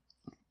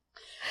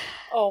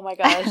 Oh my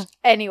gosh.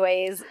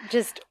 Anyways,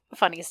 just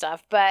funny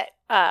stuff. But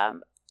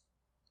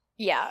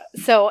yeah,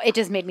 so it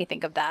just made me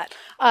think of that.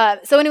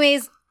 So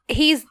anyways,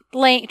 he's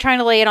trying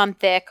to lay it on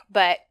thick,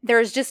 but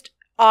there's just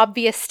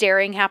obvious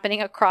staring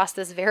happening across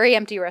this very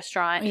empty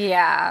restaurant.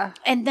 Yeah.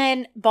 And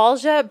then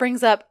Balja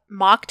brings up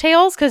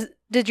mocktails, because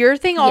did your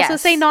thing also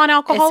say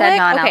non-alcoholic? It said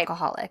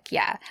non-alcoholic, okay.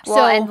 Yeah.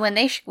 Well, and when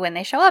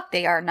they show up,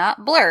 they are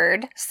not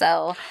blurred,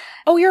 so.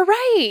 Oh, you're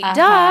right.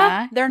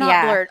 Duh. They're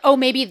not blurred. Oh,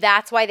 maybe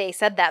that's why they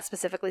said that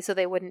specifically, so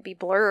they wouldn't be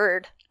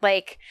blurred.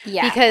 Like,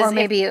 because or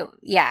maybe,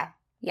 yeah.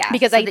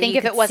 Because I think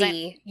if it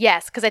wasn't,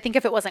 because I think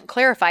if it wasn't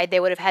clarified, they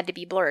would have had to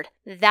be blurred.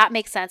 That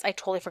makes sense. I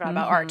totally forgot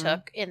about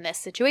Artuk in this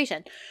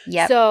situation.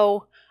 Yeah.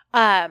 So,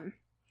 so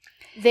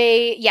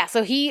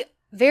he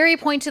very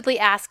pointedly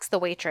asks the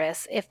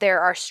waitress if there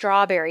are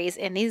strawberries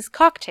in these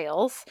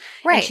cocktails.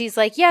 Right. And she's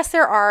like, yes,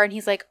 there are. And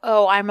he's like,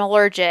 oh, I'm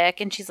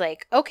allergic. And she's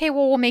like, okay,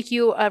 well, we'll make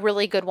you a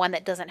really good one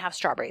that doesn't have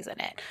strawberries in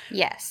it.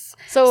 Yes.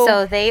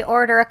 So they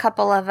order a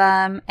couple of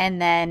them,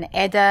 and then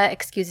Eda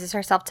excuses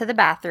herself to the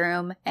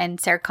bathroom, and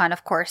Serkan,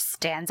 of course,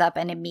 stands up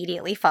and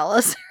immediately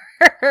follows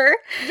her.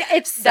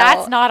 Yeah,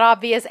 that's not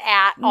obvious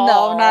at all.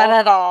 No, not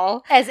at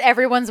all. As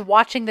everyone's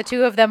watching the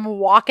two of them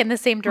walk in the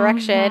same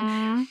direction.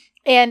 Mm-hmm.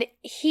 And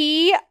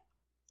he,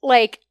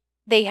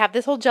 they have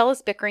this whole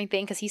jealous bickering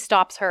thing because he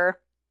stops her.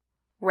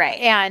 Right.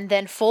 And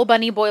then full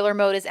bunny boiler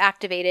mode is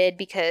activated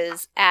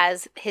because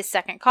as his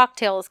second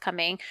cocktail is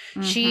coming,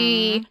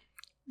 she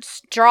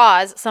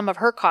draws some of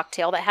her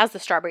cocktail that has the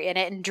strawberry in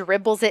it and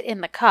dribbles it in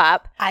the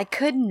cup. I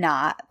could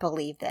not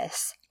believe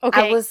this.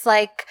 Okay. I was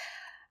like,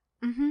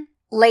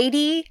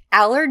 lady,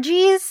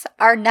 allergies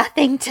are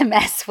nothing to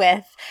mess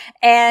with.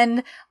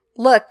 And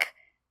look,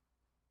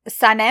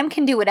 Sanem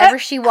can do whatever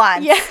she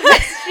wants. Yes,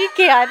 she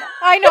can.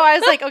 I know. I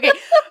was like, okay,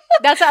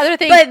 that's the other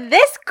thing. But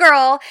this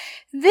girl,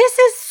 this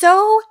is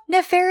so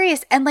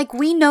nefarious. And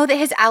we know that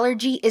his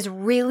allergy is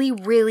really,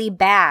 really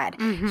bad.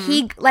 Mm-hmm.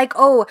 He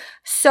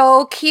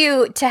so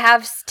cute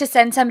to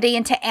send somebody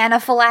into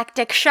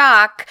anaphylactic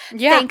shock.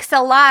 Yeah. Thanks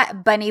a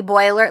lot, Bunny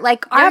Boiler.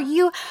 Are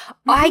you?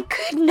 I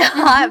could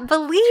not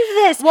believe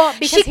this. Well,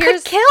 because she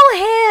could kill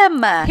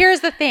him. Here's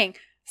the thing.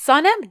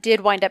 Sanem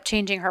did wind up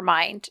changing her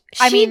mind.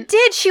 She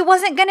did. She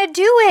wasn't going to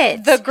do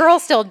it. The girl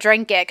still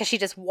drank it because she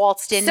just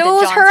waltzed into John's house.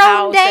 So it was her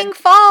own dang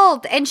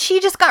fault. And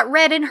she just got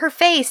red in her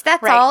face.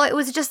 That's all. It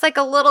was just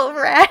a little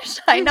rash.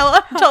 I know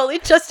I'm totally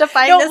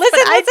justifying this, but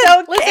I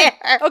don't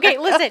care. Okay,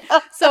 listen.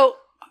 So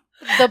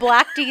the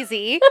Black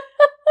DZ,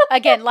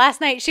 again, last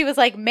night she was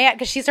like, man,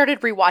 because she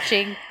started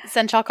rewatching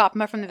Senchal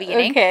Kapma from the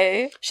beginning.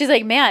 Okay. She's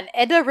like, man,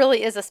 Eda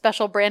really is a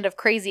special brand of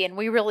crazy, and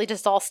we really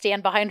just all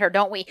stand behind her,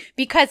 don't we?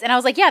 And I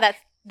was like, yeah,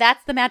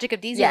 that's the magic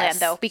of DZ-Land,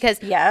 though. Because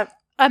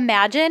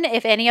imagine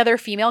if any other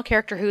female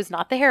character who's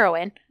not the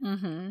heroine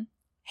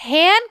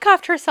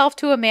handcuffed herself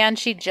to a man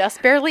she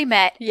just barely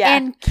met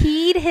and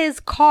keyed his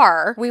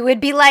car. We would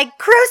be like,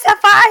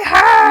 crucify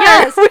her!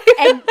 Yes.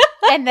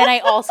 and then I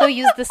also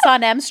used the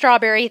Sanem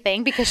strawberry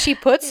thing because she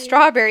puts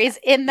strawberries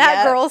in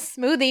that girl's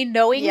smoothie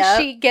knowing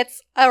she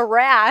gets a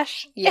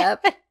rash.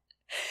 Yep.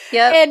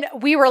 And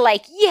we were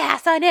like, yeah,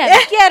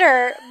 Sanem, get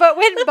her. But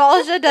when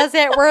Balja does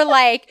it, we're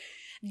like,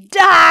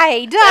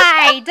 die.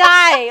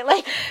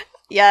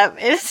 Yep,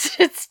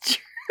 it's true.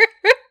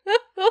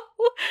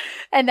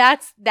 And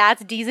that's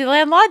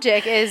DZ-Land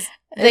logic is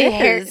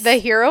the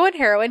hero and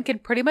heroine can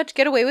pretty much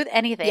get away with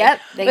anything.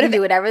 Yep, they can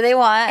do whatever they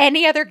want.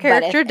 Any other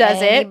character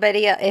does it.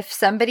 If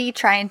somebody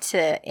trying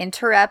to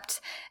interrupt,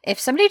 if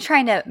somebody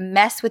trying to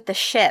mess with the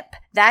ship,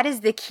 that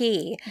is the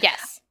key.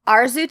 Yes.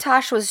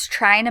 Arzutash was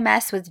trying to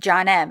mess with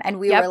John M. And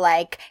we were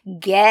like,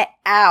 get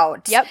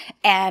out. Yep.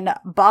 And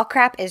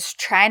Ballcrap is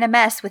trying to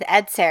mess with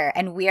Edser.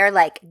 And we are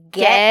like,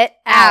 get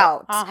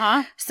out.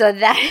 Uh-huh. So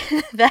that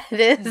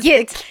is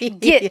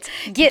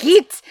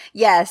get.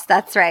 Yes,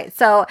 that's right.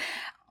 So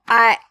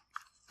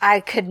I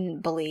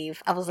couldn't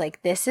believe. I was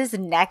like, this is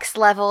next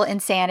level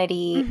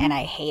insanity, and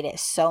I hate it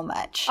so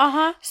much.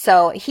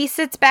 So he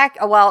sits back.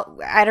 Well,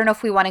 I don't know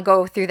if we want to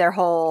go through their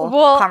whole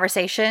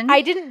conversation.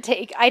 I didn't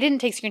take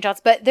screenshots,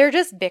 but they're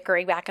just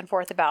bickering back and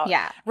forth about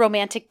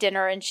romantic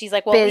dinner, and she's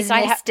like, well, business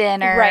at least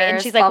dinner, right?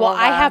 And she's like, blah, well,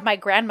 blah, blah. I have my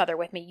grandmother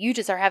with me. You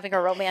just are having a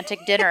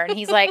romantic dinner, and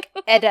he's like,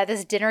 Edda,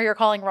 this dinner you're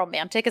calling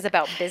romantic is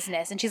about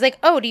business, and she's like,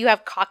 oh, do you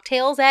have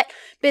cocktails at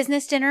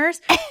business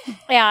dinners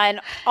and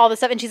all this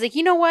stuff? And she's like,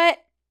 you know what?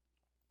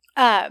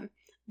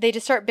 They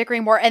just start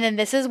bickering more, and then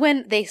this is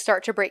when they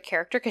start to break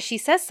character because she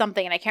says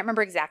something, and I can't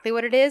remember exactly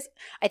what it is.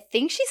 I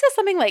think she says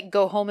something like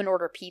 "go home and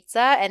order pizza,"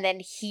 and then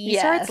he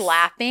starts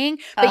laughing,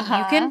 but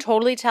you can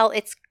totally tell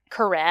it's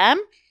Karem.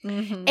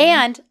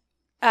 And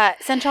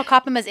Senchal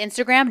Kapama's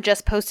Instagram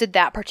just posted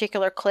that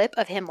particular clip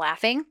of him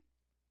laughing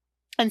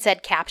and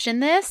said, "Caption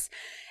this."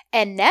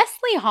 And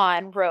Nestle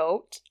Han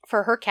wrote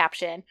for her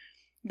caption,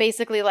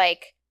 basically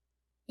like,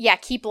 yeah,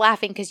 keep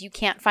laughing because you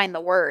can't find the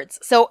words.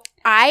 So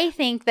I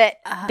think that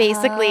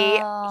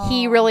basically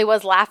he really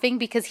was laughing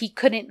because he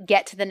couldn't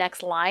get to the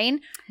next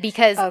line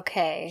because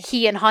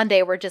he and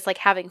Hyundai were just like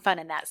having fun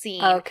in that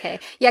scene. Okay.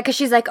 Yeah, because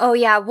she's like, oh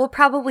yeah, we'll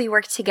probably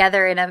work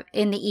together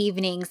in the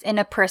evenings in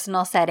a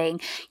personal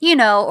setting. You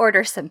know,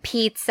 order some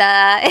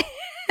pizza.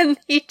 And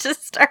he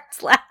just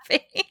starts laughing.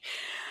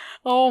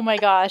 Oh my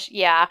gosh.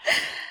 Yeah.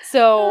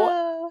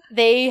 So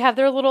they have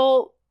their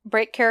little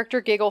break character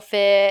giggle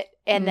fit.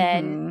 And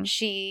then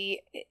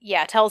she,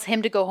 tells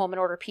him to go home and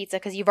order pizza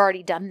because you've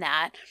already done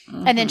that.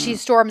 And then she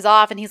storms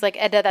off and he's like,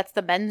 Edda, that's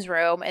the men's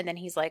room. And then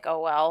he's like, oh,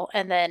 well.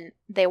 And then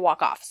they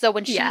walk off. So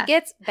when she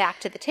gets back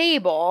to the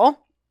table,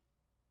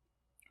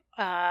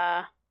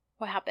 what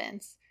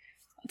happens?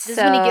 This is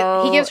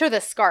when he gives her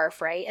the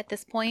scarf, right, at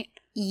this point?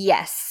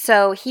 Yes.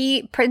 So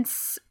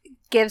Prince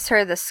gives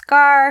her the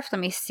scarf. Let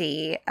me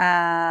see.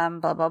 Blah,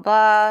 blah,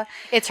 blah.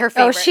 It's her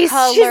favorite colors. She's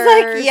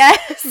like,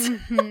 yes.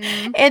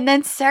 And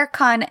then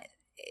Serkan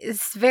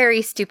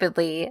very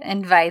stupidly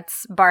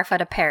invites Barfa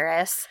to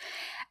Paris.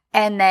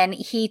 And then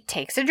he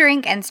takes a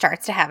drink and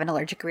starts to have an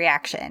allergic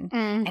reaction.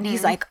 And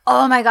he's like,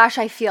 oh my gosh,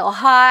 I feel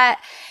hot.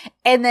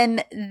 And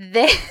then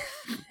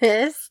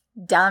this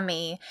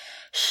dummy,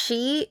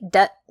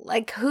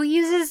 who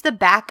uses the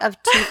back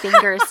of two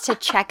fingers to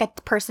check a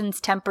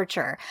person's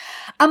temperature?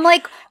 I'm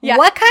like,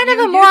 what kind of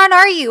a moron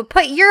are you?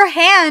 Put your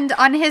hand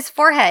on his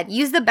forehead.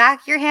 Use the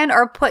back of your hand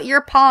or put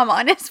your palm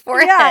on his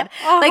forehead.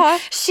 Like,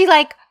 she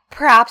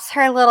props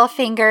her little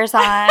fingers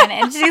on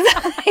and she's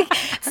like,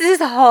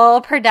 this whole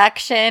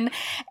production.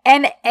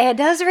 And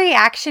Edda's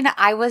reaction,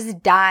 I was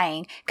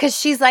dying because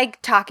she's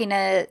like talking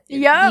to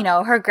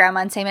her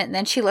grandma and Samet, and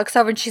then she looks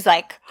over and she's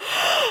like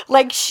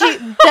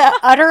the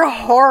utter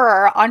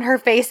horror on her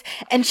face,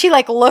 and she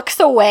looks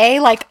away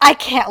like, I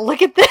can't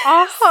look at this.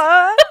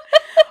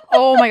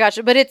 Oh my gosh.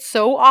 But it's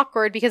so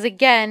awkward because,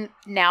 again,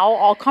 now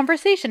all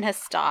conversation has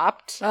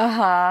stopped.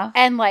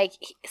 And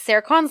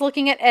Serkan's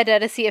looking at Edda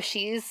to see if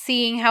she's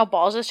seeing how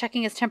Bal's is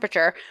checking his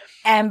temperature.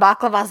 And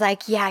Baklava's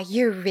like, yeah,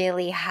 you're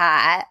really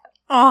hot.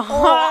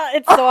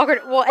 It's so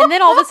awkward. Well, and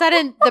then all of a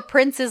sudden the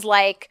prince is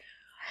like,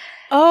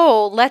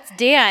 oh, let's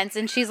dance.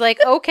 And she's like,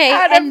 okay.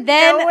 And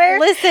then,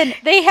 listen,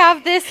 they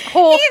have this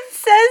whole... He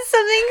says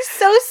something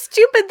so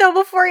stupid, though,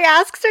 before he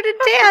asks her to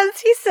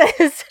dance. He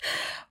says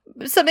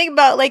something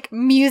about,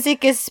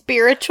 music is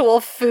spiritual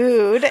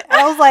food. And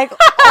I was like,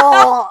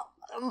 oh,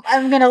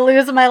 I'm going to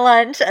lose my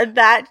lunch at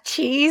that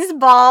cheese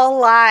ball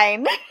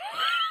line.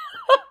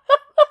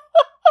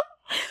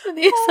 And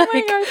he's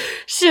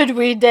should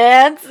we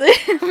dance?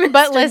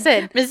 But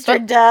listen,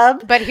 Mr.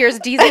 Dub. But here's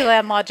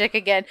Disneyland logic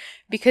again.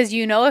 Because if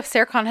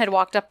Serkan had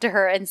walked up to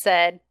her and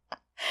said,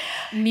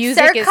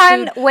 music is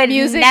food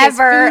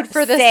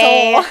for the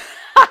soul.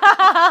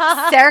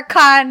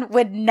 Serkan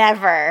would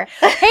never.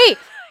 Hey,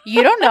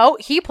 you don't know.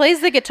 He plays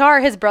the guitar.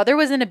 His brother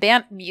was in a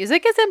band.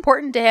 Music is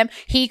important to him.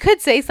 He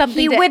could say something.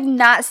 He would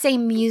not say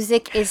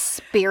music is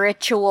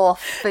spiritual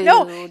food.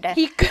 No,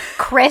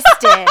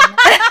 Kristen.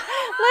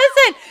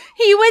 Listen,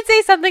 he would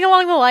say something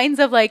along the lines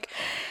of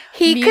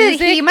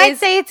he might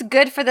say it's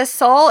good for the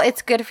soul,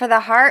 it's good for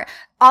the heart.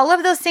 All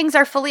of those things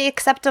are fully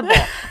acceptable.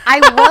 I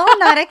will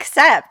not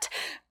accept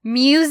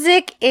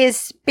music is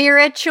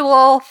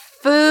spiritual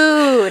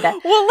food.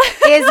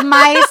 Is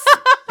my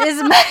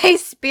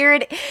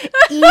spirit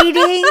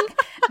eating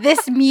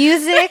this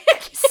music,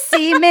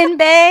 Seaman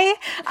Bay?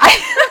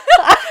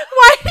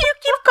 Why do you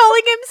keep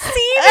calling him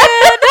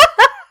Seaman?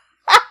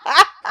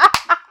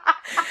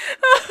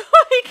 Oh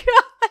my god.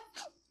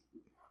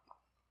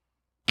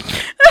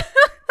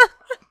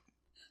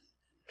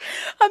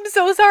 I'm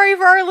so sorry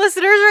for our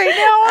listeners right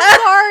now. I'm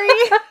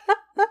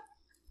sorry.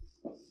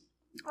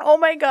 Oh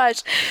my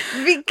gosh.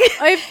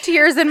 I have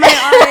tears in my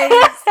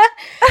eyes.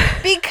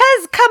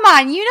 Because, come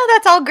on,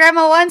 that's all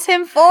Grandma wants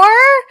him for?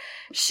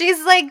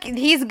 She's like,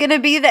 he's going to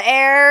be the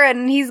heir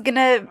and he's going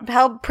to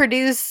help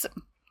produce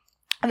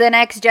the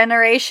next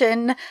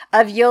generation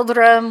of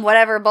Yildirim,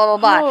 whatever, blah, blah,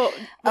 blah. Oh,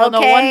 well,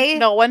 okay.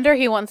 No wonder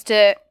he wants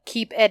to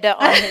keep Edda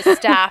on his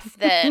staff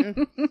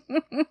then.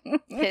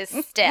 His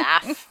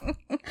staff.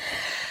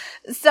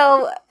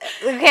 So,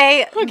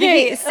 okay.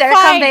 Okay,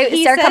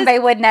 Serkan Bey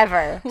would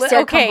never.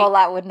 Serkan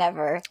Bolat would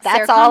never.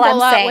 That's all I'm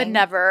saying. Would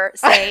never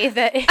say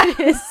that it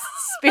is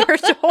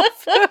spiritual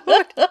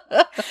food.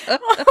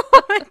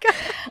 Oh my God.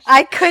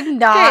 I could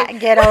not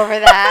get over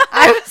that.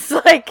 I was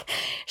like,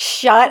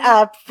 shut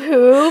up.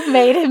 Who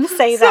made him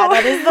say that?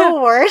 That is the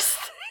worst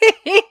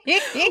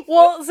thing.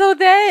 Well, so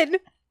then...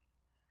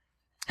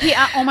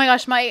 Yeah, oh my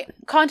gosh, my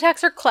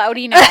contacts are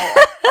cloudy now.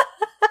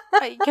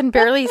 I can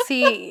barely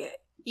see.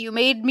 You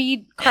made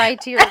me cry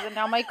tears, and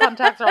now my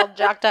contacts are all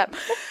jacked up.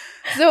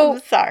 So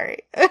I'm sorry.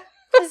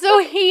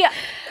 So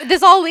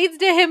this all leads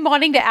to him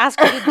wanting to ask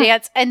her to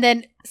dance. And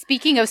then,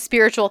 speaking of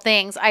spiritual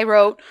things, I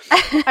wrote,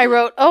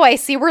 oh, I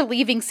see we're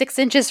leaving 6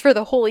 inches for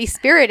the Holy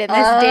Spirit in this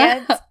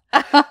dance.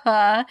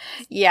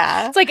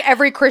 Yeah. It's like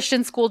every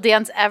Christian school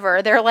dance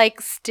ever. They're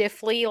like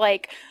stiffly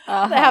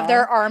have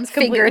their arms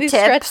completely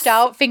stretched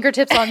out,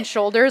 fingertips on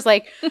shoulders.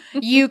 Like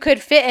you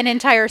could fit an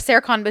entire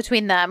Serkan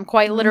between them,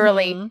 quite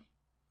literally.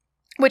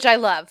 Which I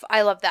love.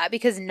 I love that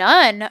because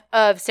none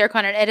of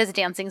Serkan and Eda's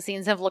dancing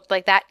scenes have looked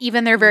like that.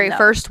 Even their very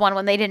first one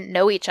when they didn't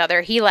know each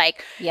other. He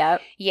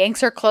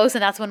yanks her close,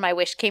 and that's when my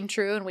wish came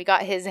true and we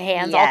got his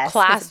hands all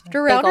clasped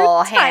around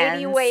her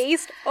tiny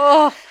waist.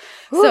 Oh.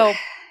 So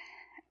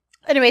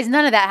anyways,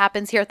 none of that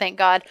happens here, thank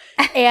God.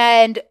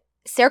 And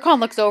Serkan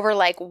looks over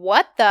like,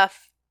 what the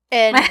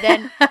and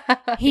then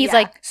he's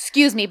like,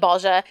 excuse me,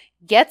 Balja,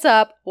 gets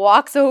up,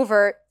 walks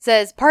over,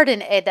 says,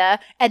 pardon, Eda,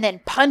 and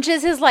then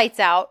punches his lights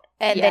out.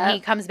 And then he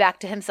comes back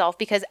to himself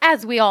because,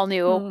 as we all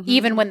knew,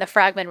 even when the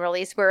fragment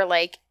released, we were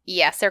like,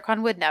 yeah,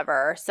 Serkan would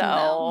never.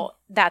 So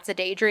that's a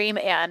daydream.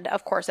 And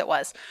of course it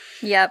was.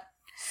 Yep.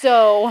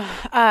 So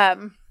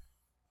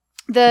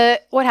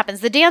what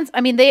happens? The dance,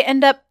 I mean, they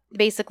end up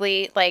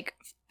basically like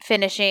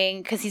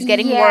finishing because he's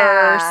getting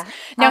worse.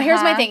 Now,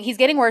 here's my thing. He's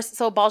getting worse.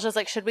 So Balja's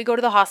like, should we go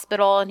to the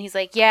hospital? And he's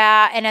like,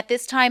 yeah. And at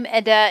this time,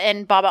 Eda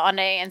and Baba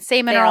Ane and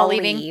Seymen are all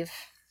leaving.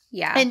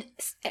 Yeah. And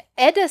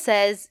Eda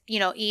says,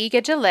 iyi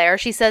geceler.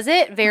 She says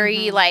it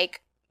very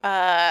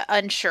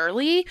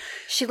unsurely.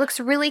 She looks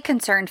really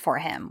concerned for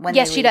him when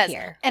they leave she does.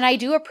 Here. And I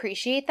do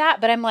appreciate that,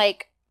 but I'm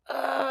like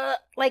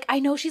I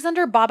know she's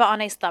under Baba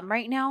Ane's thumb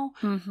right now.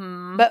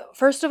 But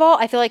first of all,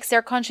 I feel like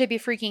Serkan should be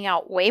freaking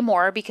out way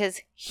more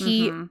because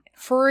he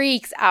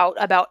freaks out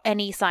about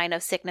any sign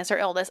of sickness or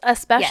illness,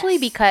 especially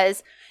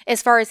because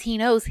as far as he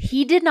knows,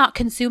 he did not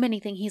consume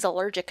anything he's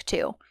allergic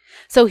to.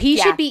 So he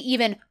should be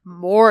even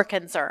more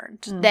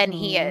concerned than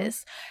he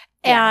is.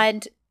 Yeah.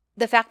 And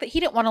the fact that he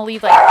didn't want to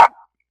leave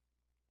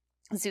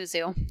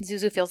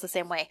Zuzu feels the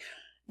same way.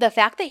 The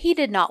fact that he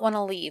did not want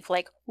to leave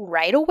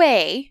right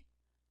away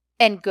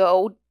and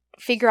go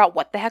figure out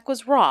what the heck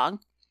was wrong.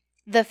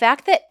 The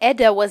fact that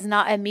Eda was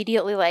not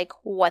immediately like,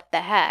 what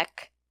the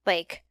heck?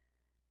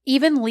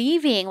 Even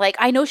leaving.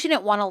 I know she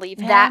didn't want to leave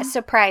him. That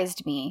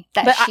surprised me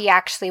that she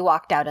actually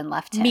walked out and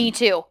left him. Me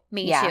too.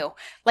 Too.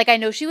 I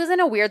know she was in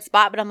a weird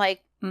spot, but I'm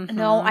like,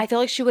 no, I feel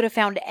like she would have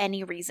found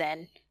any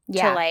reason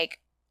to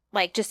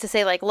just to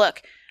say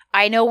look,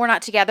 I know we're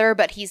not together,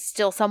 but he's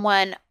still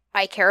someone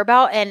I care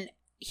about. And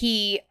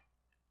he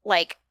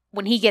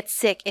when he gets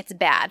sick, it's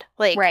bad.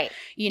 Right.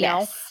 You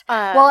know?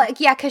 Well,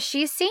 yeah, because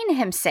she's seen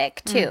him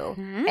sick, too.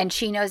 And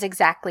she knows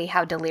exactly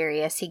how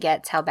delirious he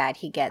gets, how bad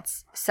he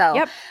gets.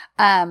 So,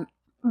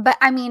 but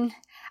I mean,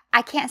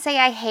 I can't say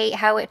I hate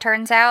how it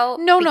turns out.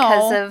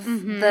 Because of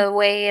the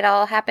way it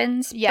all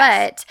happens.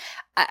 Yes.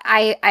 But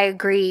I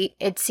agree.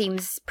 It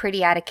seems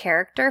pretty out of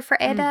character for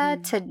Eda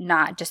to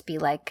not just be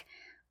like,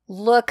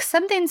 look,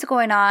 something's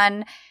going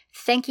on.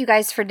 Thank you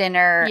guys for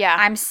dinner. Yeah.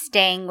 I'm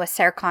staying with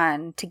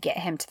Serkan to get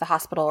him to the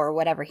hospital or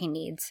whatever he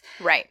needs.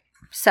 Right.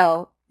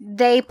 So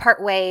they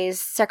part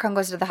ways. Serkan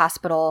goes to the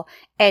hospital.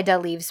 Eda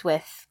leaves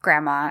with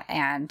Grandma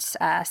and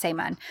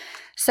Seymen.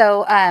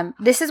 So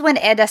this is when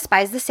Eda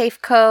spies the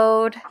safe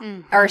code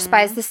or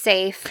spies the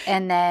safe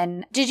and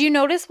then... Did you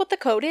notice what the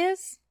code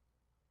is?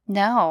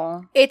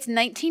 No. It's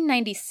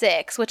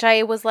 1996, which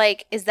I was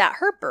like, is that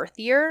her birth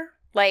year?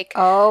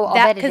 I'll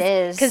bet it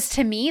is. Because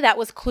to me, that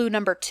was clue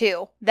number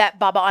 2, that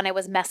Baba Ane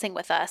was messing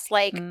with us.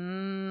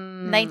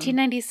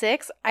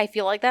 1996, I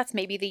feel like that's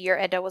maybe the year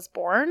Eda was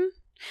born.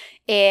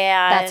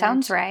 And that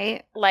sounds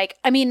right.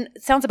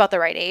 It sounds about the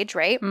right age,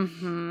 right?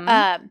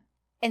 And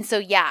so,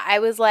 yeah, I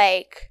was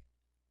like,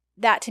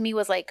 that to me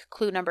was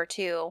clue number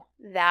 2,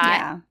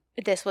 that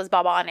this was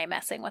Baba Ane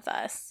messing with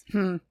us.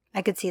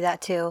 I could see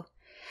that too.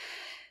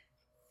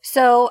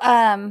 So,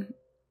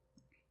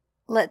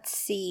 let's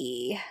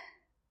see.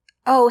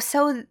 Oh,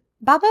 so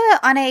Baba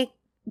Ane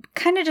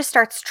kind of just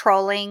starts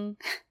trolling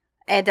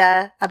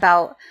Eda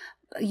about,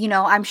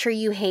 I'm sure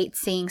you hate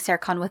seeing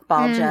Serkan with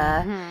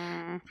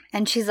Balja.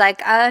 And she's like,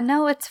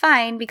 no, it's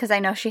fine because I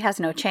know she has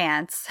no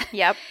chance.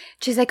 Yep.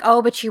 She's like,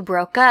 oh, but you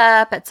broke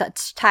up. At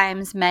such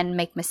times, men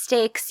make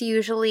mistakes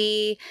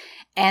usually.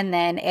 And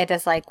then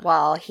Eda's like,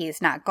 well, he's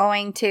not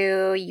going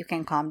to. You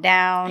can calm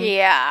down.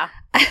 Yeah.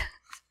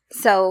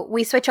 So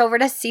we switch over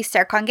to see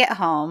Serkan get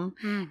home,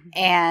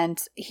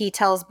 and he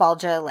tells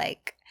Balja,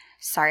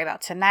 sorry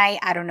about tonight.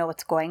 I don't know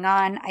what's going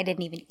on. I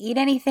didn't even eat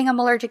anything I'm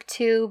allergic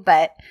to,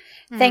 but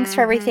thanks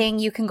for everything.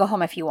 You can go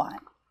home if you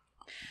want.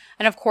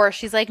 And of course,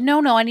 she's like, no,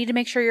 I need to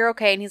make sure you're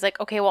okay. And he's like,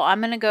 okay, well,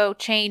 I'm going to go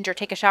change or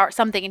take a shower,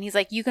 something. And he's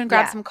like, you can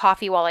grab some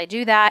coffee while I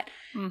do that.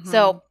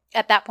 So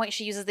at that point,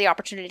 she uses the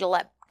opportunity to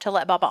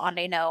let Baba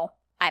Ane know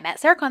I'm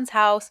at Serkan's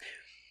house.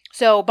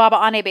 So Baba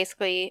Ane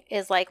basically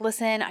is like,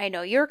 listen, I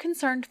know you're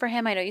concerned for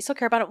him. I know you still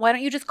care about it. Why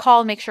don't you just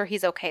call and make sure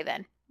he's okay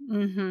then?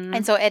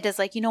 And so Edda's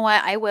like, you know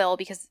what? I will,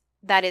 because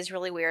that is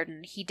really weird.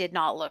 And he did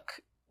not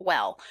look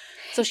well.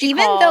 So she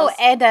Even though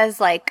Edda's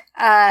like,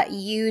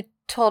 you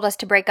told us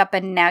to break up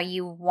and now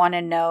you want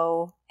to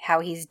know how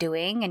he's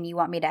doing and you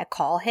want me to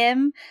call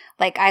him.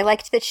 Like, I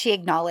liked that she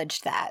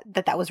acknowledged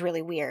that was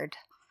really weird.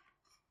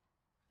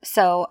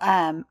 So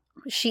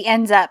she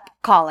ends up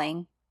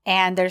calling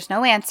and there's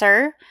no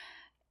answer.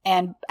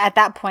 And at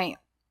that point,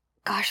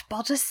 gosh,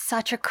 Balja's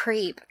such a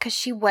creep because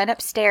she went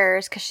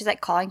upstairs because she's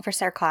like calling for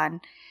Serkan.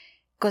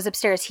 Goes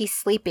upstairs, he's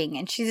sleeping,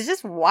 and she's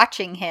just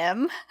watching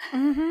him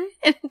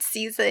and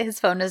sees that his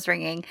phone is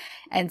ringing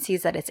and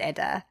sees that it's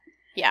Edda.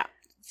 Yeah,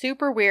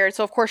 super weird.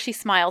 So, of course, she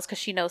smiles because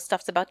she knows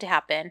stuff's about to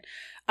happen.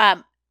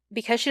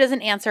 Because she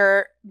doesn't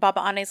answer, Baba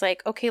Ane's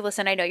like, okay,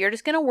 listen, I know you're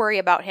just going to worry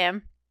about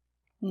him.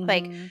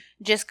 Like,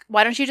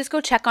 why don't you just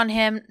go check on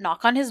him,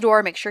 knock on his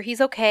door, make sure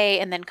he's okay,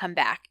 and then come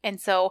back. And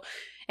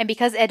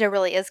because Edda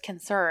really is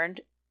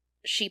concerned,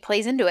 she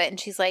plays into it and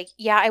she's like,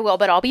 yeah, I will,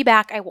 but I'll be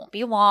back. I won't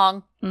be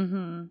long.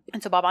 And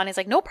so Baba Ane's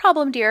like, no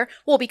problem, dear.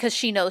 Well, because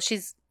she knows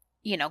she's,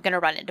 going to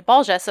run into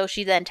Balja. So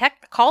she then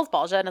calls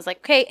Balja and is like,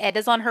 okay,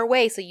 Edda's on her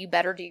way, so you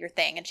better do your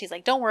thing. And she's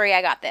like, don't worry,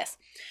 I got this.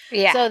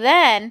 Yeah. So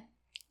then,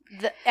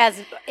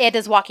 as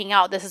Edda's walking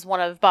out, this is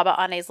one of Baba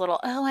Ane's little,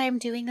 oh, I'm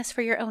doing this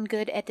for your own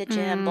good, Edda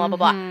Jim, blah, blah,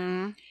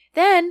 blah.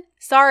 Then,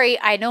 sorry,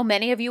 I know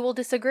many of you will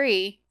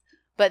disagree,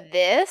 but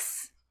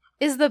this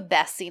is the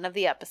best scene of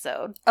the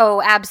episode.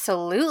 Oh,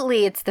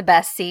 absolutely. It's the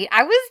best scene.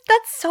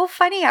 That's so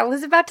funny. I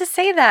was about to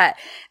say that.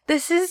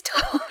 This is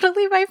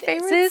totally my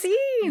favorite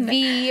scene.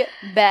 The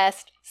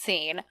best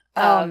scene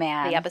of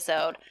the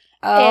episode.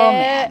 Oh,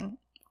 man.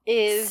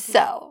 Is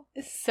so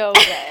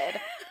good.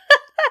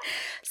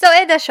 So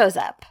Edda shows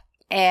up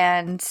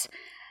and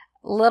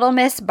little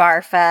Miss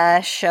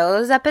Barfa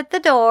shows up at the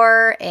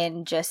door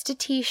in just a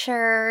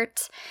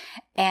t-shirt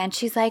and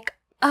she's like,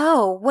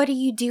 oh, what are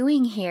you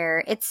doing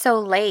here? It's so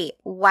late.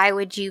 Why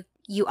would you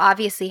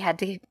obviously had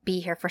to be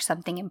here for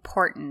something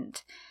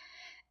important.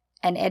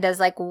 And Edda's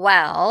like,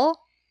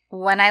 well,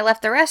 when I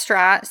left the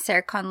restaurant,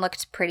 Serkan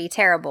looked pretty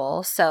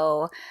terrible,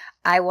 so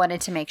I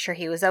wanted to make sure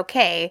he was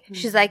okay.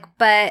 She's like,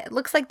 but it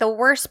looks like the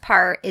worst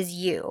part is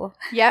you.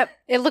 Yep.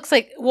 It looks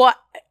like what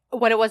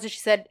it was that she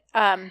said,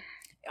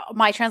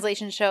 my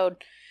translation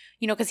showed,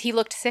 because he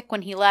looked sick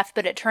when he left,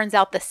 but it turns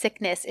out the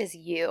sickness is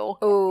you.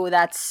 Oh,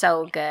 that's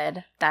so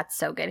good. That's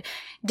so good.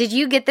 Did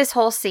you get this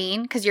whole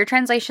scene? Because your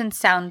translations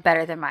sound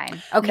better than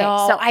mine. Okay.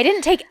 No, so I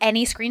didn't take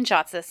any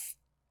screenshots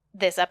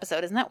this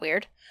episode. Isn't that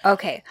weird?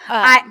 Okay.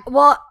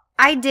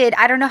 I did.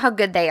 I don't know how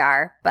good they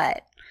are,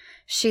 but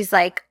she's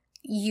like,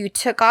 you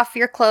took off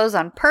your clothes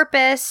on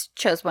purpose,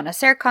 chose one of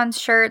Serkan's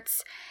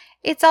shirts.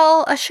 It's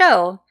all a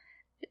show.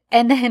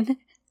 And then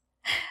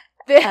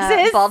this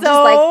is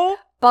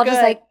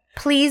Balja's like,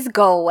 please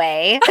go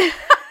away.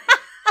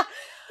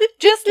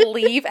 Just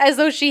leave, as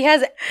though she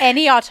has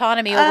any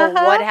autonomy over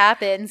what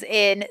happens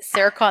in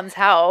Serkan's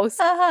house.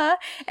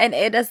 And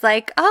it is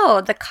like,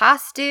 oh, the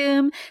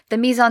costume, the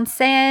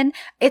mise-en-scène,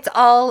 it's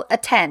all a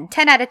 10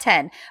 out of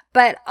 10.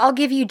 But I'll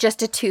give you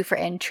just a 2 for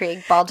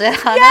intrigue, Balja.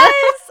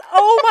 Yes!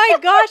 Oh my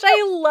gosh,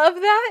 I love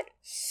that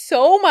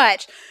so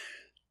much.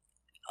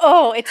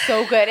 Oh, it's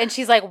so good. And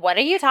she's like, what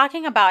are you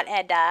talking about,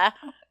 Edda?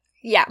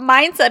 Yeah,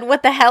 mine said,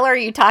 what the hell are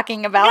you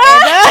talking about,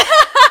 Edda?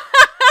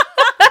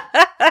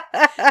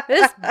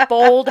 This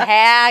bold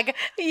hag.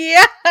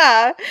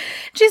 Yeah.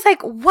 She's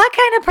like, what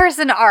kind of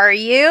person are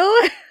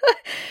you?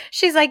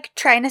 She's like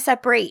trying to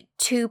separate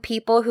two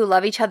people who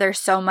love each other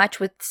so much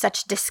with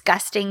such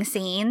disgusting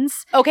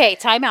scenes. Okay,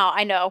 time out.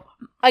 I know.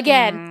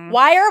 Again,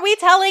 why are we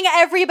telling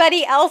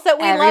everybody else that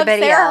we love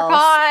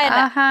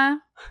Serkan?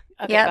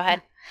 Okay, go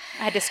ahead.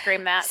 I had to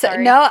scream that. So,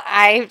 sorry. No,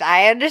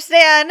 I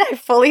understand. I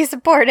fully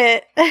support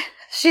it.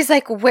 She's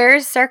like,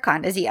 where's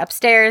Serkan? Is he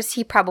upstairs?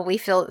 He probably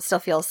still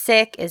feels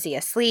sick. Is he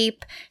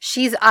asleep?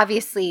 She's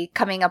obviously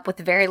coming up with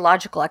very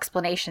logical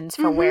explanations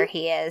for where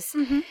he is.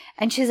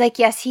 And she's like,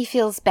 yes, he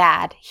feels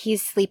bad.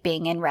 He's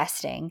sleeping and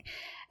resting.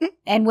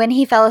 And when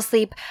he fell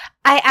asleep,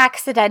 I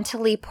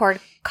accidentally poured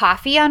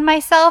coffee on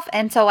myself.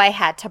 And so I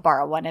had to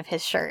borrow one of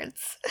his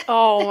shirts.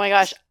 Oh my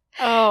gosh.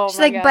 Oh, she's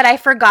like, but I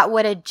forgot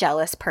what a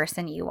jealous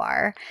person you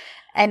are.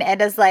 And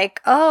Edda's like,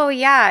 oh,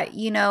 yeah,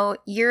 you're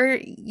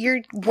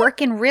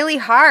working really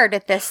hard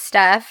at this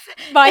stuff.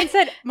 Mine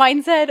said,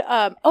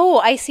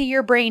 oh, I see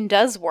your brain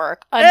does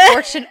work.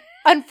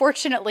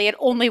 Unfortunately, it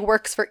only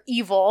works for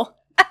evil.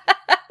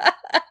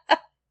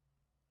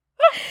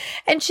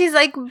 And she's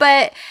like,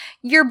 but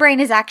your brain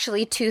is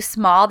actually too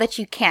small that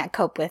you can't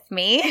cope with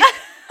me.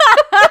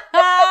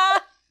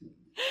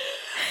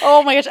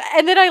 Oh, my gosh.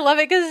 And then I love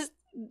it because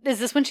is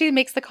this when she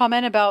makes the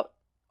comment about?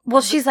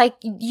 Well, she's like,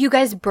 you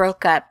guys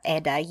broke up,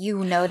 Eda.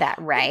 You know that,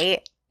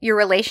 right? Your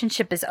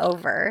relationship is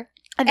over.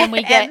 And then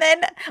we get, and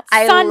then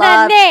I Sanane,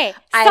 love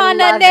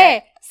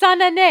it.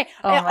 Sanane.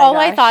 Oh my All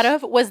I gosh. thought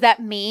of was that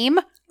meme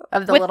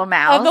Of the little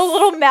mouse. of the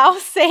little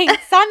mouse saying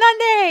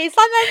Sanane,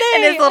 Sanane,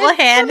 And his little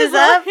hand his is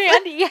little up.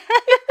 hand, yeah.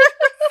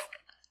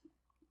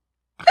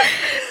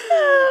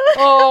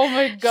 Oh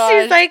my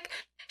gosh.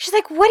 She's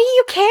like, what do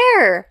you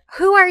care?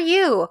 Who are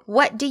you?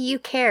 What do you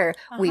care?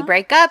 We Uh-huh.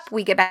 break up.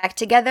 We get back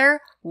together.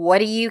 What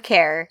do you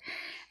care?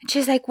 And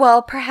she's like,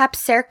 well,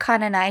 perhaps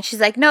Serkan and I. And she's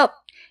like, nope.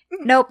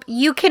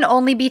 You can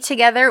only be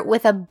together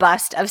with a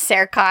bust of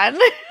Serkan.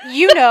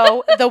 You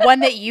know, the one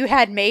that you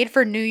had made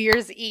for New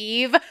Year's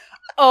Eve.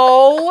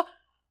 Oh,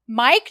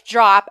 mic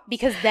drop.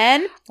 Because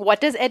then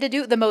what does Eda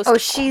do? The most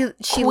she loses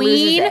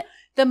queen, it.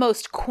 the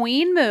most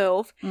queen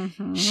move.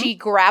 Mhm. She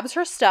grabs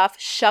her stuff,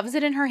 shoves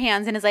it in her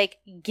hands, and is like,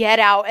 get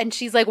out. And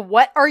she's like,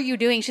 what are you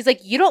doing? She's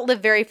like, you don't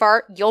live very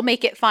far. You'll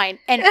make it fine.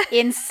 And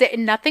in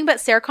nothing but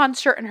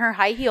Serkan's shirt and her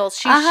high heels,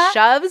 she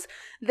shoves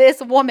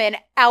this woman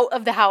out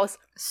of the house.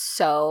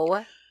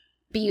 So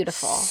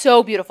beautiful.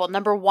 So beautiful.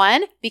 Number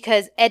one,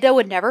 because Eda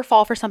would never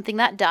fall for something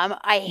that dumb.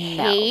 I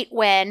hate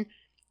when,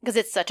 because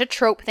it's such a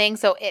trope thing,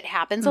 so it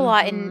happens a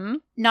lot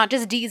in not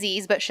just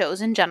DZs, but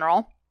shows in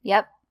general.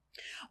 Yep.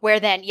 Where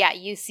then,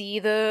 you see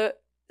the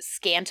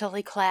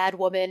scantily clad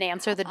woman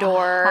answer the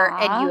door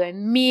and you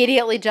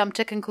immediately jump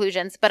to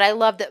conclusions. But I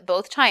love that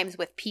both times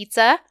with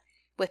pizza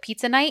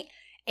night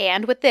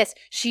and with this,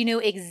 she knew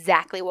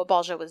exactly what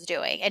Balja was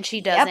doing. And she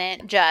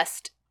doesn't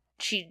just,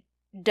 she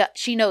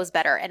knows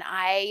better. And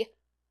I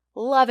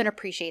love and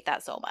appreciate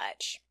that so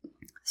much.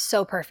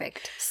 So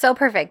perfect. So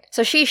perfect.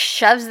 So she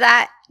shoves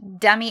that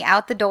dummy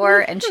out the door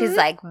and she's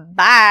like,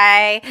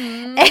 bye.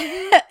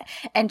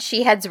 And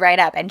she heads right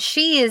up. And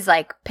she is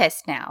like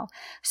pissed now.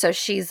 So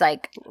she's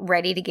like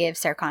ready to give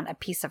Serkan a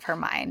piece of her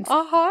mind.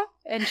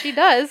 And she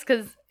does,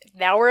 because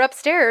now we're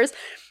upstairs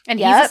and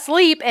he's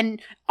asleep.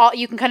 And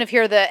you can kind of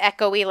hear the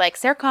echoey like,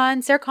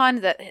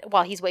 Serkan,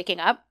 while he's waking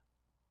up.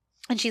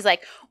 And she's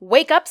like,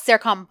 wake up,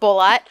 Serkan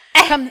Bolat.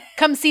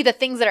 Come see the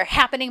things that are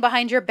happening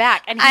behind your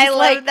back. And he's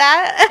love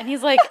that. And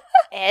he's like,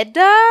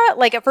 Eda?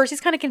 Like, at first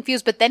he's kind of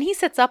confused, but then he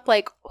sits up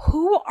like,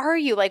 who are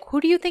you? Like, who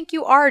do you think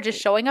you are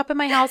just showing up in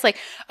my house? Like,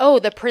 oh,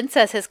 the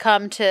princess has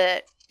come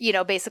to,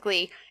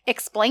 basically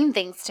explain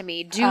things to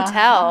me. Do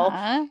tell.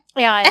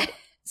 And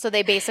so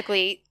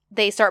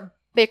they start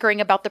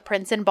bickering about the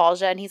prince and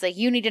Balja. And he's like,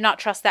 you need to not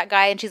trust that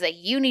guy. And she's like,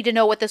 you need to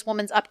know what this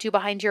woman's up to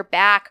behind your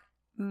back.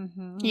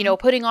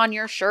 Putting on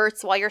your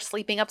shirts while you're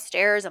sleeping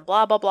upstairs and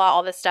blah, blah, blah,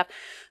 all this stuff.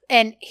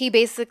 And he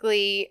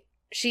basically,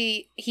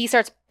 he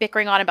starts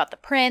bickering on about the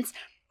prince.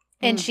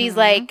 And she's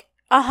like,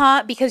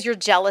 because you're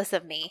jealous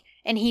of me.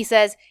 And he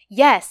says,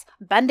 yes,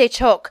 Bande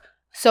Chok.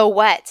 So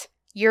what?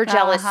 You're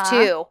jealous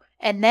too.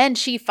 And then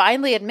she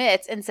finally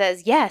admits and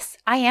says, yes,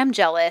 I am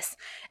jealous.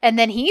 And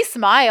then he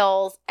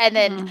smiles and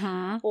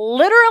then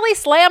literally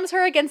slams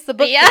her against the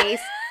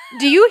bookcase.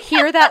 Do you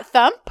hear that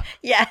thump?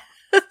 Yes.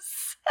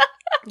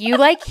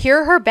 You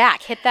hear her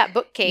back hit that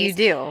bookcase. You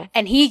do.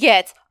 And he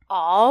gets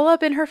all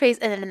up in her face.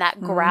 And then in that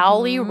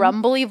growly,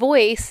 rumbly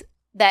voice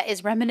that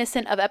is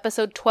reminiscent of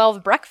episode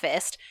 12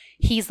 Breakfast,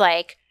 he's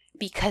like,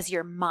 because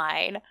you're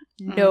mine.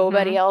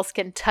 Nobody else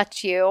can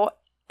touch you.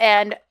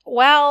 And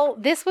while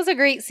this was a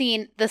great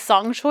scene, the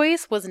song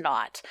choice was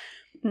not.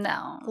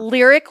 No.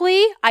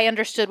 Lyrically, I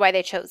understood why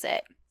they chose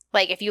it.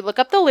 Like, if you look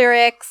up the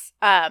lyrics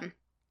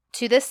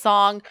to this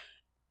song,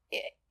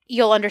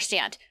 you'll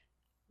understand.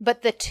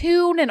 But the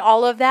tune and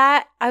all of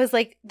that, I was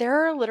like,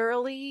 there are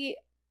literally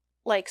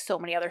so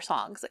many other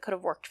songs that could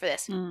have worked for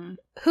this.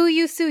 Who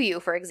You Sue You,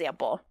 for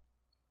example.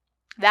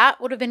 That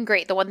would have been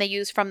great. The one they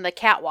used from the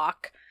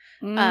catwalk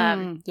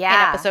in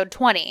episode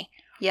 20.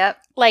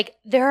 Yep.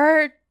 There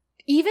are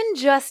even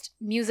just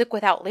music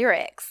without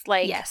lyrics.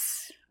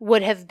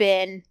 Would have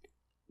been,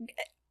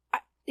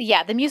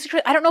 the music,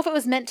 I don't know if it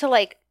was meant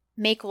to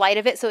make light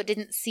of it so it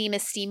didn't seem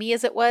as steamy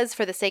as it was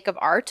for the sake of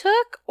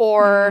Artuk,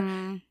 or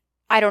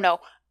I don't know.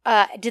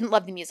 I didn't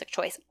love the music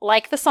choice.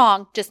 Like the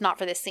song, just not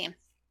for this scene.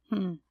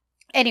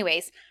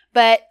 Anyways,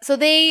 but so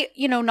they,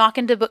 knock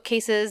into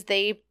bookcases.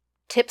 They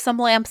tip some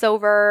lamps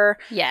over.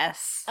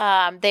 Yes.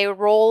 They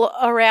roll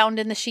around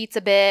in the sheets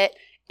a bit,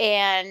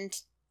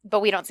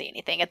 but we don't see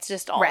anything. It's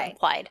just all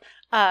implied.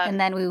 And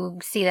then we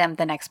see them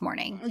the next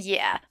morning.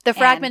 Yeah. The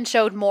fragment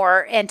showed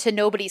more, and to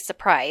nobody's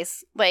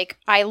surprise.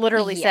 I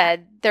literally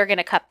said, they're going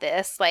to cut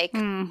this. So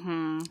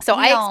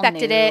I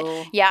expected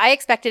it. Yeah, I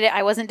expected it.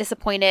 I wasn't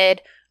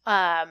disappointed.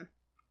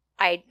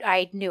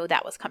 I knew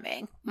that was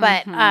coming.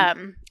 But,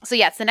 so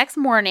yeah, it's the next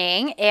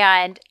morning,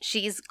 and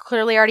she's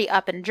clearly already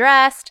up and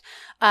dressed,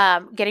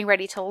 getting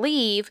ready to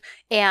leave,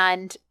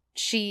 and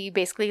she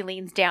basically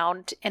leans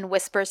down and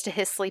whispers to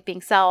his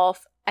sleeping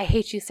self, I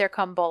hate you,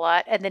 Serkan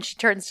Bolat. And then she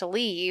turns to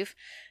leave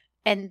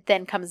and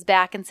then comes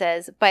back and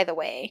says, by the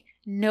way,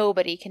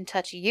 nobody can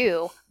touch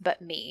you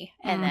but me.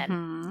 And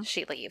then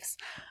she leaves.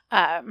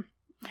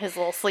 his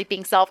little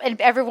sleeping self. And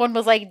everyone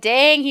was like,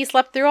 dang, he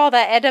slept through all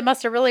that. Edda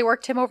must have really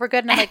worked him over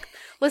good. And I'm like,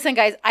 listen,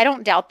 guys, I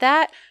don't doubt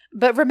that.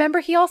 But remember,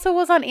 he also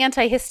was on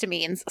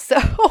antihistamines. So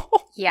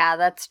yeah,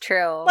 that's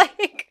true.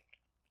 Like,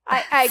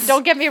 I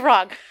don't get me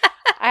wrong.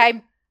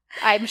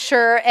 I'm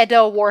sure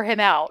Edda wore him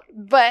out.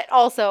 But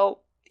also,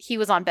 he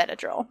was on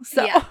Benadryl.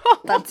 So yeah,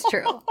 that's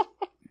true.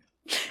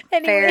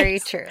 Anyways. Very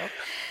true.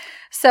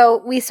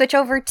 So we switch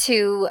over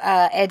to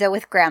Edda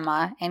with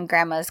Grandma, and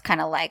Grandma's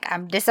kind of like,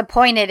 I'm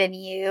disappointed in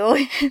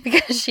you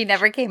because she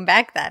never came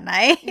back that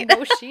night.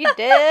 No, she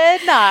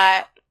did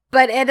not.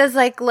 But Edda's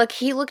like, look,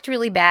 he looked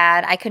really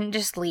bad. I couldn't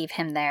just leave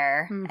him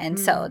there. Mm-hmm. And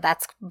so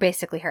that's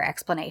basically her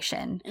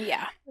explanation.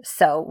 Yeah.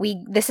 So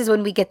this is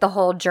when we get the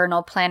whole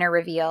journal planner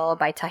reveal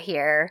by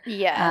Tahir.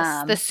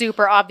 Yes. The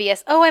super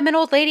obvious, oh, I'm an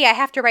old lady. I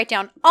have to write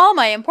down all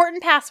my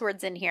important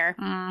passwords in here.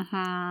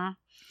 Mm-hmm.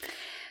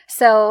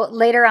 So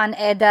later on,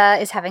 Edda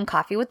is having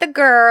coffee with the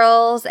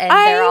girls, and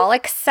they're all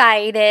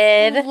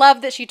excited.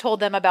 Love that she told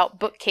them about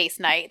bookcase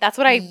night. That's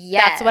what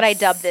I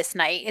dubbed this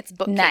night. It's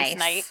bookcase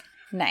night.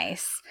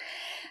 Nice.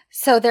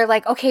 So they're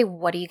like, okay,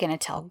 what are you going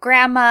to tell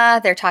Grandma?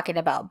 They're talking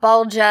about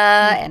Bulja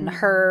and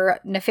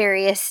her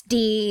nefarious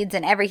deeds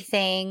and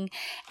everything.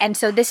 And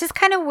so this is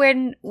kind of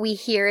when we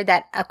hear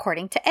that,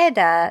 according to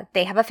Edda,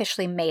 they have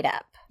officially made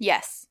up.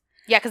 Yes.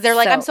 Yeah, because they're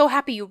like, I'm so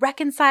happy you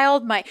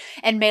reconciled.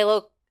 And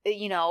Melo,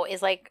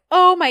 is like,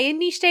 oh, my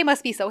Nishte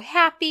must be so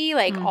happy.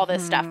 Like, all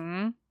this stuff.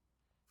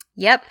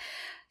 Yep.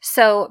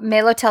 So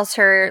Melo tells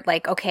her,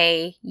 like,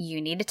 okay,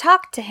 you need to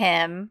talk to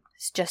him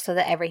just so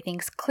that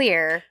everything's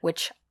clear,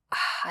 which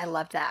I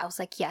loved that. I was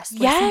like, yes,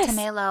 listen to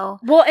Melo.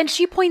 Well, and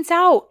she points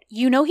out,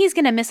 he's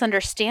going to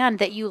misunderstand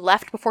that you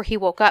left before he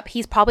woke up.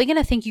 He's probably going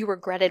to think you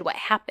regretted what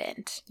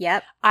happened.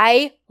 Yep.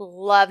 I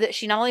love that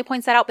she not only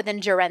points that out, but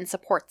then Jaren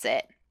supports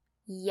it.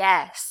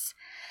 Yes.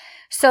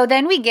 So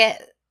then we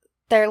get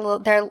their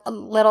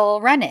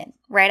little run-in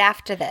right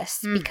after this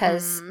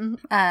because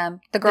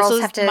the girls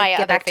have to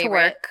get back to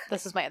work.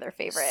 This is my other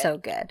favorite. So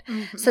good.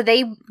 Mm-hmm. So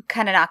they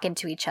kind of knock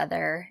into each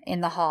other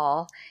in the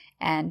hall.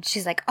 And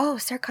she's like, oh,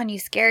 Serkan, you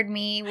scared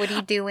me. What are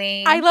you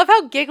doing? I love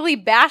how giggly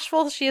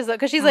bashful she is,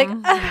 because she's like,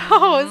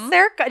 oh,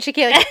 Serkan. She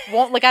can't,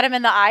 won't look at him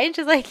in the eye. And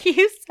she's like,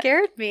 you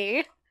scared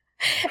me.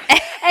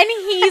 And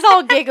he's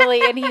all giggly.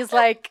 And he's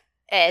like,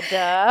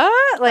 Edda?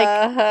 Like,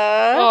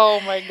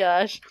 oh my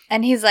gosh.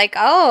 And he's like,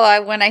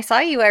 oh, when I saw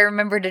you, I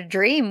remembered a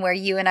dream where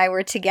you and I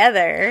were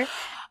together.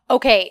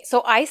 Okay,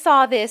 so I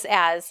saw this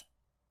as,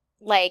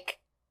 like,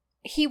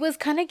 he was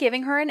kind of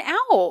giving her an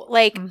out,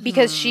 like,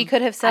 because she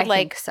could have said, I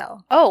think so.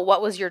 Oh,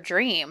 what was your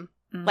dream?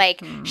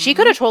 Like, she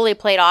could have totally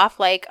played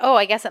off, like, oh,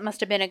 I guess it must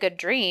have been a good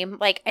dream,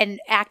 like, and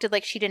acted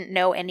like she didn't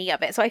know any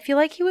of it. So I feel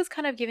like he was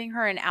kind of giving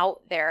her an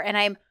out there, and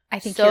I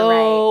think so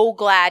you're right.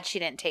 Glad she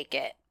didn't take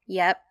it.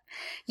 Yep.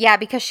 Yeah,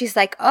 because she's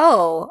like,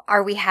 oh,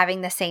 are we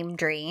having the same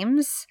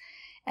dreams?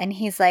 And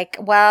he's like,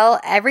 well,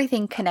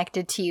 everything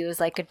connected to you is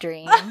like a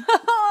dream.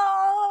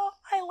 Oh,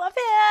 I love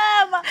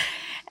him.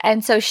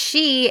 And so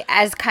she,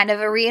 as kind of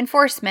a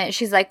reinforcement,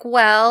 she's like,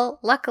 well,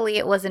 luckily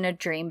it wasn't a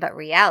dream, but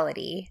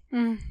reality.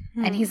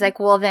 Mm-hmm. And he's like,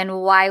 well, then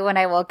why when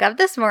I woke up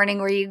this morning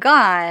were you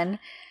gone?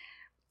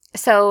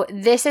 So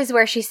this is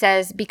where she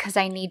says, because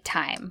I need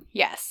time.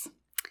 Yes.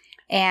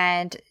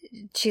 And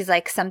she's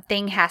like,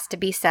 something has to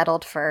be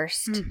settled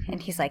first. Mm-hmm.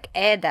 And he's like,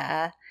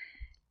 Edda,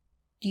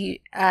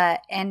 he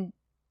asks,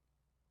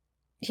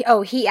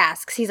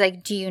 he's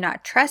like, do you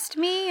not trust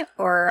me?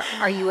 Or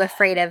are you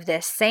afraid of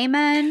this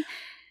Seaman?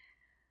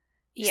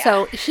 Yeah.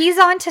 So he's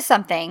on to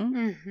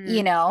something,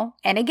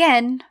 and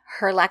again,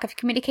 her lack of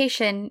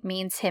communication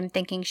means him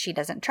thinking she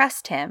doesn't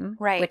trust him,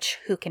 right? Which,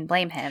 who can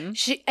blame him?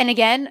 And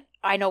again,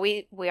 I know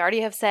we already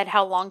have said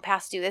how long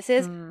past due this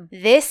is.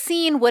 This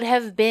scene would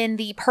have been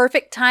the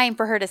perfect time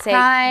for her to say,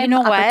 you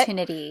know what?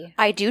 Opportunity.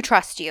 I do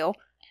trust you.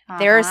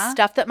 There's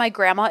stuff that my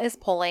grandma is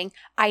pulling.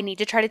 I need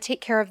to try to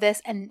take care of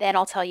this, and then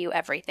I'll tell you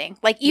everything.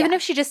 Like, even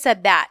if she just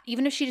said that,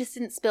 even if she just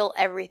didn't spill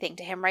everything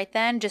to him right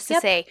then, just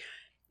to say,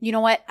 you know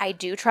what? I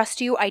do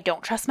trust you. I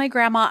don't trust my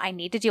grandma. I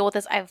need to deal with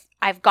this.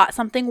 I've got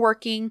something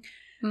working.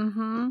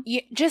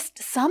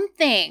 Just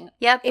something.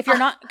 Yep. If you're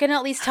not going to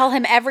at least tell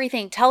him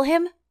everything, tell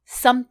him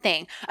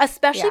something.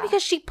 Especially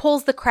because she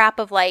pulls the crap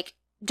of like,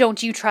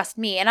 don't you trust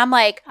me? And I'm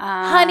like,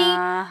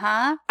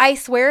 honey, I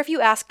swear if you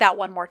ask that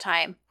one more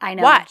time, I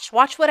know.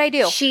 Watch what I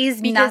do.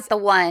 She's not the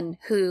one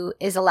who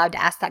is allowed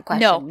to ask that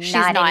question. No, she's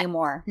not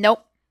anymore.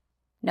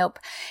 Nope.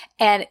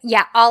 And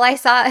yeah, all I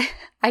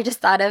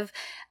thought of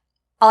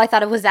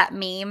was that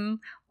meme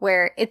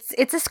where it's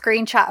a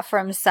screenshot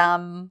from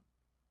some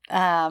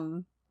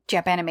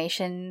Jump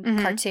Animation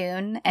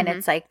cartoon, and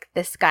it's like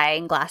this guy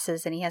in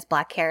glasses and he has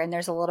black hair and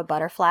there's a little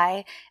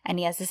butterfly and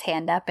he has his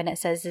hand up and it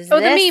says, "Is this?"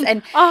 The meme.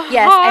 And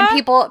yes,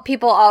 and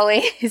people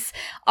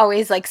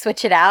always like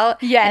switch it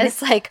out. Yes, and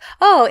it's like,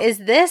 oh, is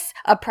this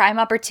a prime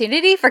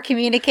opportunity for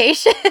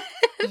communication?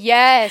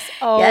 Yes.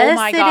 Oh yes,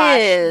 my gosh.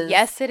 It is.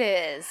 Yes, it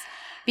is.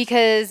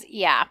 Because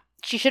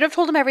she should have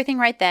told him everything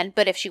right then,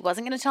 but if she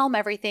wasn't going to tell him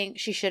everything,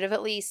 she should have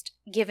at least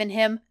given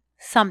him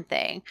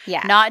something.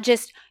 Yeah. Not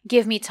just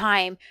give me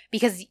time,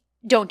 because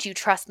don't you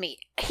trust me?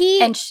 He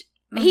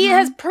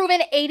has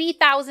proven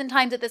 80,000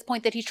 times at this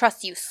point that he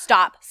trusts you.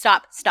 Stop.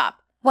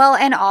 Well,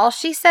 and all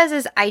she says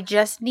is, I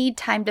just need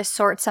time to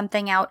sort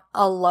something out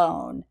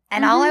alone.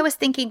 And all I was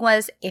thinking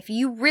was, if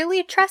you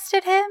really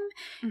trusted him,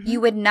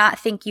 you would not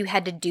think you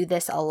had to do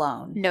this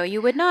alone. No,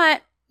 you would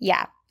not.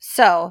 Yeah.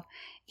 So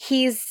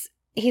he's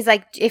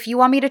like, if you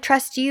want me to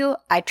trust you,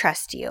 I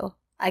trust you.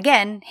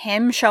 Again,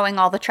 him showing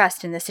all the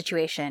trust in this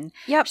situation.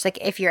 Yep. She's like,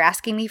 if you're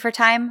asking me for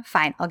time,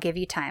 fine, I'll give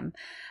you time.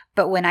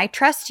 But when I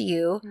trust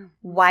you,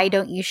 why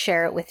don't you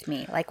share it with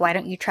me? Like, why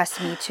don't you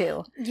trust me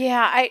too?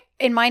 Yeah,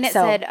 in mine it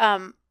said,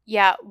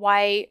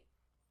 why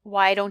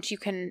won't you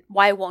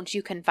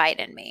confide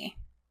in me?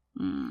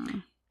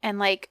 And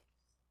like,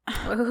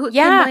 who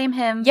can blame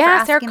him for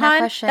asking that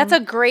question? That's a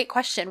great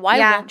question. Why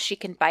won't she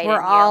confide in you?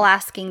 We're all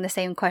asking the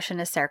same question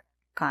as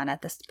Serkan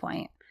at this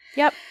point.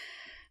 Yep.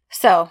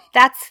 So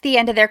that's the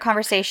end of their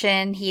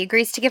conversation. He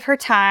agrees to give her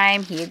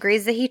time. He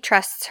agrees that he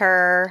trusts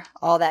her,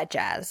 all that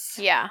jazz.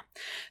 Yeah.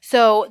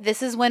 So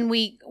this is when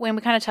we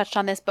kind of touched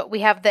on this, but we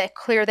have the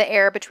clear the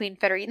air between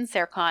Ferit and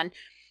Serkan,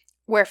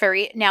 where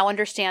Ferit now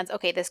understands,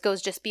 okay, this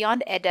goes just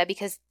beyond Edda,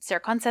 because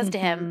Serkan says to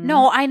him,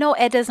 no, I know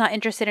Edda's not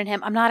interested in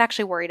him. I'm not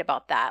actually worried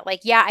about that.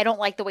 Like, yeah, I don't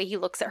like the way he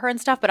looks at her and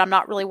stuff, but I'm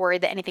not really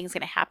worried that anything's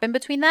going to happen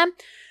between them.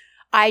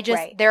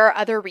 There are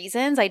other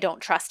reasons I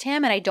don't trust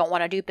him, and I don't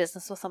want to do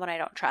business with someone I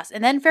don't trust.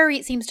 And then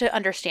Ferit seems to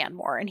understand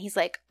more, and he's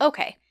like,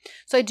 okay.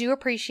 So I do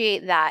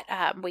appreciate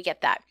that we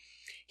get that.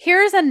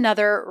 Here's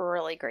another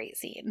really great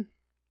scene,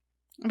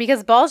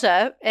 because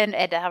Balja and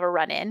Edda have a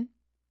run-in,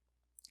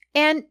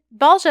 and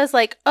Balja's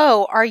like,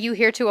 oh, are you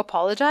here to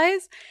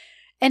apologize?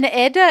 And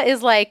Edda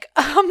is like,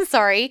 I'm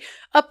sorry,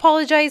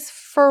 apologize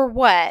for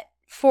what?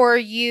 For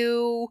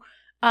you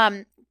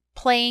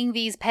playing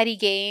these petty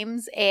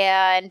games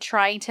and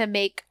trying to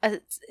make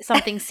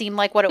something seem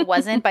like what it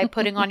wasn't by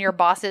putting on your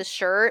boss's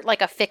shirt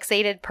like a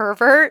fixated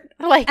pervert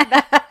like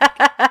that.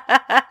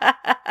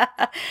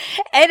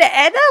 And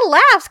Edda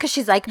laughs because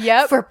she's like,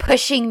 for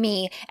pushing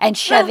me and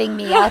shoving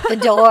me out the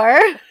door.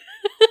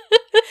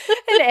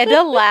 And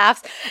Edda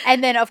laughs.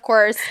 And then, of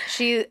course,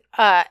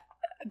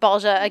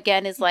 Balja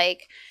again is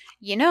like,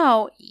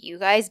 you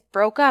guys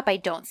broke up. I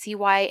don't see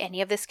why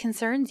any of this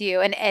concerns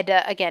you. And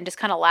Edda, again, just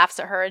kind of laughs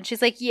at her. And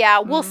she's like, yeah,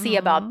 we'll see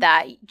about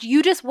that.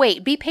 You just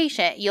wait. Be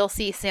patient. You'll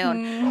see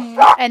soon.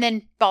 And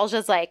then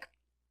Balja's like,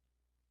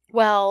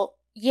 well,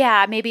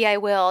 yeah, maybe I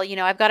will.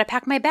 I've got to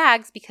pack my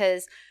bags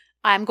because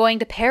I'm going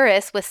to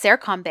Paris with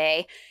Serkan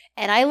Bey.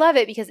 And I love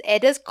it because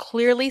Edda's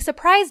clearly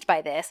surprised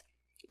by this.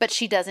 But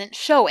she doesn't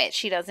show it.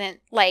 She doesn't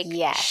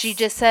she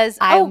just says,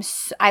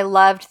 I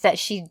loved that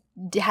she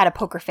had a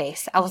poker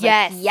face. I was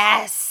like,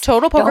 yes.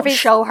 Total poker face. Don't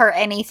show her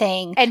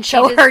anything. And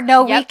show her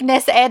no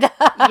weakness, Edda.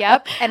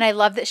 Yep. And I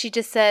love that she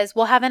just says,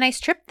 well, have a nice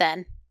trip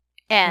then.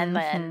 And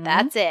then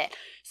that's it.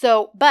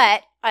 So,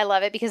 but I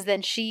love it because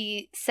then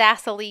she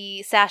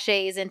sassily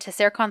sachets into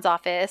Serkan's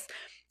office.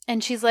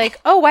 And she's like,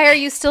 oh, why are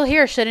you still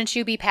here? Shouldn't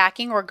you be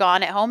packing or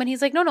gone at home? And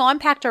he's like, no, I'm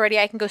packed already.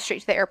 I can go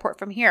straight to the airport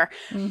from here.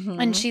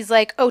 And she's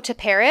like, oh, to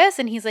Paris?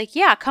 And he's like,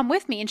 yeah, come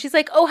with me. And she's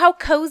like, oh, how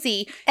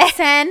cozy.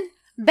 Sen,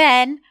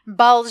 Ben,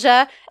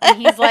 Balja.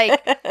 And he's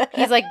like,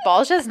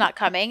 Balja's not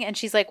coming. And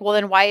she's like, well,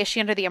 then why is she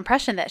under the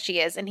impression that she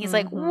is? And he's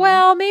like,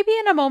 well, maybe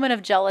in a moment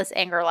of jealous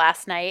anger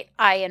last night,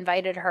 I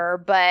invited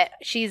her, but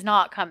she's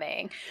not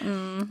coming.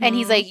 And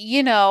he's like,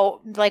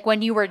 like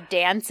when you were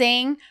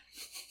dancing.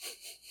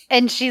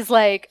 And she's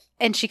like,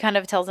 and she kind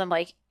of tells him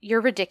like, you're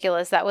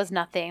ridiculous. That was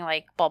nothing,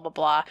 like blah, blah,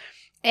 blah.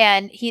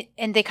 And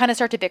they kind of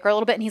start to bicker a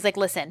little bit. And he's like,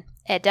 listen,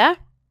 Edda,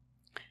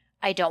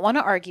 I don't want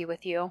to argue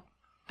with you.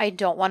 I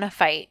don't want to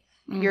fight.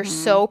 You're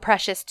so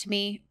precious to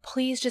me.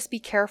 Please just be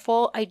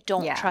careful. I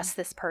don't trust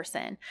this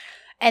person.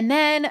 And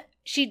then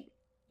she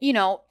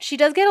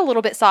does get a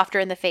little bit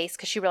softer in the face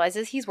because she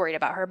realizes he's worried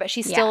about her. But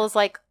she still is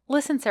like,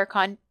 listen,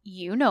 Serkan,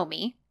 you know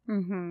me.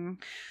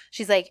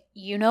 She's like,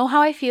 you know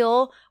how I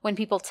feel when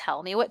people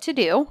tell me what to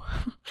do.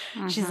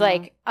 She's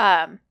like,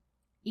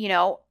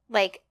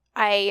 like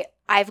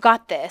I've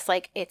got this,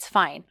 like it's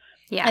fine.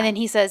 Yeah. And then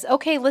he says,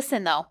 okay,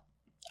 listen though,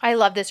 I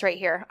love this right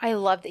here. I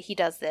love that he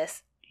does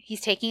this.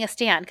 He's taking a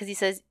stand because he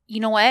says,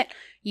 you know what?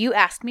 You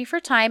asked me for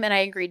time and I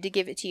agreed to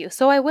give it to you.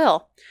 So I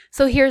will.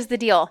 So here's the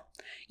deal.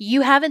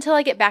 You have until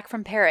I get back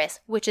from Paris,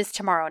 which is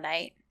tomorrow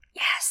night.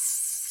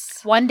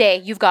 Yes. One day.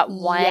 You've got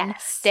one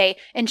day.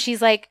 And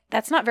she's like,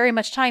 that's not very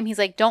much time. He's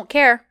like, don't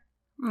care.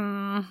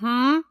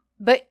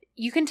 But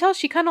you can tell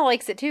she kind of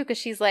likes it too because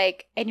she's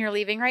like, and you're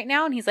leaving right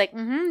now? And he's like,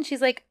 And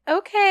she's like,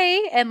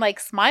 okay. And like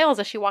smiles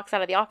as she walks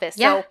out of the office.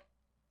 Yeah. So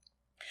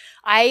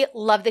I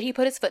love that he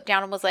put his foot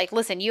down and was like,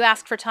 listen, you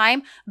asked for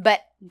time,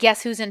 but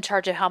guess who's in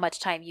charge of how much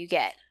time you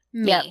get?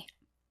 Me. Yep.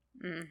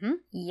 Mm-hmm.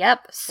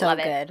 Yep. So Love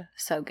it. good.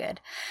 So good.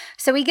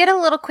 So we get a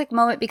little quick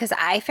moment because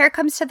Ifer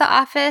comes to the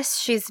office.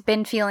 She's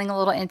been feeling a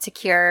little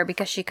insecure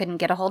because she couldn't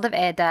get a hold of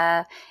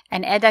Eda.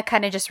 And Eda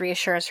kind of just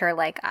reassures her,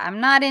 like, I'm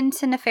not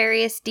into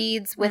nefarious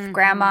deeds with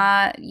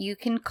Grandma. You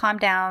can calm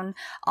down.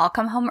 I'll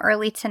come home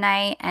early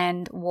tonight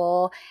and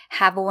we'll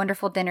have a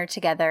wonderful dinner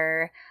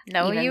together.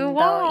 No, you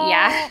won't.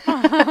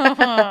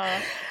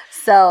 Yeah.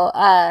 So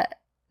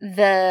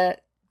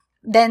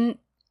then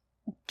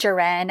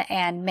Jaren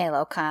and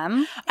Melo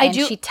come, and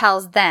she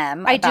tells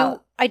them I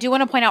do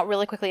want to point out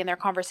really quickly in their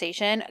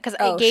conversation, because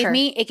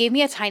it gave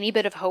me a tiny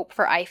bit of hope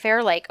for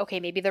Ifair, like, okay,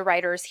 maybe the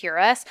writers hear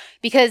us,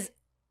 because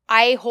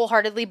I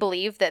wholeheartedly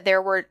believe that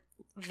there were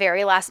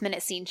very last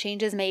minute scene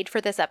changes made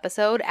for this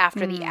episode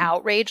after the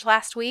outrage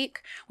last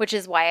week, which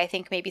is why I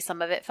think maybe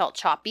some of it felt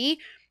choppy.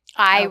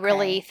 I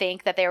really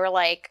think that they were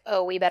like,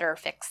 oh, we better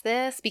fix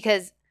this,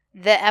 because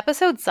the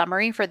episode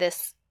summary for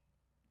this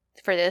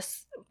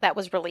that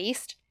was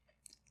released,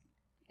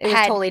 it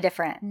was totally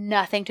different.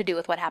 Nothing to do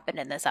with what happened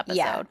in this episode.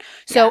 Yeah.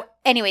 So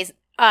anyways,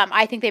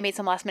 I think they made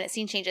some last minute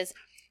scene changes.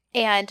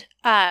 And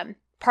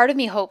part of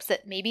me hopes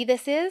that maybe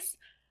this is,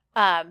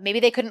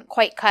 maybe they couldn't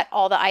quite cut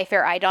all the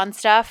Ifair Idon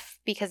stuff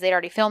because they'd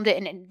already filmed it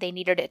and they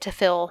needed it to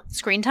fill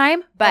screen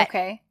time. But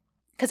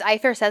because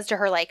Ifair says to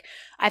her, like,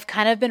 I've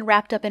kind of been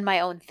wrapped up in my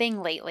own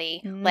thing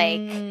lately, like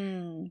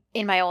in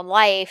my own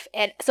life.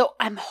 And so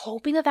I'm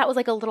hoping that was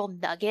like a little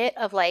nugget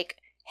of like,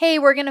 hey,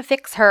 we're going to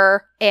fix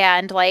her,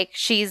 and like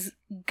she's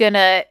going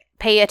to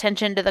pay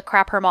attention to the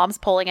crap her mom's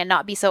pulling and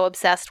not be so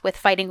obsessed with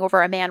fighting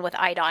over a man with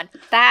Idon.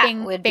 That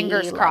would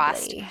fingers be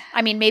crossed. Lovely.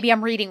 I mean, maybe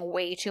I'm reading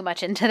way too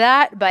much into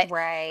that, but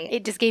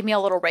it just gave me a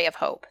little ray of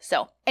hope.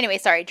 So anyway,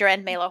 sorry,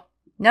 Jaren, Melo.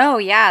 No,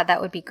 yeah,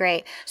 that would be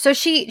great. So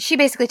she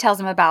basically tells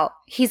him about,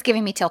 he's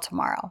giving me till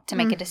tomorrow to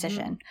make a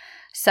decision.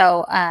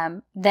 So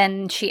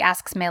then she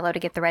asks Melo to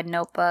get the red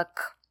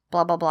notebook,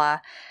 blah, blah, blah.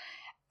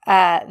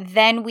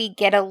 Then we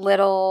get a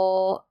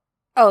little...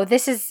 Oh,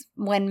 this is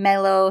when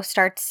Melo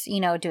starts,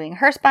 doing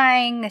her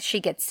spying.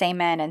 She gets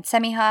Seymen and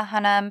Semiha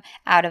Hanum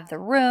out of the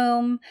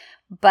room,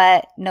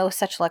 but no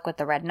such luck with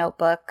the red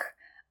notebook.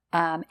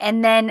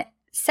 And then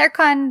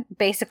Serkan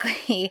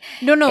basically...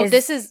 No,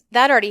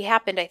 that already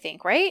happened, I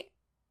think, right?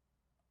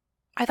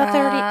 I thought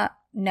that already...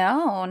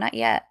 No, not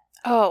yet.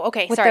 Oh,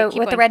 okay, with sorry.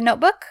 With the red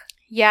notebook?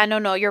 Yeah,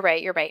 no, you're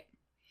right.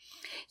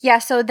 Yeah,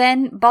 so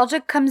then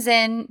Balja comes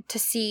in to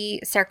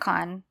see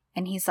Serkan,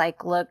 and he's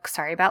like, look,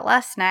 sorry about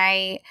last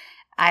night.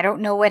 I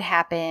don't know what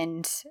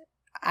happened.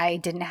 I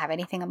didn't have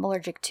anything I'm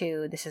allergic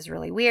to. This is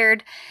really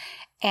weird.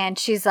 And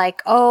she's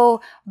like,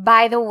 oh,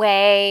 by the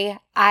way,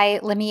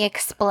 let me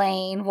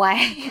explain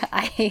why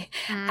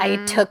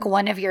I took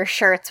one of your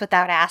shirts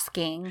without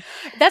asking.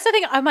 That's the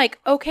thing. I'm like,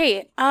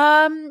 okay,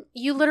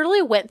 you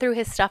literally went through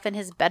his stuff in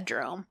his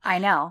bedroom. I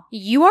know.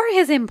 You are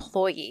his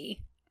employee.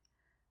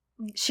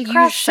 She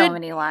crossed so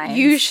many lines.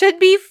 You should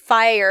be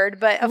fired,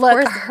 but of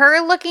course, her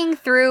looking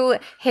through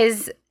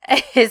his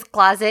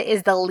closet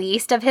is the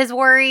least of his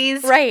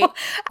worries. Right.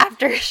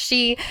 After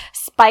she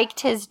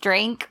spiked his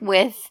drink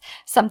with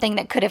something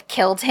that could have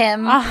killed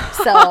him.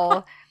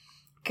 So,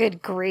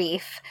 good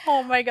grief.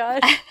 Oh my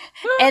gosh.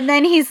 And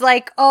then she's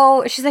like,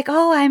 oh,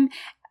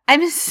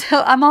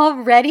 I'm all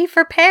ready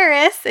for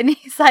Paris. And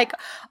he's like,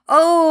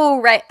 oh,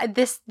 right.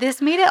 This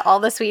made it all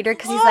the sweeter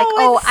because he's like,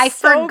 oh, I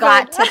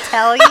forgot to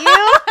tell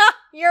you.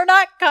 You're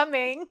not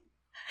coming.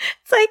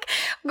 It's like,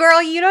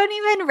 girl, you don't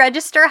even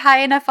register high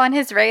enough on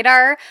his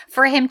radar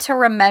for him to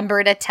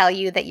remember to tell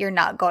you that you're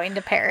not going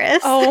to Paris.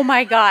 Oh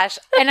my gosh.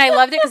 And I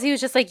loved it because he was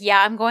just like,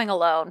 yeah, I'm going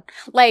alone.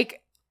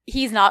 Like,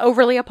 he's not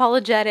overly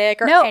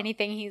apologetic or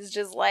anything. He's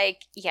just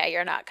like, yeah,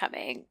 you're not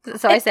coming.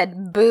 So I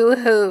said,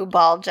 boo-hoo,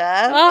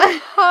 Balja.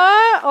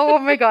 Oh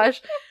my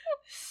gosh.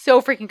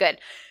 So freaking good.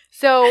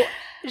 So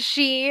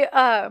she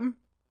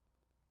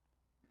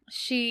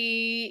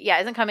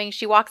isn't coming.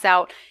 She walks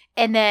out,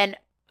 and then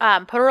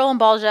Putterl and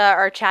Balja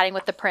are chatting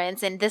with the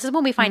prince, and this is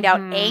when we find out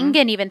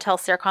Aengen even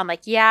tells Serkan,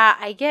 like, yeah,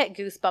 I get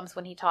goosebumps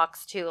when he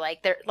talks too.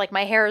 Like, they're like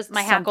my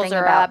hackles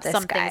are up,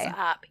 something's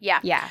up.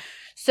 Yeah.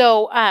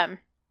 So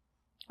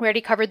we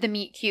already covered the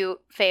meet cute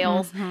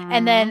fails,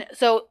 and then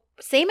so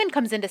Seymen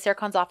comes into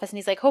Serkan's office and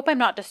he's like, hope I'm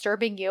not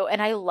disturbing you.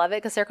 And I love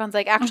it because Serkan's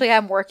like, actually,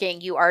 I'm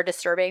working. You are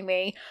disturbing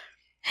me.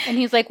 And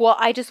he's like, well,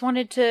 I just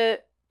wanted to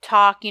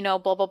talk, blah,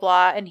 blah,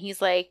 blah. And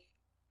he's like,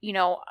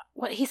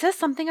 what he says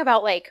something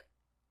about I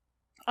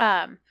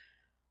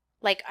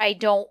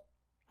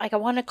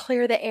want to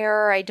clear the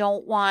air. I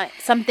don't want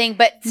something,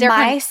 but Serkan,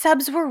 my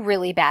subs were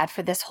really bad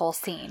for this whole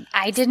scene.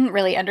 I didn't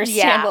really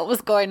understand what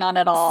was going on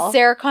at all.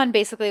 Serkan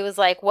basically was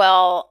like,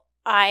 well,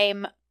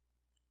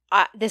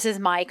 this is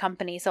my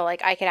company, so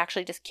like I could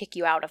actually just kick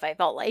you out if I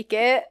felt like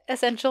it,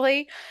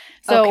 essentially.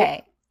 So,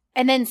 okay.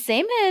 And then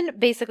Seymen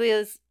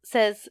basically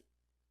says,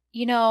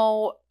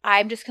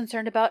 I'm just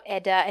concerned about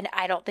Eda, and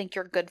I don't think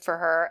you're good for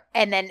her.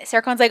 And then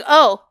Serkan's like,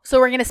 oh, so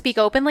we're going to speak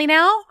openly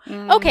now?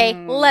 Okay,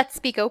 let's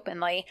speak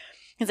openly.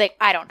 He's like,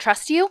 I don't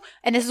trust you.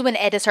 And this is when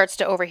Edda starts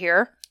to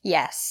overhear.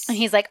 Yes. And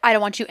he's like, I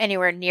don't want you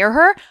anywhere near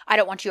her. I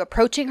don't want you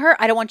approaching her.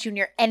 I don't want you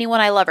near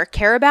anyone I love or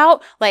care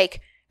about. Like,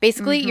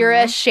 basically, you're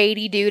a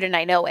shady dude and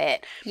I know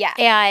it. Yeah.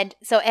 And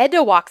so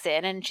Edda walks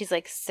in and she's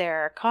like,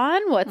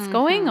 Sarah-Khan, what's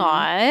going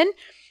on?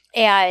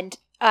 And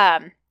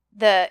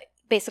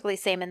basically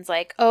Saemon's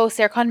like, oh,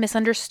 Sarah-Khan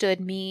misunderstood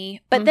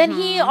me. But then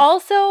he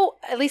also,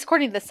 at least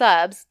according to the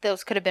subs,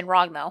 those could have been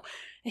wrong though,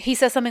 he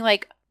says something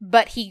like,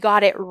 but he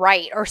got it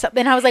right or something.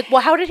 And I was like,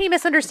 well, how did he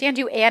misunderstand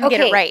you and get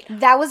it right?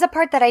 That was a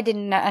part that I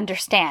didn't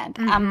understand.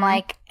 I'm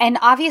like, and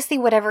obviously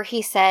whatever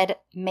he said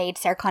made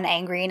Sarah-Khan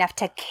angry enough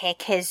to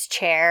kick his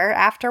chair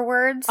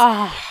afterwards. So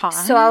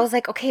I was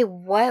like, okay,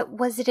 what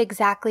was it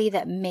exactly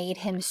that made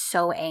him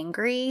so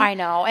angry? I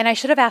know. And I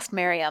should have asked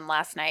Miriam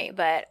last night,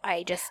 but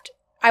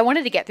I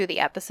wanted to get through the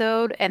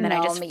episode and then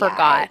I just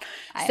forgot.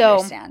 I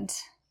understand.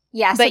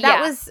 Yeah, so that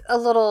was a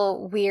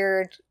little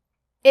weird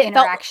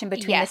interaction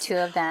between the two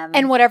of them.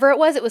 And whatever it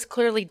was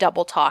clearly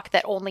double talk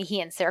that only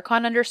he and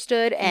Sarah-Khan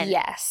understood and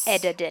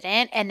Edda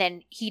didn't. And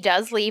then he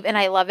does leave and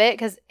I love it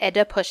because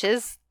Edda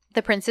pushes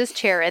the prince's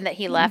chair in that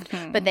he left.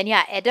 But then,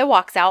 Edda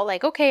walks out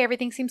like, okay,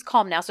 everything seems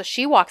calm now. So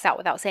she walks out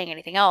without saying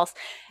anything else.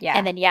 Yeah.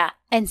 And then,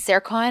 and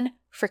Sarah-Khan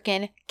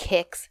freaking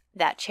kicks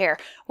that chair,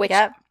 which,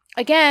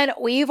 again,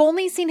 we've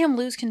only seen him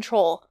lose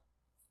control.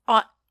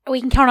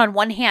 We can count on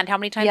one hand how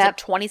many times in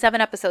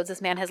 27 episodes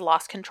this man has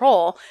lost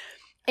control.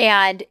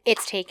 And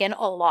it's taken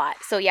a lot.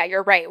 So,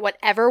 you're right.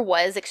 Whatever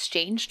was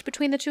exchanged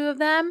between the two of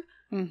them,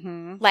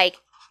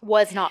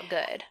 was not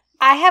good.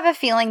 I have a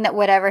feeling that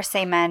whatever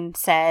Saemon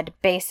said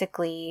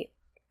basically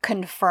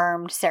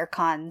confirmed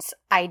Sarah-Khan's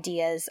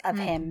ideas of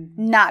him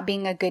not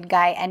being a good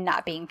guy and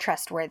not being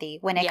trustworthy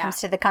when it comes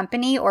to the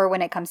company or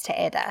when it comes to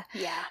Edda.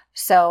 Yeah.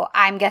 So,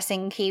 I'm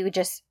guessing he would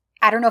just...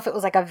 I don't know if it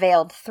was like a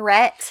veiled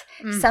threat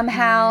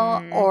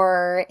somehow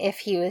or if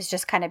he was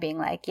just kind of being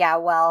like, yeah,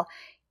 well,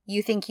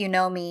 you think you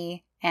know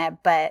me,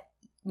 but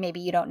maybe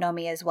you don't know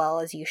me as well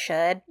as you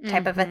should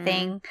type of a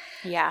thing.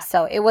 Yeah.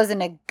 So it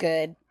wasn't a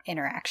good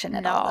interaction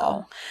at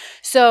all, though.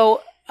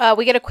 So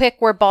we get a quick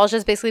where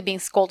Balja's basically being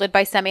scolded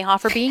by Semiha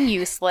for being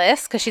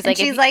useless because she's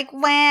like,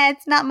 well,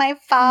 it's not my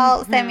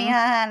fault,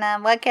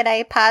 Semiha. What could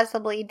I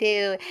possibly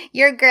do?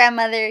 Your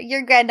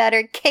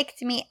granddaughter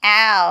kicked me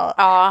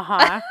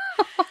out.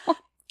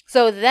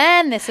 So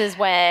then this is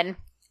when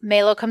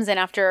Melo comes in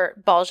after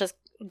Balja's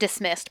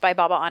dismissed by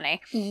Baba Ane.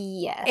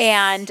 Yes.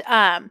 And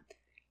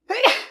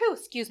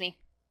excuse me.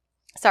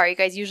 Sorry, you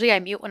guys. Usually I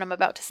mute when I'm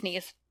about to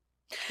sneeze.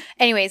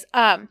 Anyways,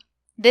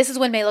 this is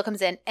when Melo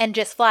comes in and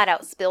just flat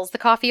out spills the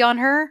coffee on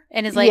her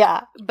and is like,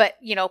 but,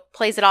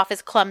 plays it off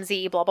as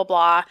clumsy, blah, blah,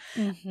 blah.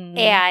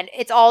 And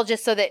it's all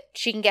just so that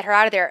she can get her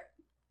out of there.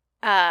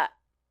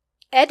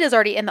 Edda's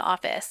already in the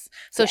office.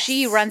 So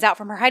she runs out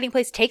from her hiding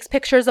place, takes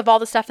pictures of all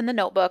the stuff in the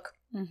notebook,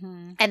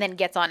 and then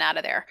gets on out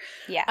of there.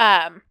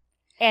 Yeah.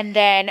 And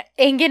then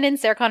Engen and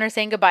Sarah-Khan are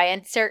saying goodbye,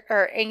 and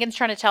Engen's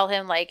trying to tell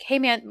him, like, hey,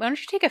 man, why don't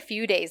you take a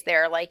few days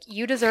there? Like,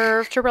 you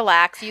deserve to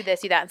relax, you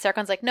this, you that. And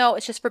Sarah-Khan's like, no,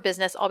 it's just for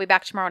business. I'll be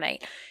back tomorrow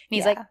night. And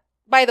he's like,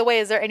 by the way,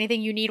 is there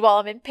anything you need while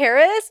I'm in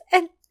Paris?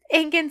 And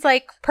Engen's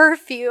like,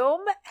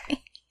 perfume.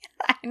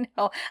 I know.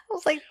 I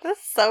was like, this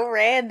is so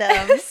random.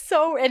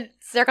 And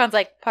Sarah-Khan's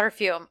like,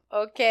 perfume.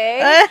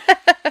 Okay.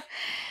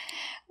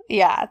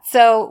 Yeah,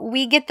 so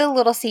we get the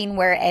little scene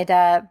where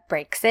Edda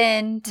breaks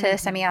into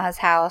Semiha's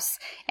house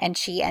and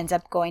she ends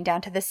up going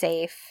down to the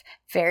safe.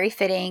 Very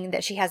fitting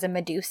that she has a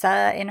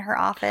Medusa in her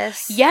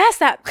office. Yes,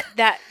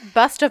 that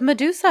bust of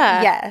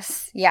Medusa.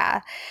 Yes, yeah.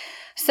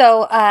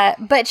 So,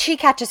 but she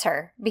catches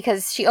her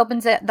because she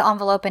opens the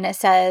envelope and it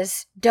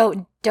says,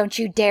 don't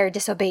you dare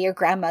disobey your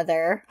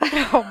grandmother.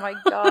 Oh my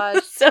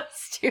gosh. So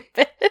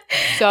stupid.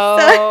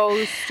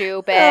 So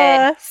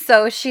stupid.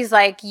 So she's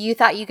like, you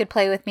thought you could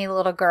play with me,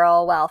 little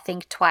girl? Well,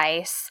 think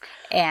twice.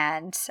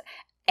 And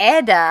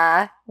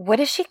Edda, what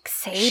does she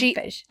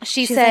say?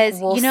 She says,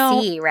 like,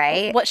 we'll see,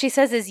 right? What she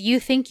says is, you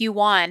think you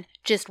won,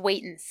 just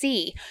wait and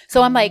see.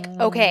 So I'm like,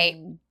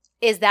 okay,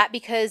 is that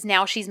because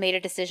now she's made a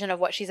decision of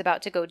what she's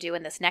about to go do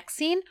in this next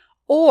scene?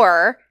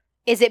 Or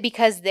is it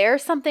because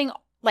there's something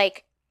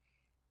like,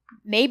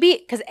 maybe,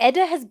 because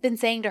Edda has been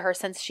saying to her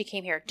since she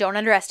came here, don't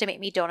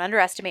underestimate me, don't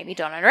underestimate me,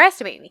 don't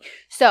underestimate me.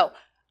 So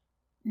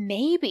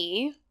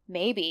maybe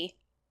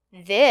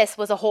this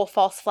was a whole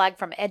false flag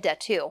from Edda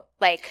too.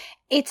 Like,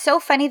 it's so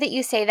funny that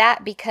you say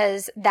that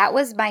because that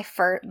was my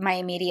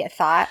immediate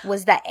thought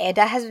was that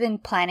Edda has been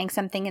planning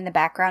something in the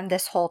background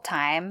this whole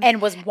time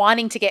and was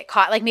wanting to get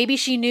caught. Like, maybe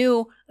she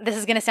knew. This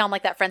is going to sound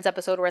like that Friends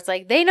episode where it's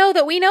like, they know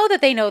that we know that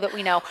they know that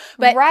we know.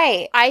 But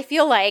right. I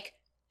feel like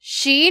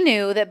she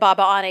knew that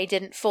Baba Ane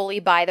didn't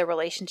fully buy the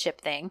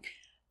relationship thing,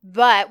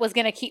 but was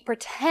going to keep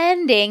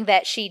pretending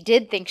that she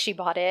did think she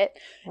bought it.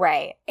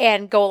 Right.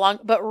 And go along.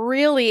 But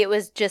really, it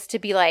was just to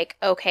be like,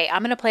 okay,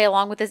 I'm going to play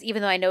along with this,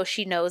 even though I know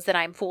she knows that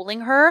I'm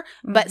fooling her.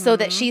 But so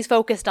that she's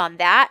focused on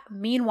that.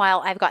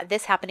 Meanwhile, I've got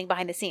this happening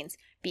behind the scenes.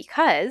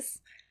 Because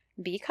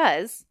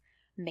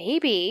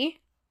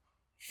maybe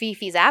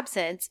Fifi's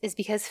absence is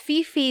because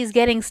Fifi's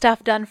getting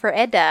stuff done for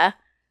Edda.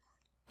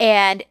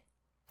 And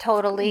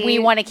totally we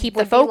want to keep the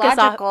would be focus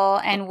logical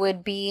and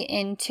would be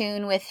in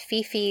tune with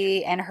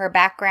Fifi and her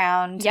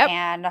background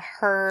and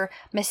her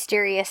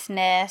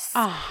mysteriousness.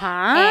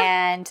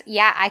 And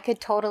yeah, I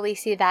could totally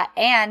see that.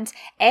 And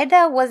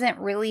Eda wasn't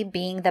really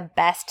being the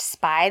best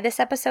spy this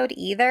episode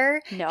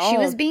either. No. She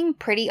was being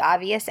pretty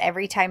obvious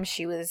every time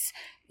she was,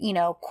 you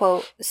know,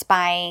 quote,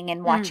 spying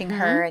and watching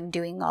her and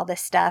doing all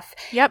this stuff.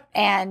 Yep.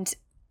 And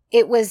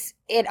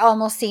it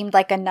almost seemed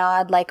like a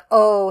nod, like,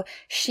 oh,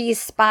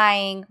 she's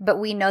spying, but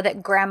we know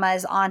that grandma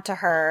is onto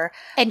her.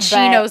 And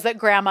she knows that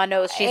grandma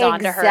knows she's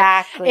onto her.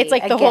 Exactly. It's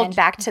like the whole...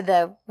 back to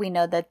the, we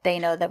know that they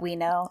know that we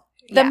know.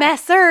 The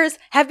messers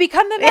have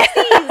become the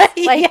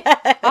messies. Like,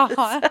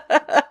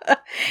 yes.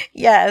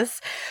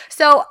 Yes.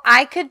 So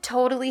I could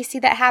totally see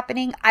that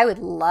happening. I would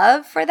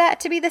love for that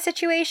to be the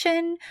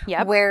situation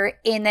where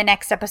in the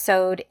next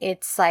episode,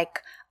 it's like,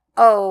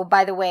 oh,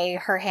 by the way,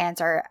 her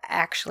hands are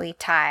actually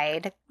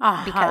tied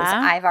because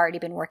I've already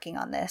been working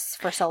on this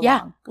for so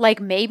long. Like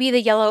maybe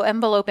the yellow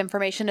envelope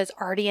information is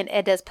already in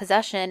Eda's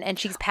possession and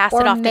she's passed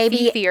it off to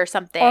Fifi or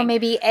something. Or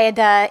maybe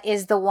Eda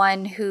is the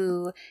one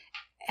who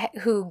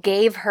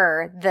gave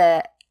her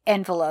the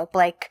envelope.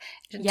 Like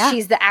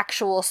she's the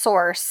actual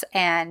source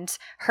and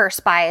her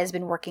spy has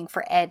been working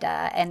for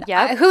Eda. And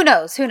who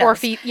knows? Or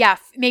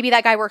maybe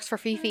that guy works for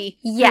Fifi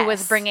who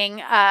was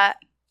bringing...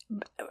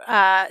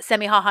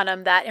 Semiha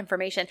Hanum that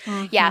information.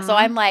 Yeah, so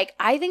I'm like,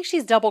 I think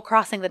she's double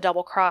crossing the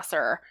double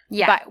crosser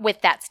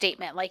with that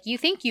statement. Like, you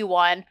think you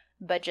won,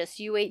 but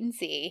just you wait and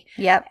see.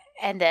 Yep.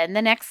 And then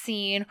the next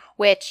scene,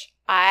 which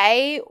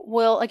I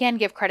will again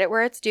give credit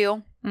where it's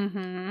due.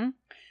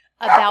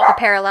 About the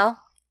parallel.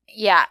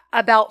 Yeah,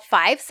 about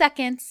 5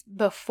 seconds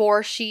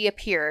before she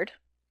appeared,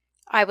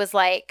 I was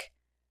like,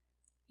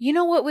 you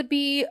know what would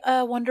be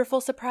a wonderful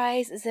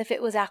surprise is if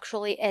it was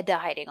actually Eda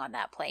hiding on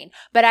that plane.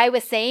 But I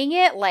was saying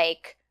it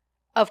like,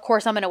 of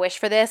course I'm going to wish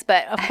for this,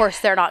 but of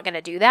course they're not going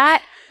to do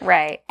that.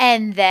 Right.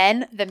 And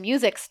then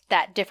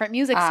that different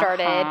music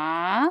started.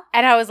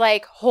 And I was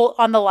like,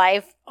 on the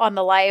live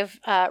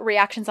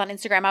reactions on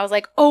Instagram, I was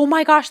like, oh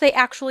my gosh, they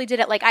actually did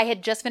it. Like I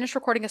had just finished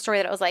recording a story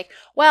that I was like,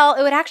 well,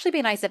 it would actually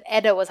be nice if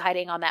Eda was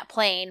hiding on that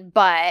plane,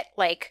 but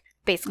like...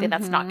 basically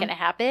that's not going to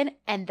happen.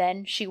 And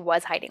then she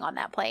was hiding on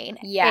that plane.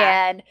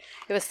 Yeah. And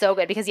it was so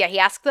good because, he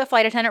asked the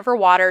flight attendant for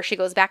water. She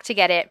goes back to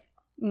get it.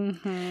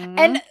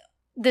 And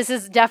this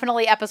is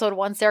definitely episode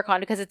 1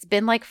 Sercon because it's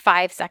been like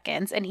 5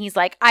 seconds. And he's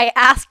like, I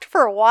asked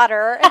for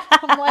water. And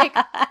I'm like,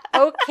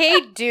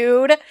 okay,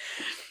 dude.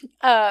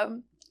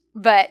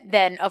 But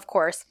then, of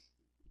course,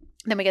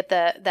 then we get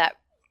that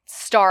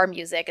star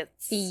music.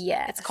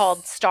 It's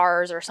called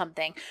Stars or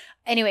something.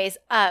 Anyways,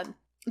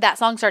 that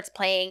song starts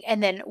playing,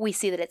 and then we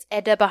see that it's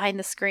Eda behind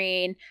the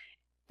screen.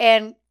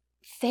 And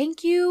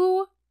thank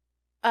you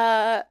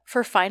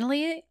for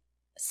finally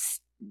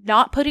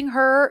not putting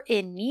her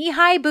in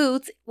knee-high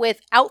boots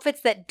with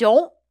outfits that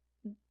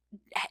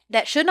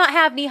should not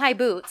have knee-high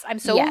boots. I'm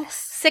so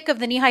sick of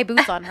the knee-high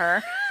boots on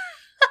her.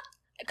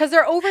 Because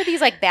they're over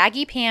these, like,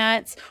 baggy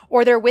pants,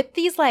 or they're with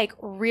these, like,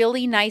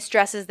 really nice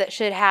dresses that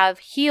should have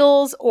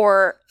heels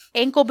or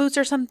ankle boots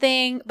or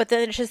something, but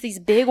then it's just these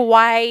big,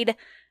 wide...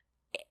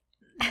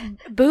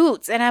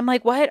 boots. And I'm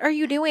like, what are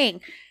you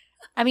doing?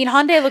 I mean,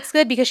 Hyundai looks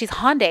good because she's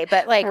Hyundai,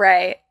 but like,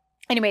 right.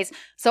 Anyways,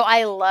 so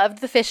I loved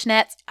the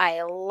fishnets.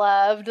 I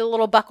loved the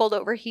little buckled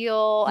over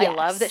heel. I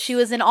loved that she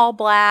was in all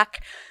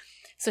black.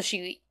 So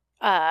she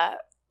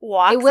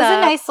walks. It was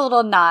a nice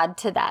little nod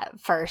to that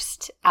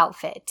first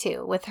outfit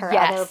too, with her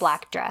other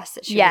black dress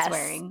that she was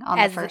wearing on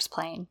the first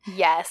plane.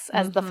 Yes,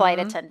 as the flight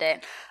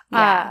attendant.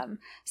 Yeah.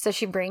 So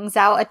she brings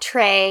out a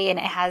tray and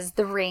it has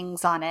the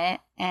rings on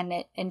it,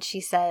 and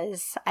she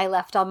says, "I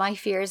left all my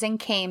fears and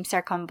came,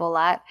 Serkan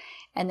Bolat."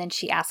 And then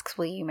she asks,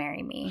 "Will you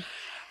marry me?"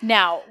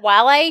 Now,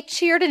 while I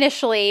cheered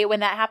initially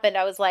when that happened,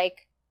 I was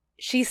like,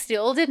 she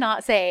still did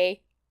not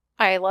say,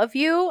 I love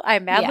you.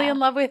 I'm madly in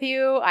love with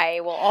you. I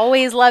will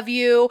always love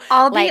you.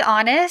 I'll be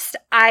honest.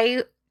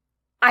 I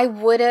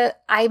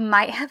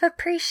might have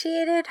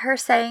appreciated her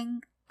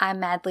saying, I'm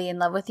madly in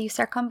love with you,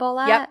 Serkan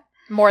Bolat. Yep.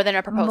 More than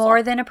a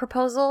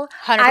proposal.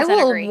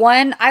 100%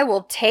 agree. I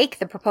will take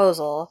the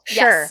proposal.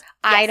 Sure. Yes.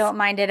 I don't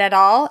mind it at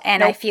all.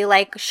 And I feel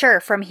like,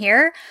 sure, from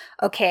here,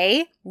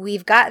 okay,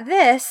 we've got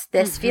this.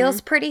 This feels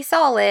pretty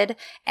solid.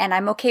 And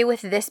I'm okay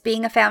with this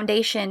being a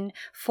foundation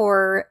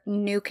for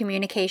new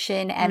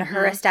communication and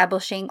her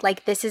establishing,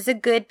 like, this is a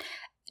good,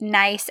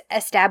 nice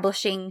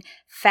establishing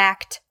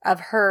fact of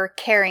her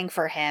caring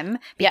for him,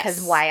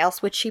 because why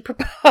else would she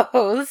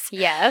propose?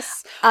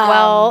 Yes.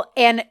 Well,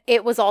 and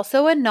it was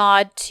also a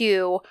nod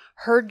to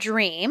her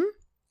dream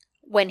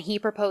when he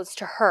proposed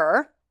to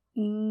her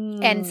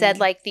and said,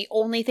 like, the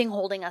only thing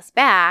holding us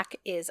back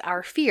is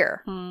our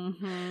fear.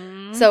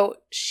 So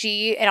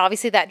and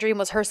obviously that dream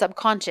was her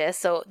subconscious,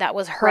 so that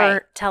was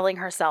her telling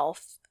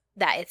herself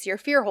that it's your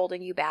fear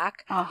holding you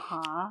back,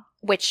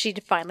 which she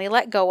finally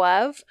let go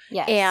of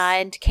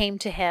and came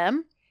to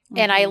him.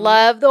 And I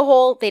love the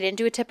whole, they didn't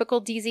do a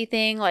typical DZ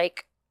thing,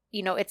 like,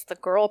 you know, it's the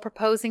girl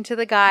proposing to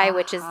the guy,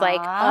 which is like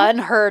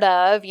unheard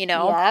of, you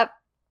know.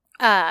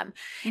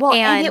 Well,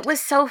 and it was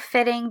so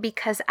fitting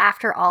because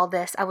after all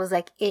this, I was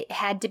like, it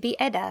had to be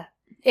Edda.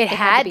 It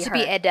had to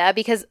be Edda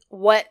because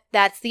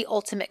that's the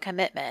ultimate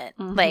commitment.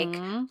 Mm-hmm.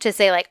 Like, to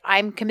say, like,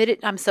 I'm committed,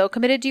 I'm so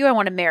committed to you, I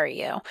want to marry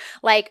you.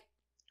 Like,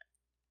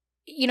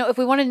 you know, if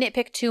we want to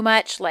nitpick too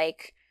much,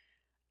 like,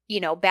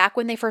 you know, back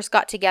when they first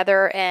got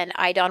together and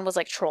Idon was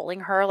like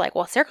trolling her, like,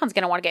 well, Serkan's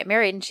going to want to get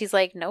married. And she's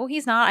like, no,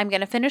 he's not. I'm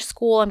going to finish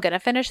school. I'm going to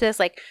finish this.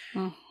 Like,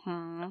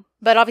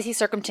 but obviously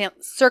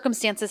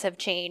circumstances have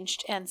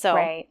changed. And so,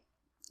 right.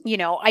 You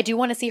know, I do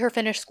want to see her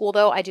finish school,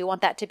 though. I do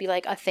want that to be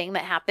like a thing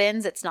that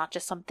happens. It's not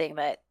just something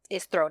that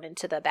is thrown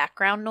into the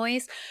background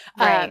noise.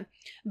 Right.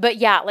 But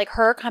yeah, like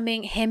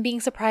him being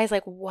surprised,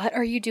 like, what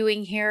are you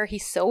doing here?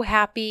 He's so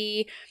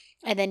happy.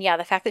 And then, yeah,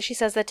 the fact that she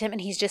says that to him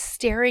and he's just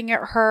staring at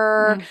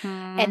her.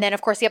 Mm-hmm. And then,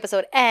 of course, the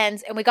episode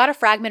ends and we got a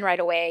fragment right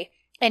away.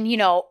 And, you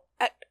know,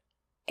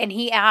 and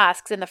he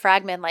asks in the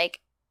fragment, like,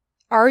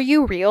 are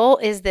you real?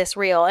 Is this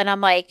real? And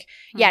I'm like,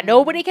 yeah,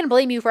 nobody can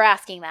blame you for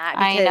asking that.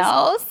 Because, I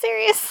know,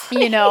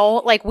 seriously. You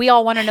know, like, we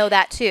all want to know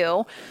that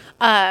too.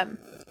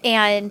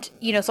 And,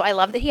 you know, so I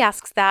love that he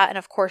asks that. And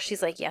of course,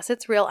 she's like, yes,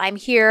 it's real. I'm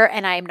here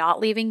and I'm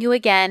not leaving you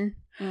again.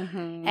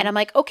 Mm-hmm. And I'm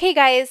like, okay,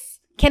 guys,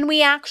 can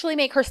we actually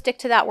make her stick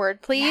to that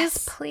word, please?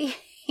 Yes, please.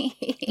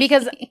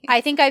 Because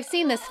I think I've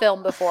seen this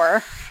film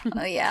before.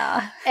 Oh,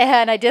 yeah.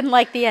 And I didn't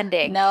like the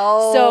ending.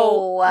 No. So,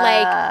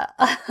 like,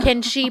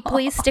 can she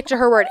please stick to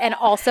her word? And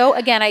also,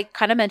 again, I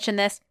kind of mentioned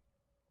this.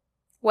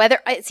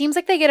 It seems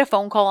like they get a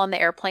phone call on the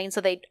airplane,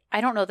 so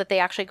I don't know that they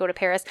actually go to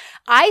Paris.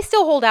 I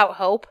still hold out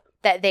hope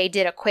that they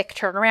did a quick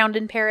turnaround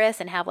in Paris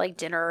and have, like,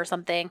 dinner or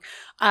something.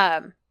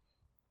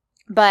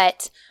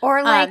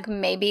 Or like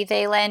maybe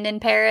they land in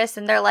Paris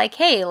and they're like,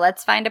 hey,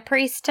 let's find a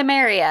priest to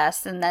marry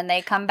us. And then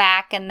they come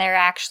back and they're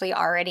actually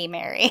already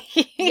married.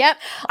 Yep.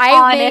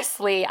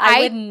 Honestly, I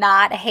would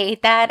not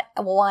hate that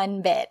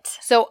one bit.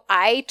 So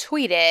I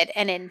tweeted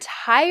an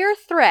entire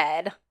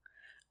thread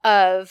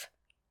of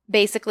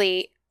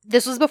basically,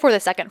 this was before the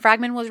second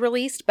fragment was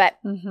released, but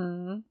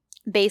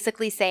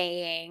basically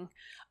saying,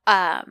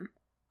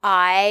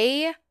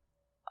 I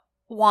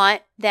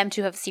want them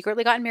to have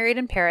secretly gotten married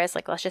in Paris.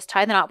 Like, let's just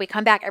tie the knot. We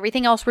come back.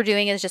 Everything else we're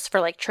doing is just for,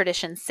 like,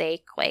 tradition's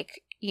sake.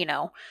 Like, you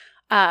know.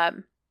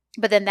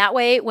 But then that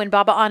way, when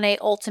Baba Ane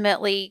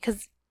ultimately,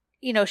 because,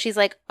 you know, she's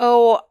like,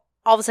 oh,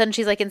 all of a sudden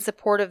she's, like, in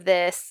support of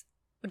this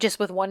just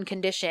with one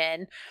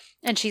condition.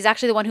 And she's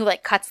actually the one who,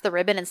 like, cuts the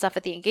ribbon and stuff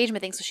at the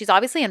engagement thing. So she's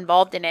obviously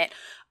involved in it.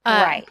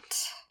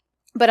 Right.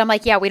 But I'm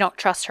like, yeah, we don't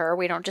trust her.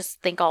 We don't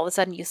just think all of a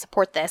sudden you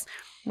support this.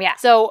 Yeah.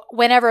 So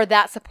whenever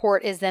that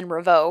support is then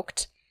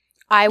revoked,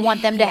 I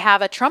want them to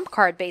have a trump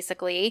card,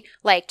 basically,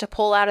 like, to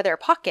pull out of their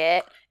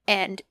pocket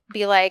and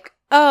be like,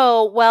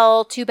 oh,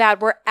 well, too bad.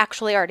 We're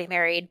actually already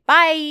married.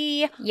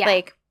 Bye. Yeah.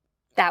 Like,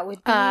 that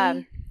would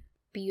be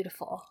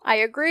beautiful. I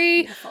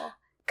agree. Beautiful.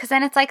 Because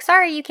then it's like,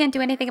 sorry, you can't do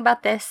anything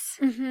about this.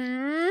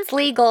 Mm-hmm. It's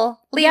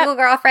legal. Legal,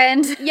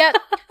 girlfriend. Yep.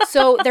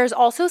 So there's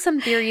also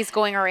some theories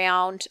going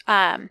around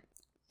from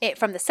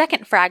the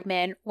second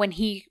fragment when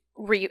he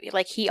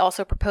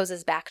also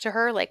proposes back to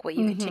her, like, will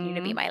you continue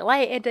to be my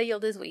light, Edda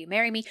Yildiz? Will you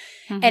marry me?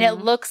 And it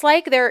looks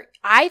like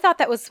I thought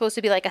that was supposed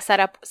to be like a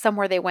setup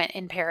somewhere they went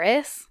in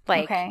Paris,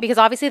 like, because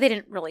obviously they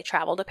didn't really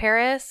travel to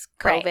Paris,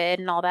 COVID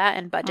and all that,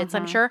 and budgets,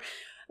 I'm sure.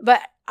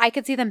 But I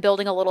could see them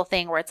building a little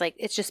thing where it's like,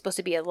 it's just supposed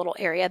to be a little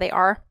area they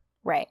are.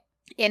 Right.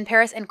 In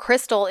Paris. And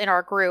Crystal in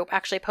our group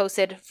actually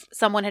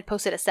someone had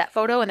posted a set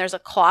photo and there's a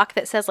clock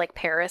that says, like,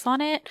 Paris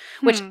on it,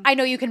 which I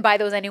know you can buy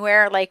those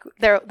anywhere. Like,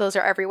 those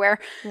are everywhere.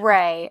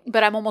 Right.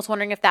 But I'm almost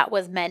wondering if that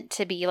was meant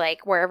to be,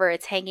 like, wherever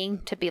it's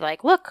hanging, to be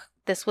like, look,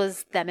 this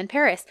was them in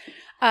Paris.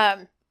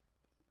 And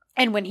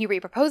when he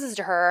reproposes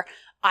to her,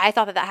 I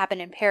thought that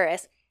happened in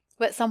Paris.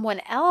 But someone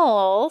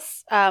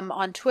else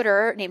on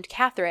Twitter named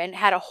Catherine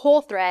had a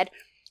whole thread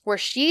where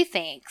she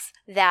thinks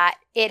that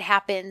it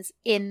happens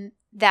in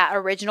that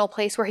original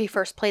place where he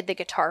first played the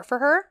guitar for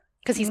her,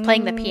 because he's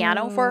playing the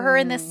piano for her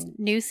in this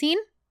new scene.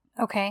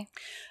 Okay.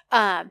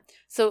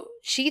 So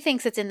she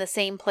thinks it's in the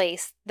same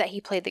place that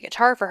he played the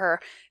guitar for her,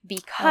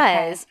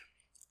 because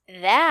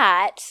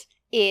that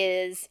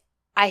is,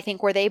 I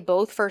think, where they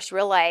both first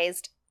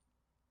realized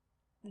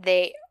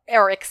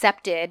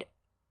accepted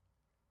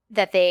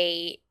that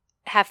they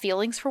have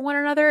feelings for one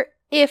another,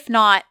 if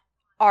not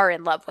are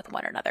in love with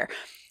one another.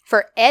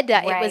 For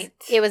Edda,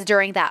 it was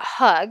during that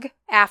hug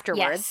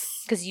afterwards,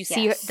 because you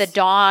see the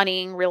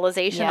dawning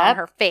realization on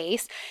her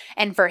face.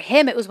 And for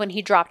him, it was when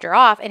he dropped her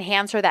off and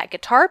hands her that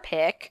guitar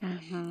pick,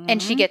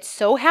 and she gets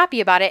so happy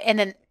about it. And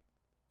then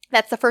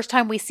that's the first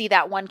time we see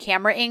that one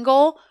camera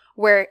angle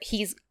where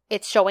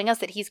it's showing us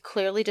that he's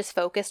clearly just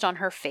focused on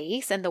her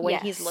face, and the way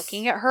he's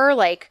looking at her,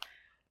 like,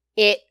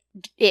 it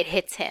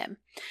hits him.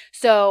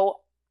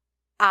 So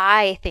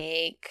I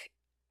think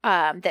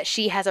that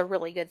she has a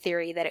really good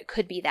theory that it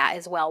could be that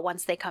as well.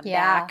 Once they come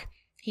back,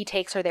 he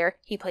takes her there.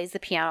 He plays the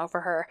piano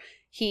for her.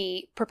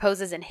 He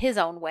proposes in his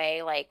own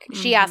way. Like,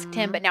 she asked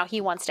him, but now he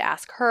wants to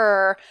ask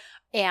her.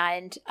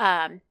 And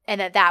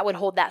that would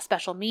hold that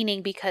special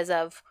meaning because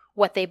of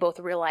what they both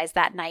realized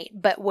that night,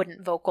 but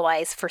wouldn't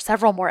vocalize for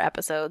several more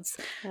episodes.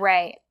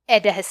 Right.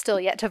 Edda has still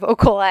yet to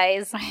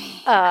vocalize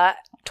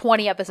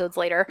 20 episodes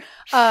later.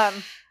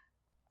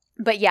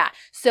 But yeah,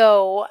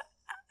 so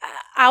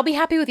I'll be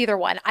happy with either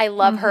one. I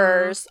love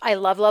hers. I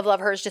love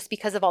hers just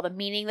because of all the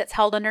meaning that's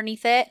held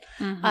underneath it,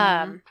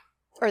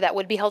 or that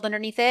would be held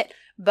underneath it.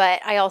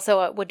 But I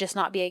also would just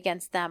not be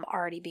against them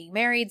already being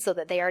married, so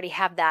that they already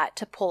have that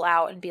to pull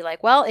out and be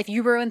like, well, if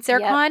you ruin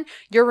Serkan,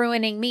 you're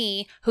ruining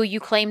me, who you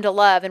claim to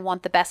love and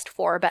want the best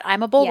for. But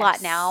I'm a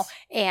Bolat now,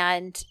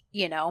 and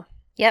you know.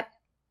 Yep.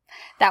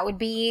 That would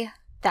be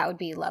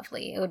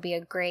lovely. It would be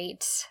a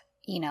great,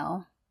 you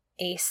know,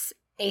 ace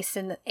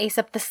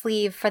up the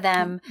sleeve for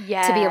them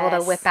to be able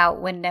to whip out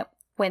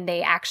when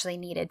they actually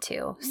needed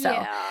to. So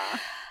yeah.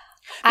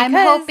 I'm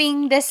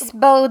hoping this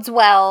bodes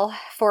well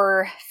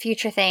for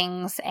future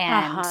things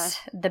and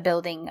the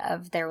building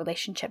of their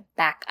relationship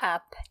back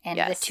up and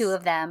the two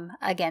of them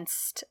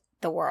against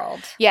the world.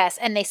 Yes,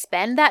 and they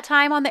spend that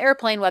time on the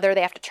airplane, whether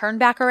they have to turn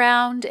back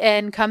around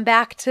and come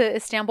back to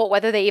Istanbul,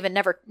 whether they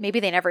maybe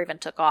they never even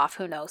took off,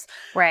 who knows.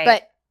 Right.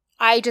 But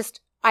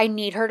I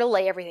need her to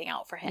lay everything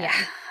out for him. Yeah.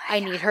 I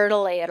need her to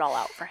lay it all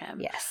out for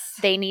him. Yes.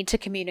 They need to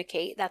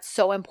communicate. That's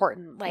so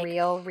important. Like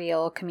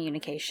real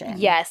communication.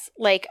 Yes.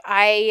 Like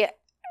I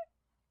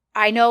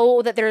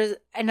know that there's,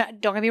 and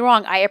don't get me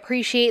wrong, I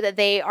appreciate that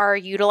they are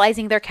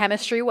utilizing their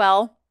chemistry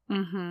well.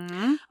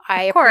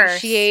 I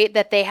appreciate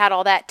that they had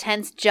all that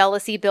tense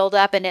jealousy build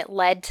up and it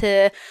led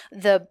to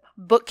the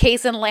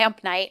bookcase and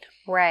lamp night.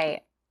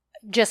 Right.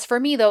 Just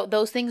for me, though,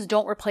 those things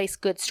don't replace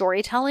good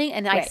storytelling,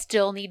 and I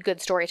still need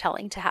good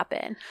storytelling to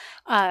happen.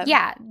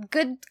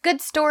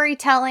 Good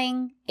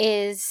storytelling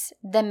is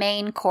the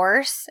main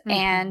course,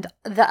 and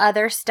the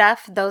other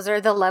stuff, those are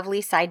the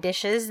lovely side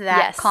dishes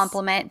that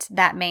complement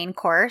that main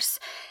course.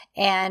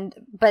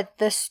 But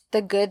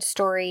the good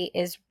story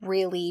is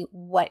really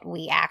what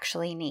we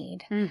actually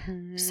need.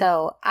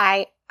 So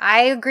I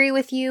agree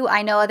with you.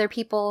 I know other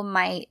people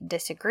might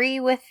disagree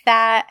with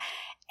that,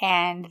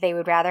 and they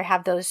would rather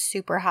have those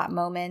super hot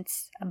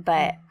moments.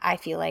 But I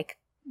feel like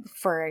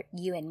for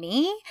you and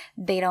me,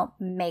 they don't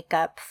make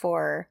up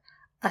for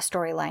a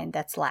storyline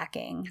that's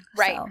lacking.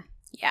 Right. So,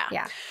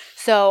 yeah.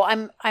 So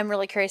I'm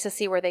really curious to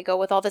see where they go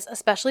with all this,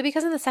 especially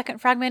because in the second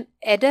fragment,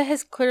 Edda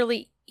has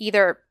clearly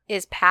either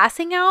is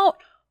passing out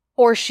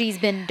or she's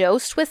been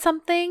dosed with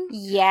something.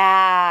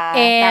 Yeah.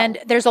 And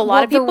there's a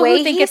lot of people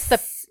who think it's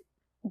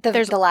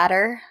the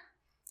latter.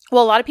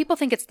 Well, a lot of people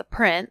think it's the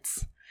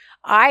prince.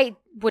 I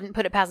wouldn't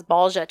put it past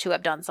Balja to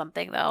have done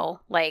something,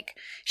 though. Like,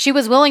 she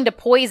was willing to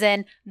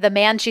poison the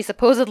man she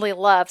supposedly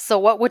loved, so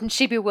what wouldn't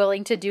she be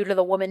willing to do to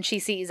the woman she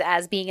sees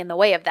as being in the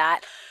way of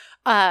that?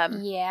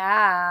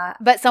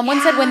 But someone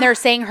said when they're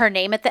saying her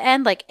name at the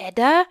end, like,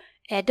 Edda,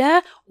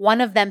 one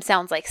of them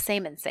sounds like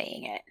Saman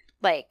saying it.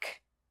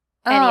 Like,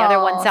 any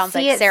other one sounds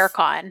like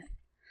Serkan.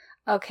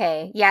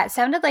 Okay. Yeah, it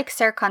sounded like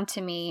Serkan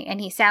to me, and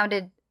he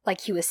sounded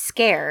like he was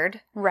scared.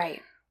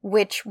 Right.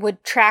 Which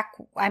would track,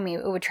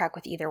 it would track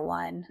with either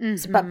one.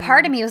 But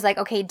part of me was like,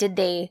 okay, did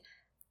they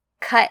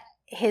cut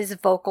his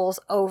vocals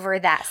over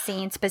that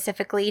scene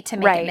specifically to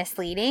make it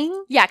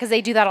misleading? Yeah, because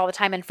they do that all the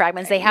time in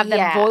fragments. They have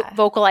them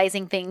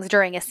vocalizing things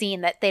during a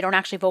scene that they don't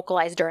actually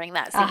vocalize during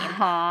that scene.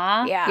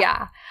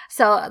 Yeah.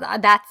 So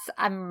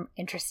I'm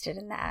interested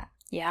in that.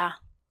 Yeah.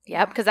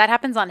 Yep, because that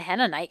happens on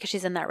Henna Night because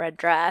she's in that red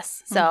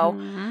dress. So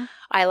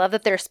I love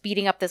that they're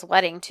speeding up this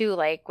wedding too.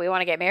 Like, we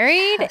want to get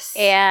married,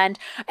 and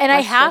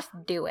I have to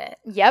do it.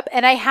 Yep,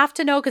 and I have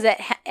to know because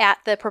at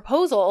the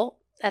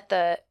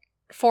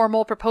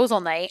formal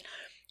proposal night,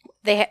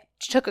 they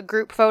took a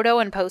group photo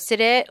and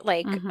posted it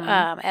like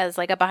as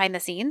like a behind the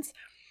scenes,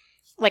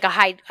 like a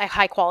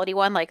high quality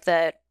one, like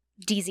the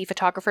DZ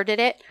photographer did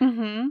it.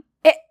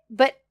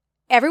 But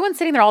everyone's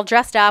sitting there all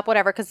dressed up,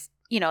 whatever, because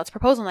it's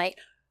proposal night.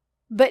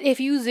 But if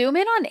you zoom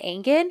in on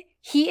Engin,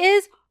 he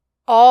is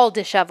all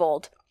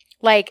disheveled.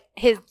 Like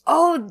his...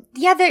 Oh,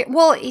 yeah.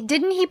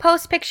 Didn't he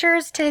post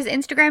pictures to his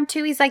Instagram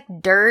too? He's like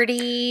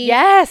dirty.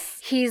 Yes.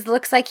 He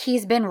looks like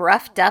he's been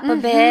roughed up a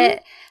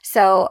bit.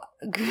 So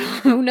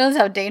who knows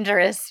how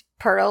dangerous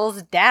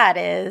Pearl's dad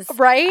is.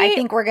 Right? I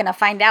think we're going to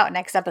find out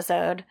next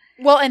episode.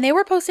 Well, and they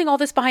were posting all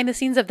this behind the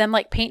scenes of them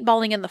like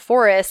paintballing in the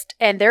forest,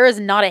 and there is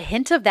not a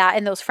hint of that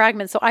in those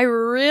fragments. So I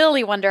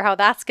really wonder how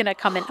that's going to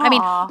come in. I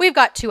mean, we've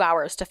got 2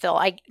 hours to fill.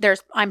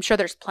 I'm sure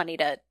there's plenty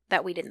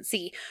that we didn't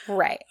see.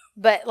 Right.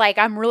 But like,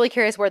 I'm really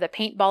curious where the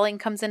paintballing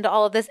comes into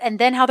all of this, and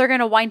then how they're going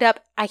to wind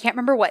up. I can't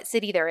remember what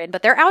city they're in,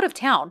 but they're out of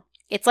town.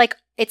 It's like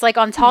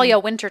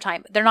Antalya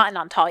wintertime. They're not in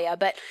Antalya,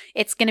 but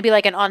it's going to be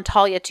like an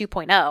Antalya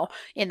 2.0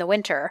 in the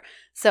winter.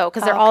 So,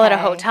 because they're all at a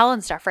hotel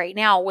and stuff right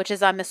now, which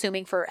is, I'm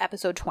assuming, for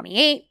episode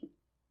 28.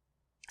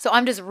 So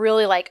I'm just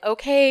really like,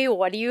 okay,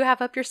 what do you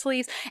have up your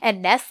sleeves?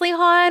 And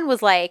Neslihan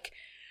was like,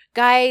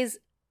 guys,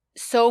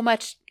 so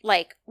much,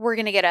 like, we're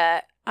going to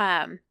get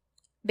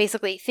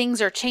basically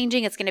things are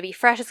changing. It's going to be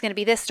fresh. It's going to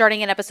be this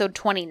starting in episode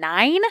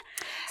 29.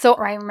 So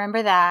I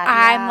remember that.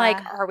 I'm like,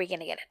 are we going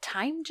to get a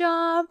time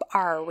jump?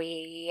 Are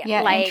we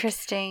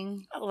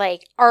interesting.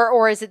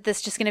 Or is it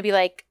this just going to be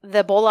like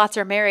the Bolots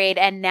are married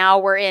and now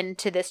we're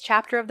into this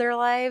chapter of their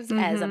lives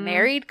as a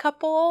married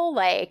couple?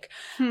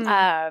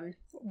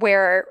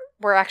 Where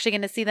we're actually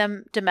going to see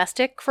them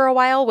domestic for a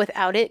while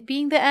without it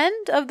being the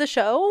end of the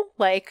show.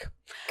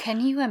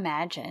 Can you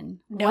imagine?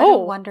 No. What a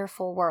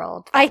wonderful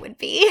world that would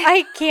be.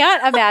 I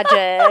can't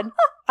imagine.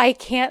 I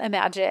can't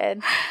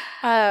imagine.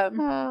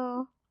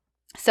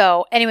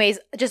 So anyways,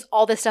 just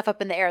all this stuff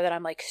up in the air that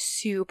I'm like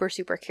super,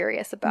 super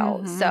curious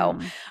about. So,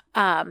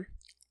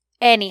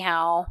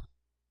 anyhow,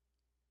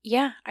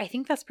 yeah, I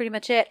think that's pretty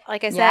much it.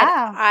 Like I said,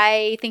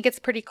 I think it's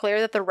pretty clear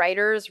that the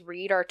writers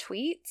read our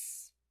tweets.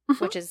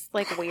 Which is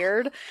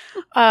weird.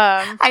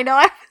 I know.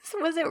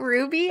 Was it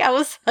Ruby? I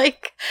was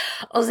like,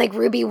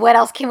 Ruby, what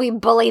else can we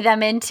bully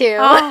them into?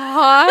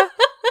 Uh-huh.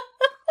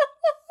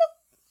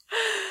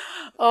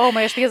 Oh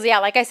my gosh! Because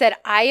like I said,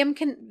 I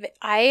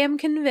am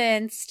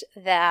convinced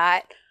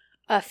that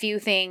a few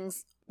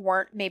things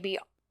weren't maybe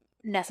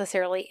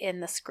necessarily in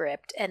the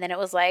script, and then it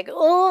was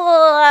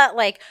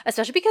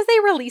especially because they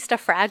released a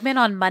fragment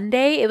on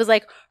Monday. It was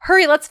like,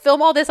 hurry, let's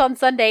film all this on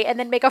Sunday and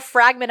then make a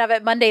fragment of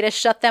it Monday to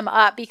shut them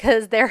up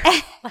because they're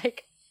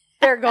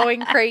they're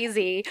going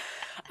crazy.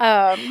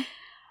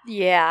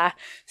 Yeah.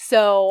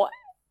 So,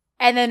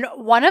 and then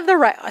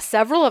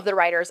several of the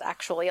writers,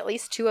 actually, at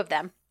least two of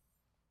them,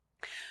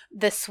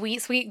 the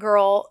sweet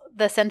girl,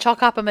 the Senchal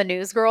Kapama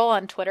news girl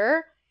on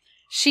Twitter,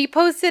 she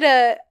posted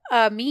a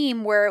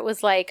meme where it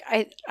was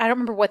I don't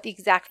remember what the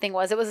exact thing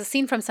was. It was a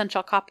scene from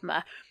Senchal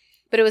Kapama,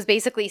 but it was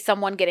basically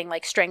someone getting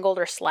strangled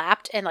or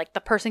slapped, and the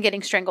person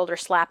getting strangled or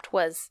slapped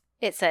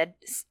it said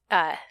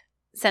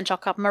Senchal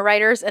Kapama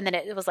writers, and then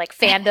it was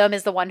fandom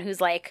is the one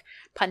who's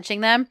punching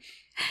them.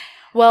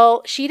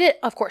 Well,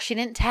 of course she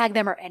didn't tag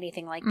them or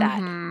anything like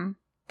that. Mm-hmm.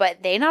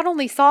 But they not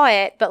only saw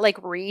it, but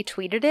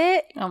retweeted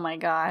it. Oh my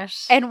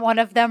gosh. And one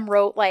of them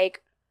wrote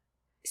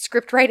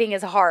script writing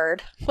is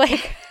hard.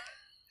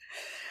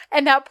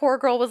 And that poor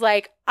girl was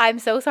like, I'm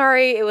so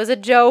sorry. It was a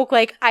joke.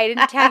 I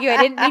didn't tag you. I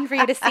didn't mean for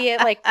you to see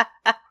it.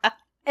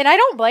 And I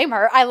don't blame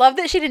her. I love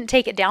that she didn't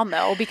take it down,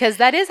 though, because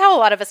that is how a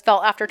lot of us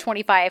felt after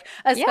 25,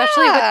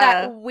 especially with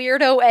that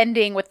weirdo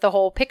ending with the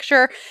whole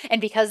picture. And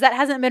because that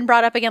hasn't been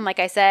brought up again, like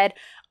I said,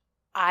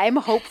 I'm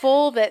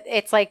hopeful that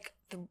it's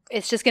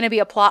just going to be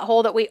a plot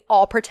hole that we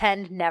all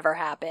pretend never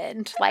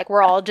happened.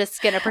 We're all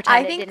just going to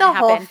pretend it didn't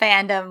happen. I think the whole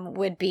fandom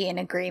would be in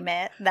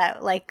agreement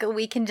that,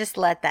 we can just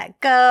let that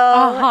go.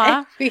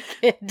 Uh-huh. We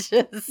can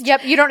just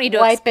you don't need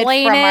to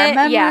explain it from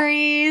our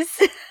memories.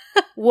 Yeah.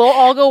 We'll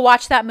all go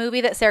watch that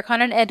movie that Serkan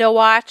and Edo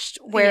watched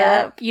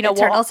where,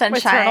 Eternal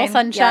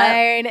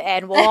Sunshine.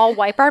 And we'll all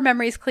wipe our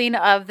memories clean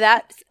of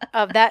that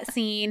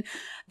scene.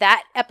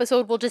 That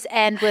episode will just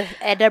end with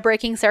Edda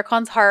breaking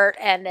Serkan's heart,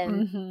 and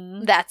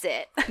then that's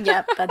it.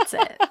 Yep, that's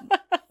it.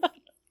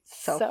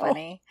 So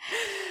funny.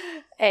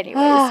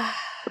 Anyways.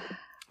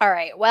 All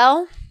right.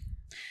 Well,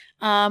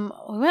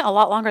 we went a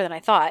lot longer than I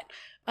thought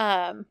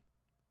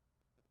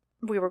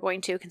we were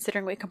going to,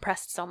 considering we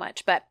compressed so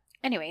much. But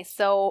anyway,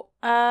 so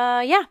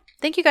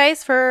thank you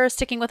guys for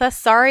sticking with us.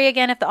 Sorry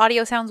again if the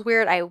audio sounds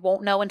weird. I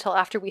won't know until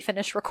after we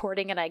finish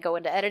recording and I go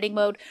into editing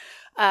mode.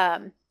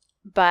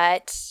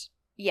 But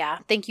yeah,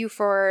 thank you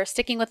for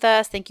sticking with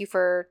us. Thank you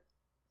for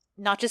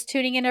not just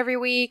tuning in every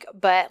week,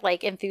 but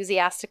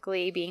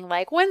enthusiastically being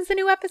when's the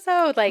new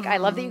episode? I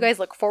love that you guys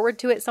look forward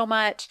to it so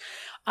much.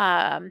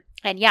 And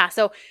yeah,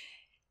 so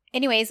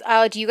anyways,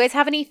 do you guys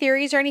have any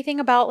theories or anything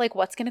about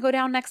what's going to go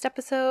down next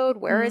episode?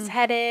 Where it's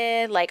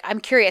headed?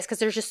 I'm curious because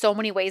there's just so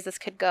many ways this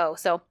could go.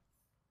 So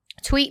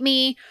tweet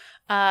me,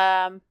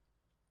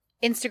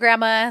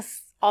 Instagram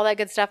us, all that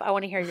good stuff. I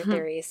want to hear your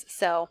theories.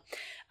 So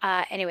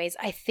anyways,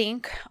 I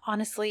think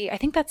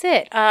that's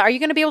it. Are you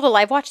going to be able to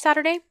live watch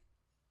Saturday?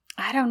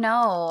 I don't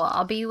know.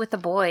 I'll be with the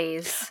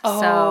boys. Oh,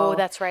 so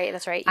that's right.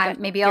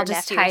 Maybe I'll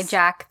just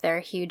hijack their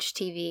huge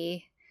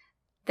TV.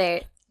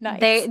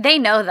 Nice. They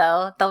know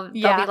though. They'll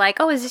be like,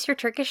 "Oh, is this your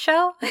Turkish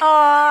show?"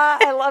 Oh,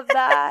 I love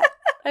that.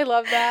 I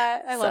love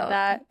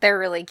that. They're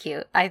really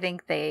cute. I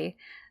think they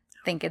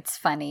think it's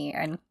funny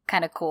and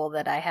kind of cool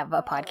that I have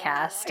a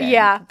podcast.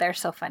 Yeah, they're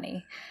so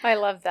funny. I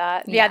love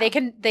that. Yeah, they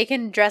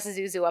can dress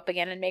Zuzu up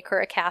again and make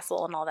her a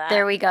castle and all that.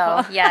 There we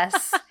go.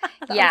 Yes.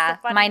 Yeah,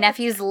 my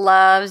nephews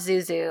love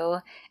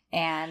Zuzu.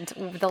 And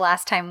the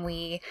last time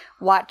we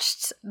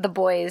watched The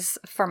Boys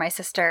for my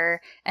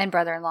sister and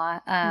brother-in-law,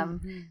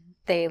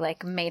 they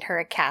made her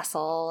a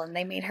castle and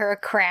they made her a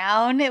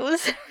crown. It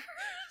was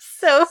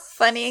so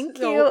funny and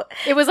cute.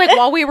 It was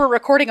while we were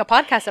recording a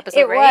podcast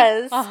episode, right?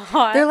 It was.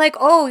 Uh-huh. They're like,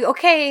 oh,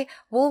 okay,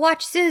 we'll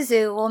watch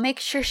Zuzu. We'll make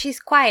sure she's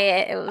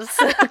quiet. It was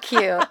so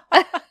cute.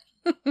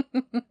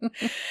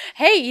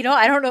 Hey,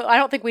 I don't know. I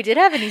don't think we did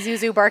have any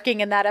Zuzu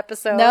barking in that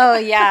episode. No,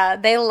 yeah.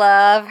 They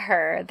love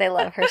her. They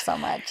love her so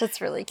much.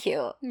 It's really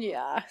cute.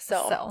 Yeah.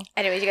 So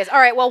anyways, you guys. All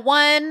right. Well,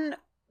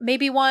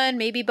 maybe one,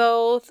 maybe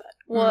both.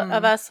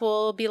 of us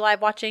will be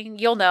live watching.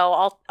 You'll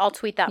know. I'll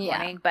tweet that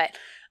morning. But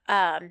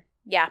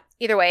yeah,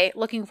 either way,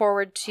 looking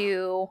forward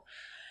to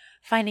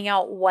finding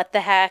out what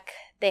the heck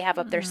they have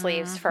up their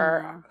sleeves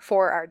for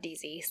our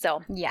DZ.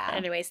 So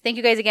anyways, thank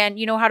you guys again.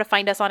 You know how to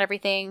find us on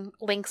everything.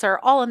 Links are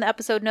all in the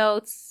episode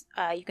notes.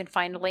 You can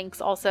find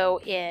links also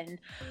in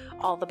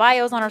all the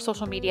bios on our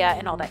social media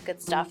and all that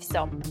good stuff.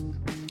 So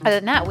other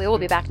than that, we will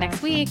be back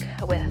next week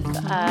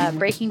with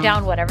breaking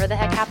down whatever the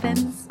heck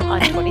happens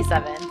on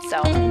 27.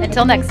 So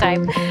until next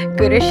time,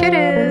 good as shit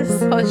is.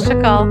 Host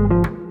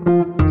Shakal.